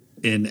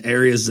in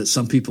areas that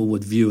some people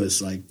would view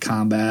as like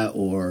combat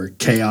or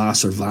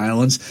chaos or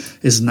violence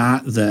is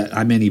not that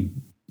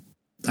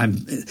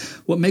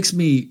what makes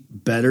me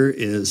better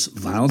is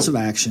violence of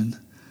action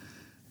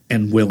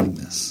and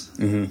willingness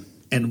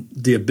and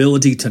the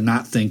ability to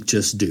not think,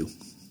 just do.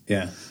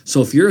 Yeah.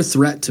 So if you're a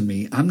threat to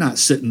me, I'm not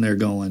sitting there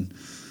going,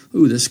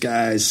 ooh, this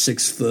guy's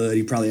 6 foot.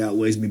 He probably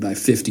outweighs me by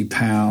 50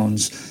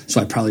 pounds,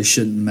 so I probably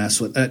shouldn't mess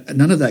with that.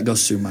 None of that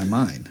goes through my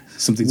mind.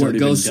 What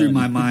goes through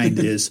my mind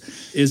is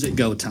it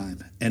go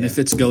time? And if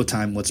it's go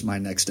time, what's my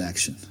next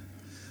action?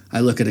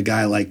 I look at a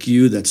guy like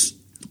you that's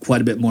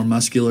quite a bit more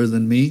muscular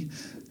than me.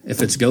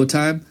 If it's go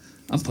time,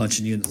 I'm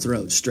punching you in the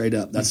throat straight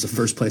up. That's the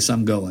first place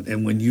I'm going.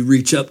 And when you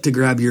reach up to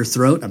grab your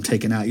throat, I'm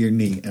taking out your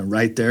knee. And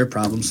right there,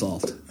 problem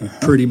solved.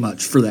 Pretty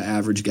much for the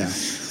average guy.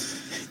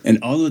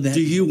 And all of that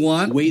do you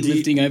want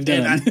weightlifting I've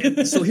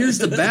done. So here's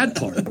the bad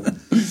part.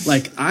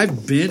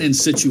 I've been in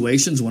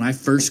situations when I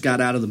first got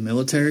out of the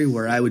military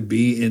where I've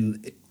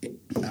been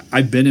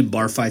in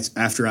bar fights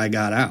after I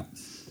got out.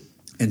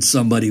 And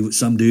some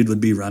dude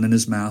would be running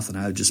his mouth, and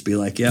I would just be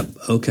like, yep,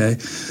 okay,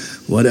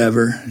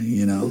 whatever,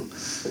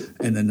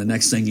 And then the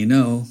next thing you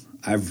know,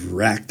 I've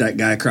racked that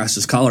guy across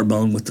his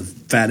collarbone with the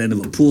fat end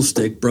of a pool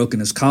stick, broken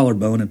his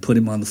collarbone, and put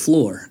him on the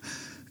floor.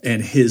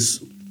 And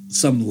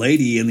some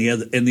lady in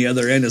the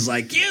other end is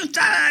like, you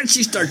died!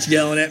 She starts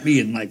yelling at me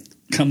and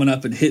coming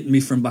up and hitting me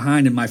from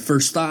behind. And my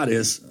first thought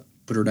is,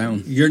 put her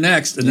down. You're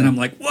next. And then I'm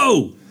like,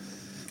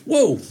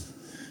 whoa.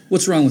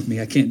 What's wrong with me?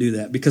 I can't do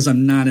that because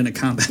I'm not in a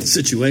combat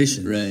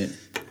situation. Right.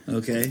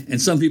 Okay. And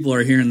some people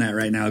are hearing that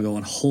right now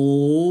going,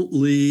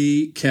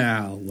 holy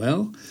cow.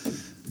 Well,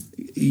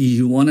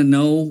 you want to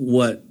know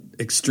what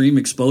extreme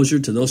exposure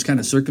to those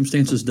kind of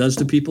circumstances does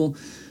to people?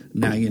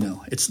 Now you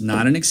know. It's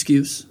not an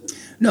excuse.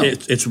 No.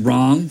 It's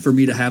wrong for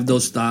me to have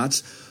those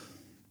thoughts,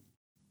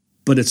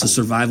 but it's a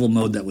survival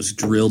mode that was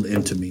drilled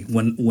into me.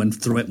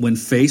 When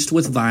faced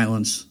with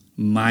violence,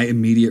 my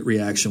immediate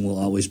reaction will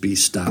always be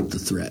stop the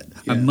threat.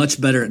 Yeah. I'm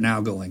much better at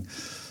now going,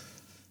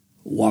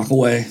 walk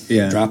away,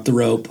 drop the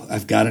rope.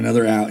 I've got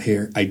another out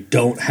here. I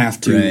don't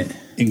have to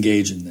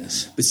engage in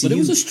this. But it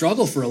was a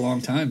struggle for a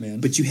long time, man.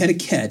 But you had a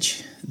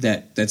catch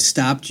that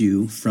stopped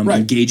you from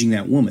engaging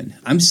that woman.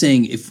 I'm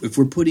saying if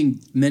we're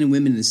putting men and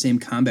women in the same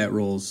combat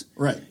roles,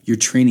 you're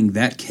training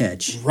that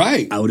catch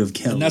out of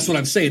Kelly. And that's what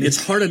I'm saying.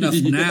 It's hard enough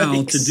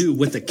now to do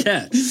with a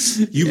catch.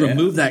 You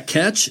remove that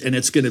catch, and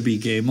it's going to be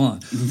game on.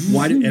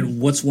 And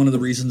what's one of the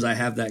reasons I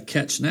have that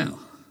catch now?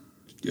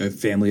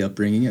 Family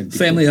upbringing.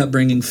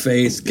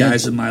 Faith,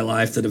 guys in my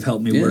life that have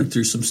helped me work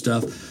through some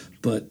stuff.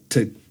 But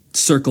to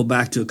circle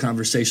back to a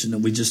conversation that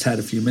we just had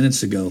a few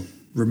minutes ago,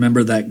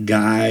 remember that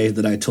guy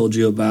that I told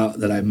you about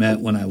that I met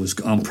when I was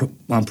on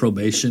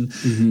probation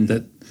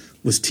that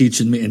was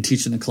teaching me and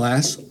teaching a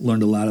class?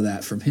 Learned a lot of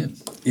that from him.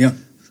 Yeah.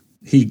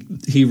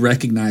 He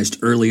recognized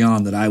early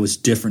on that I was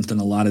different than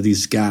a lot of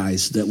these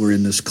guys that were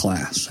in this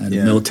class. I had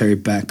a military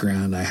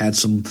background. I had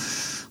some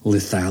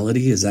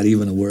lethality. Is that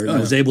even a word? I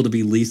was able to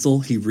be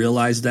lethal. He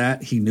realized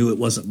that. He knew it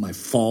wasn't my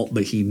fault,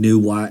 but he knew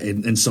why.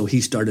 And so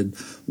he started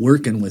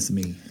working with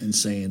me and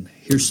saying,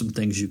 here's some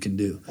things you can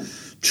do.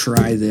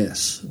 Try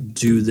this.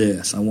 Do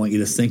this. I want you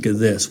to think of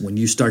this. When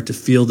you start to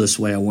feel this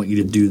way, I want you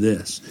to do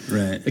this.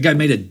 Right. The guy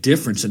made a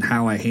difference in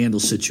how I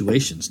handle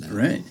situations now.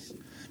 Right.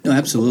 No,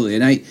 absolutely.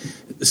 And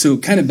so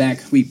kind of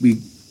back, we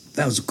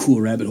that was a cool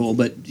rabbit hole,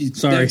 but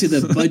back to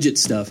the budget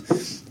stuff.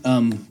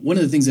 One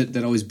of the things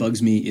that always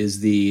bugs me is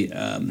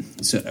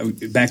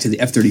back to the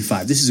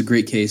F-35. This is a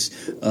great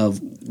case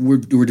of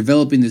we're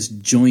developing this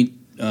joint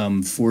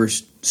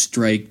force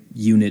strike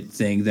unit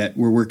thing that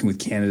we're working with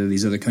Canada,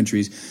 these other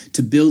countries,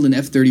 to build an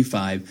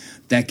F-35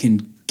 that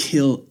can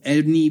kill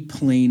any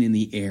plane in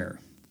the air.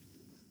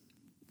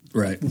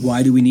 Right.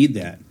 Why do we need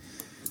that?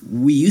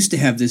 We used to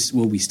have this,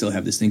 well, we still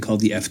have this thing called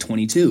the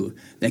F-22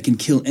 that can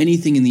kill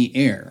anything in the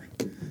air.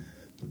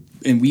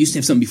 And we used to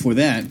have something before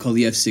that called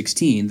the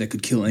F-16 that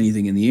could kill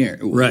anything in the air.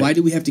 Right. Why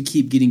do we have to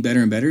keep getting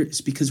better and better?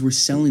 It's because we're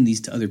selling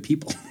these to other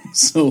people.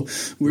 So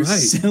we're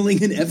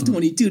selling an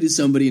F-22 to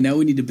somebody, and now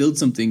we need to build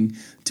something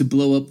to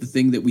blow up the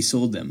thing that we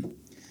sold them.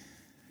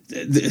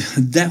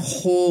 That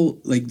whole,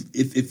 like,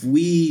 if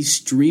we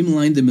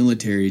streamline the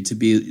military to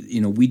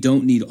be, we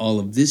don't need all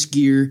of this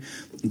gear,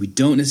 we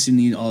don't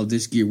necessarily need all of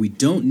this gear, we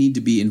don't need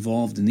to be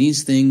involved in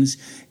these things,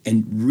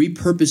 and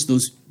repurpose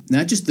those,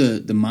 not just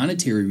the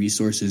monetary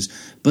resources,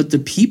 but the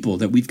people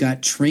that we've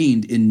got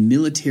trained in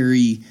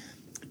military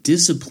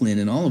discipline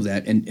and all of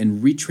that, and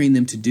retrain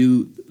them to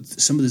do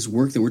some of this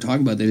work that we're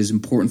talking about that is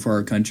important for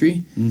our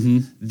country. Mm-hmm.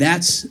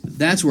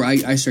 That's where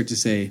I start to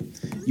say,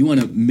 you want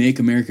to make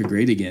America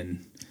great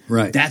again.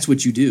 Right. That's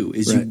what you do,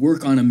 is you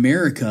work on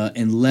America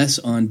and less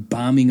on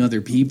bombing other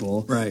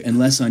people, and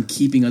less on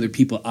keeping other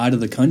people out of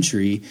the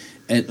country.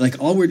 And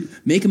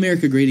Make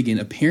America Great Again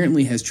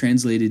apparently has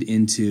translated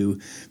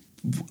into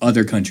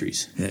other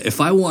countries.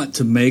 If I want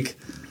to make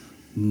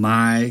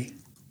my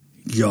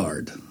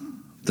yard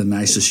the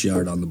nicest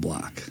yard on the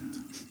block.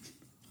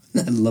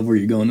 I love where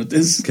you're going with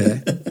this.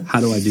 Okay. How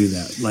do I do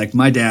that? Like,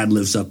 my dad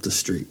lives up the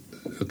street,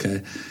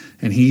 okay?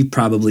 And he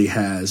probably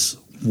has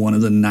one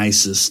of the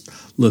nicest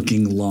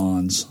looking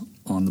lawns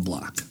on the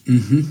block.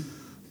 Mm-hmm.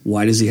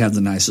 Why does he have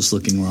the nicest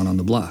looking lawn on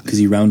the block? Because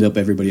he round up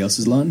everybody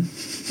else's lawn?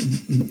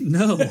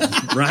 No,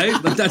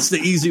 right? But that's the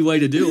easy way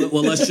to do it.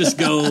 Well, let's just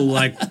go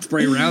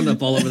spray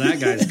Roundup all over that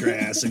guy's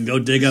grass and go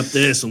dig up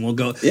this, and we'll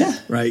go. Yeah,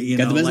 right.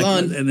 Got the best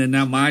lawn, and then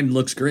now mine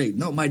looks great.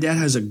 No, my dad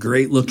has a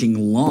great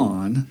looking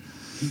lawn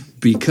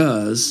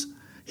because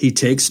he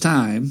takes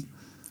time.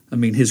 I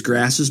mean, his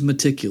grass is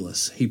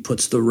meticulous. He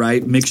puts the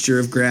right mixture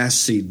of grass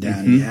seed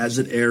down. Mm-hmm. He has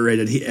it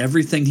aerated.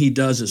 Everything he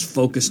does is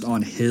focused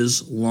on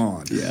his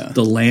lawn. Yeah.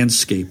 The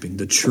landscaping,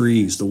 the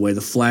trees, the way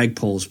the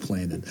flagpole's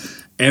planted.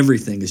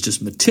 Everything is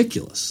just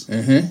meticulous.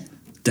 Uh-huh.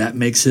 That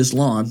makes his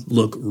lawn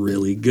look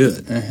really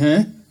good.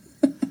 Uh-huh.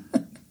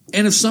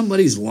 And if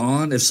somebody's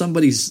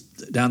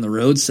down the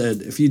road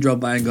said, if you drove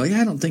by and go,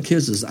 yeah, I don't think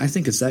his is, I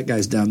think it's that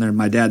guy's down there, and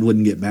my dad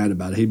wouldn't get mad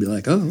about it. He'd be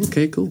like, oh,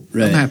 okay, cool.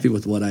 Right. I'm happy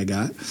with what I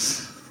got.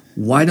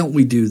 Why don't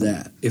we do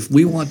that? If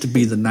we want to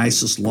be the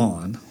nicest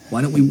lawn,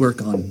 why don't we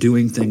work on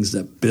doing things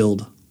that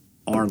build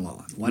our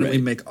lawn? Why don't we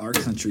make our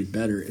country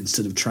better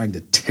instead of trying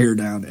to tear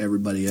down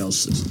everybody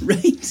else's?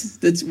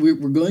 Right.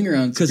 We're going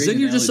around, because then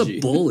you're just a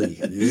bully,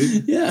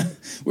 dude. Yeah,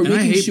 we're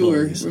making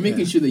sure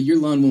that your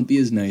lawn won't be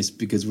as nice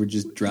because we're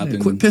just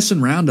dropping. Quit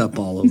pissing Roundup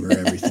all over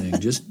everything.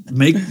 Just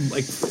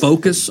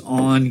focus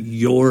on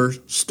your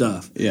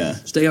stuff. Yeah,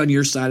 stay on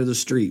your side of the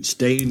street.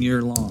 Stay in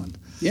your lawn.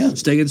 Yeah.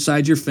 Stay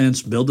inside your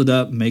fence, build it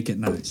up, make it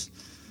nice.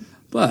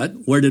 But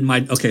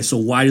so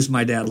why does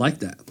my dad like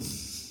that?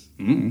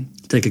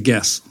 Take a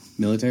guess.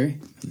 Military?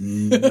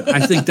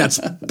 I think that's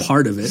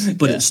part of it,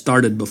 but it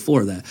started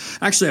before that.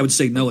 Actually, I would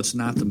say no, it's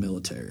not the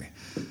military.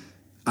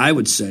 I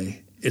would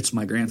say it's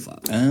my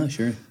grandfather. Oh,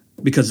 sure.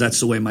 Because that's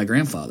the way my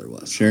grandfather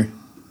was. Sure.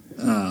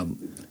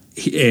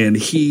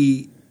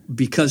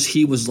 Because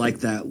he was like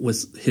that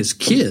with his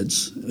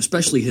kids,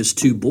 especially his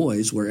two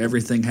boys, where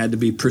everything had to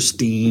be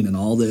pristine and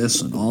all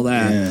this and all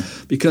that. Yeah.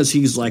 Because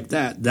he's like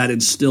that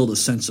instilled a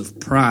sense of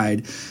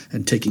pride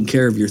and taking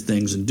care of your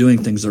things and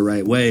doing things the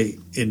right way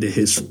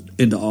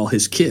into all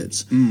his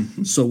kids.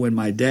 Mm-hmm. So when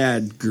my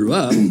dad grew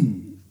up,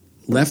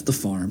 left the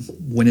farm,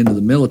 went into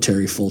the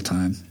military full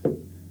time,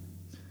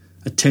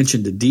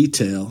 attention to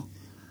detail,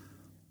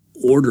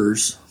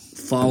 orders,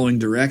 following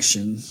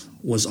directions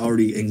was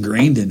already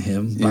ingrained in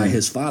him by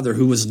his father,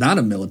 who was not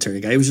a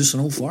military guy. He was just an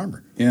old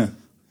farmer. Yeah.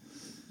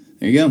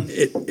 There you go.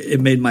 It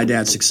made my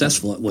dad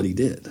successful at what he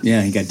did.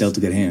 Yeah, he got dealt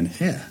a good hand.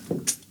 Yeah.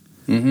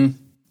 Mm-hmm.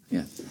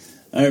 Yeah.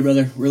 All right,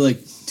 brother. We're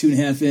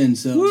 2.5 in,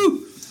 so.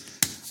 Woo!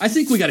 I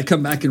think we got to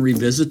come back and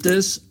revisit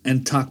this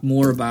and talk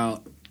more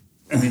about,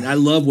 I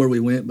love where we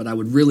went, but I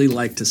would really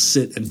like to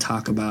sit and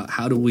talk about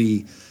how do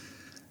we,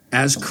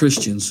 as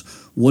Christians,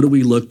 what do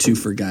we look to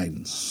for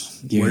guidance?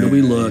 Where do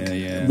we look?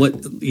 Yeah.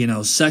 What,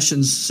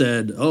 Sessions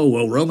said,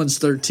 Romans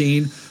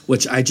 13,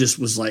 which I just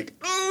was like,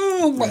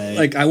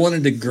 I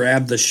wanted to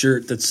grab the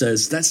shirt that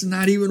says, that's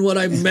not even what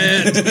I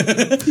meant.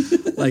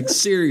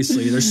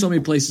 Seriously, there's so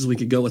many places we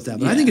could go with that.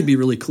 But I think it'd be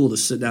really cool to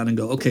sit down and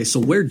go, okay, so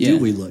where do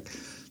we look?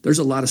 There's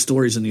a lot of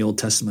stories in the Old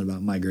Testament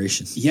about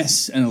migration.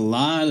 Yes, and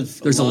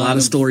there's a lot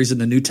of stories in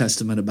the New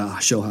Testament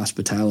about show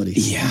hospitality.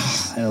 Yeah.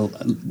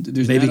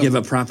 Maybe give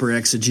a proper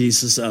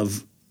exegesis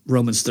of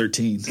Romans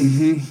 13.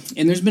 Mm-hmm.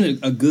 And there's been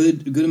a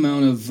good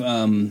amount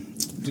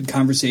of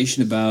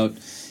conversation about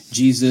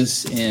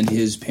Jesus and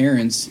his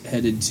parents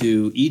headed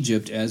to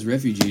Egypt as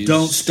refugees.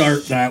 Don't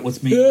start that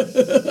with me.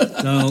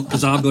 No,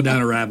 because I'll go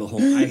down a rabbit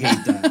hole. I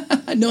hate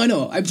that. I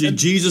know.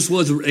 Jesus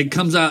it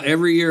comes out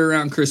every year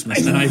around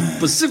Christmas. And I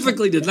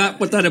specifically did not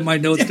put that in my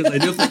notes because I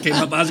knew if that came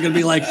up, I was going to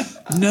be like,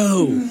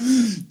 no,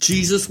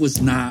 Jesus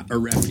was not a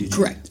refugee.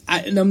 Correct.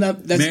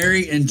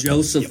 Mary and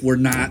Joseph were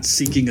not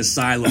seeking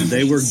asylum.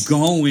 They were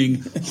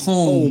going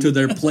home to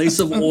their place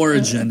of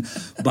origin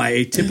by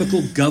a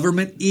typical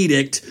government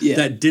edict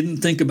that didn't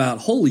think about,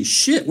 holy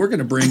shit, we're going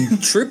to bring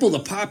triple the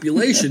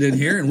population in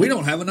here and we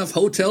don't have enough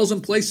hotels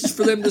and places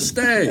for them to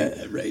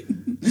stay. Right.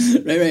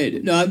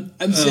 No,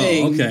 I'm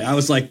saying. Okay, I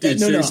was like, dude,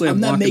 seriously, I'm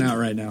walking out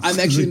right now. I'm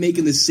actually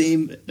making the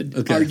same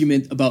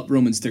argument about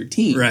Romans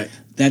 13. Right.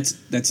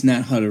 That's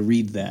not how to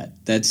read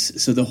that.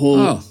 So the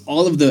whole,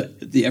 all of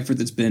the effort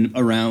that's been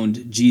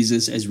around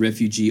Jesus as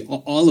refugee,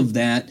 all of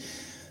that.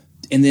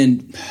 And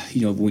then,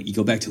 when you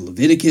go back to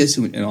Leviticus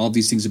and all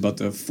these things about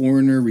the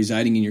foreigner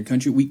residing in your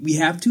country, we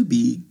have to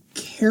be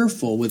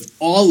careful with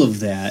all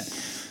of that.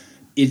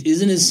 It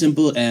isn't as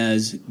simple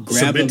as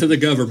submit to the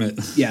government.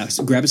 Yeah,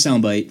 so grab a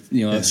soundbite,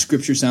 a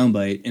scripture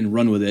soundbite, and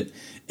run with it,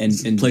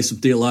 and play some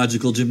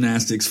theological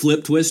gymnastics,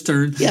 flip, twist,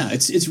 turn. Yeah,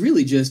 it's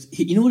really just,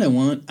 you know what I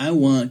want? I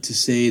want to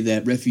say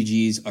that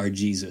refugees are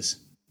Jesus.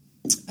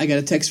 I got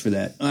a text for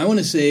that. I want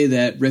to say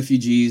that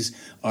refugees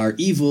are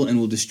evil and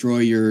will destroy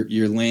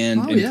your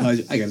land. I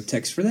got a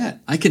text for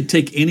that. I can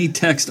take any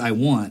text I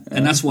want.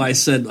 And that's why I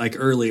said, like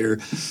earlier,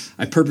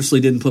 I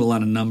purposely didn't put a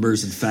lot of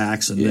numbers and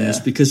facts in this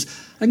because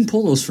I can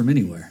pull those from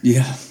anywhere.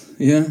 Yeah.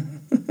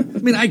 I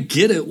mean, I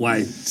get it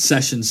why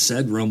Sessions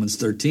said Romans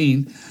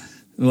 13,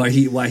 why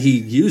he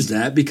used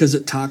that, because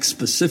it talks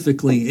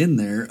specifically in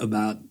there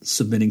about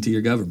submitting to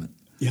your government.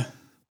 Yeah.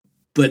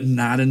 But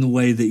not in the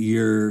way that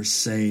you're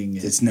saying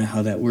it. It's not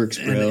how that works,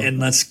 bro. And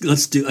let's go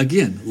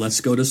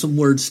to some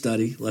word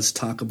study. Let's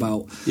talk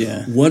about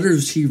what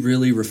is he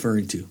really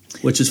referring to,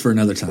 which is for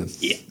another time.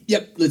 Yeah.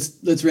 Yep.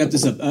 Let's wrap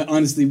this up.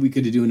 Honestly, we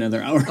could do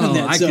another hour on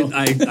that.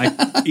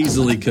 I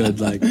easily could.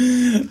 Like,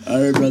 all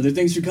right, brother.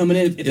 Thanks for coming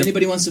in. If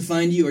anybody wants to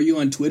find you, are you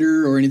on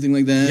Twitter or anything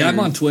like that? Yeah, I'm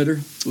on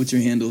Twitter. What's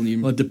your handle?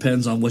 Well, it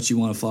depends on what you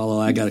want to follow.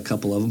 I got a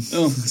couple of them.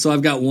 Oh, so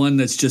I've got one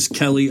that's just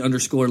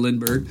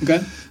Kelly_Lindbergh.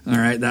 Okay. All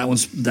right, that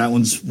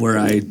one's where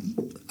I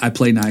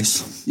play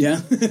nice.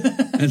 Yeah.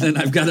 And then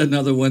I've got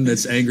another one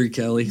that's Angry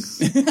Kelly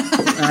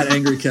at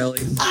Angry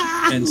Kelly.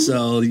 And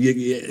so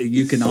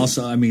you can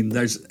also,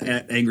 there's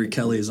Angry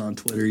Kelly is on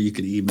Twitter. You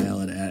can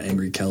email it at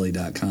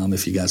angrykelly.com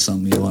if you got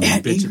something you want to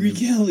bitch Angry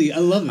Kelly. I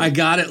love it. I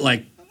got it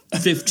like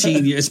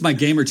 15 years. It's my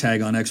gamer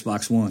tag on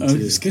Xbox One, too. I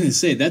was going to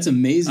say, that's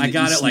amazing. I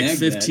got it like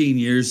 20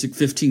 years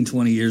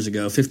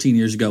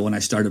ago when I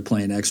started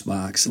playing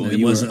Xbox. And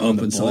it wasn't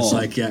open, so it's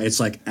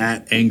like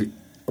at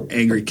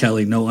Angry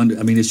Kelly.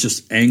 It's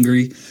just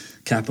Angry,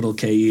 capital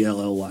Kelly.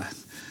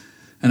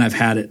 And I've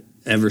had it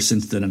ever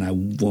since then, and I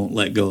won't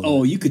let go of it.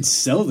 Oh, you could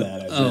sell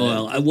that.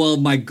 Well,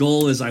 my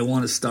goal is I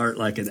want to start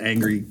like an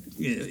Angry...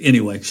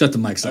 Anyway, shut the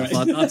mics off.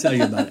 Right. I'll tell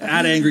you about it.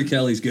 At Angry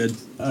Kelly's good.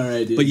 All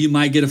right, dude. But you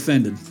might get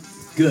offended.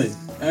 Good.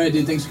 All right,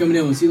 dude. Thanks for coming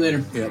in. We'll see you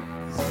later. Yep.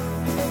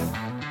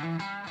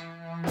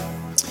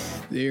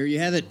 There you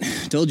have it.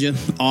 Told you.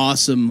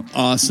 Awesome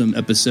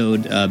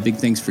episode. Big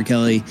thanks for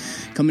Kelly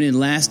coming in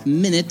last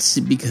minute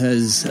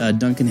because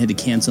Duncan had to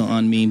cancel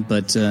on me,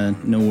 but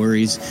no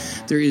worries.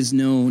 There is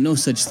no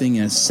such thing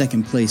as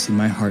second place in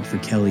my heart for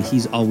Kelly.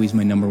 He's always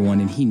my number one,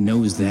 and he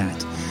knows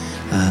that.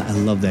 I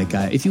love that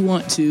guy. If you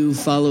want to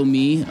follow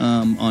me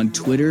on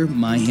Twitter,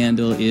 my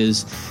handle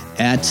is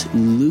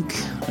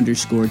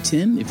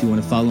 @Luke_Tim. If you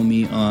want to follow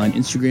me on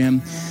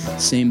Instagram,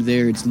 same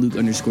there. It's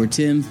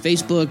Luke_Tim.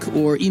 Facebook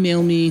or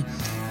email me.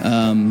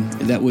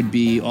 That would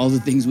be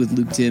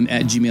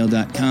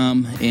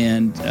allthethingswithluketim@gmail.com.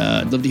 And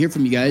I'd love to hear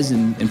from you guys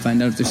and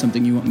find out if there's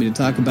something you want me to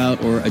talk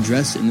about or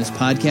address in this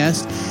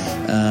podcast.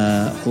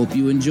 Hope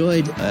you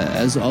enjoyed.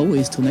 As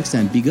always, till next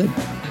time, be good.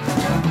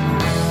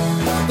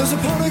 There's a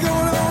party going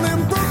on.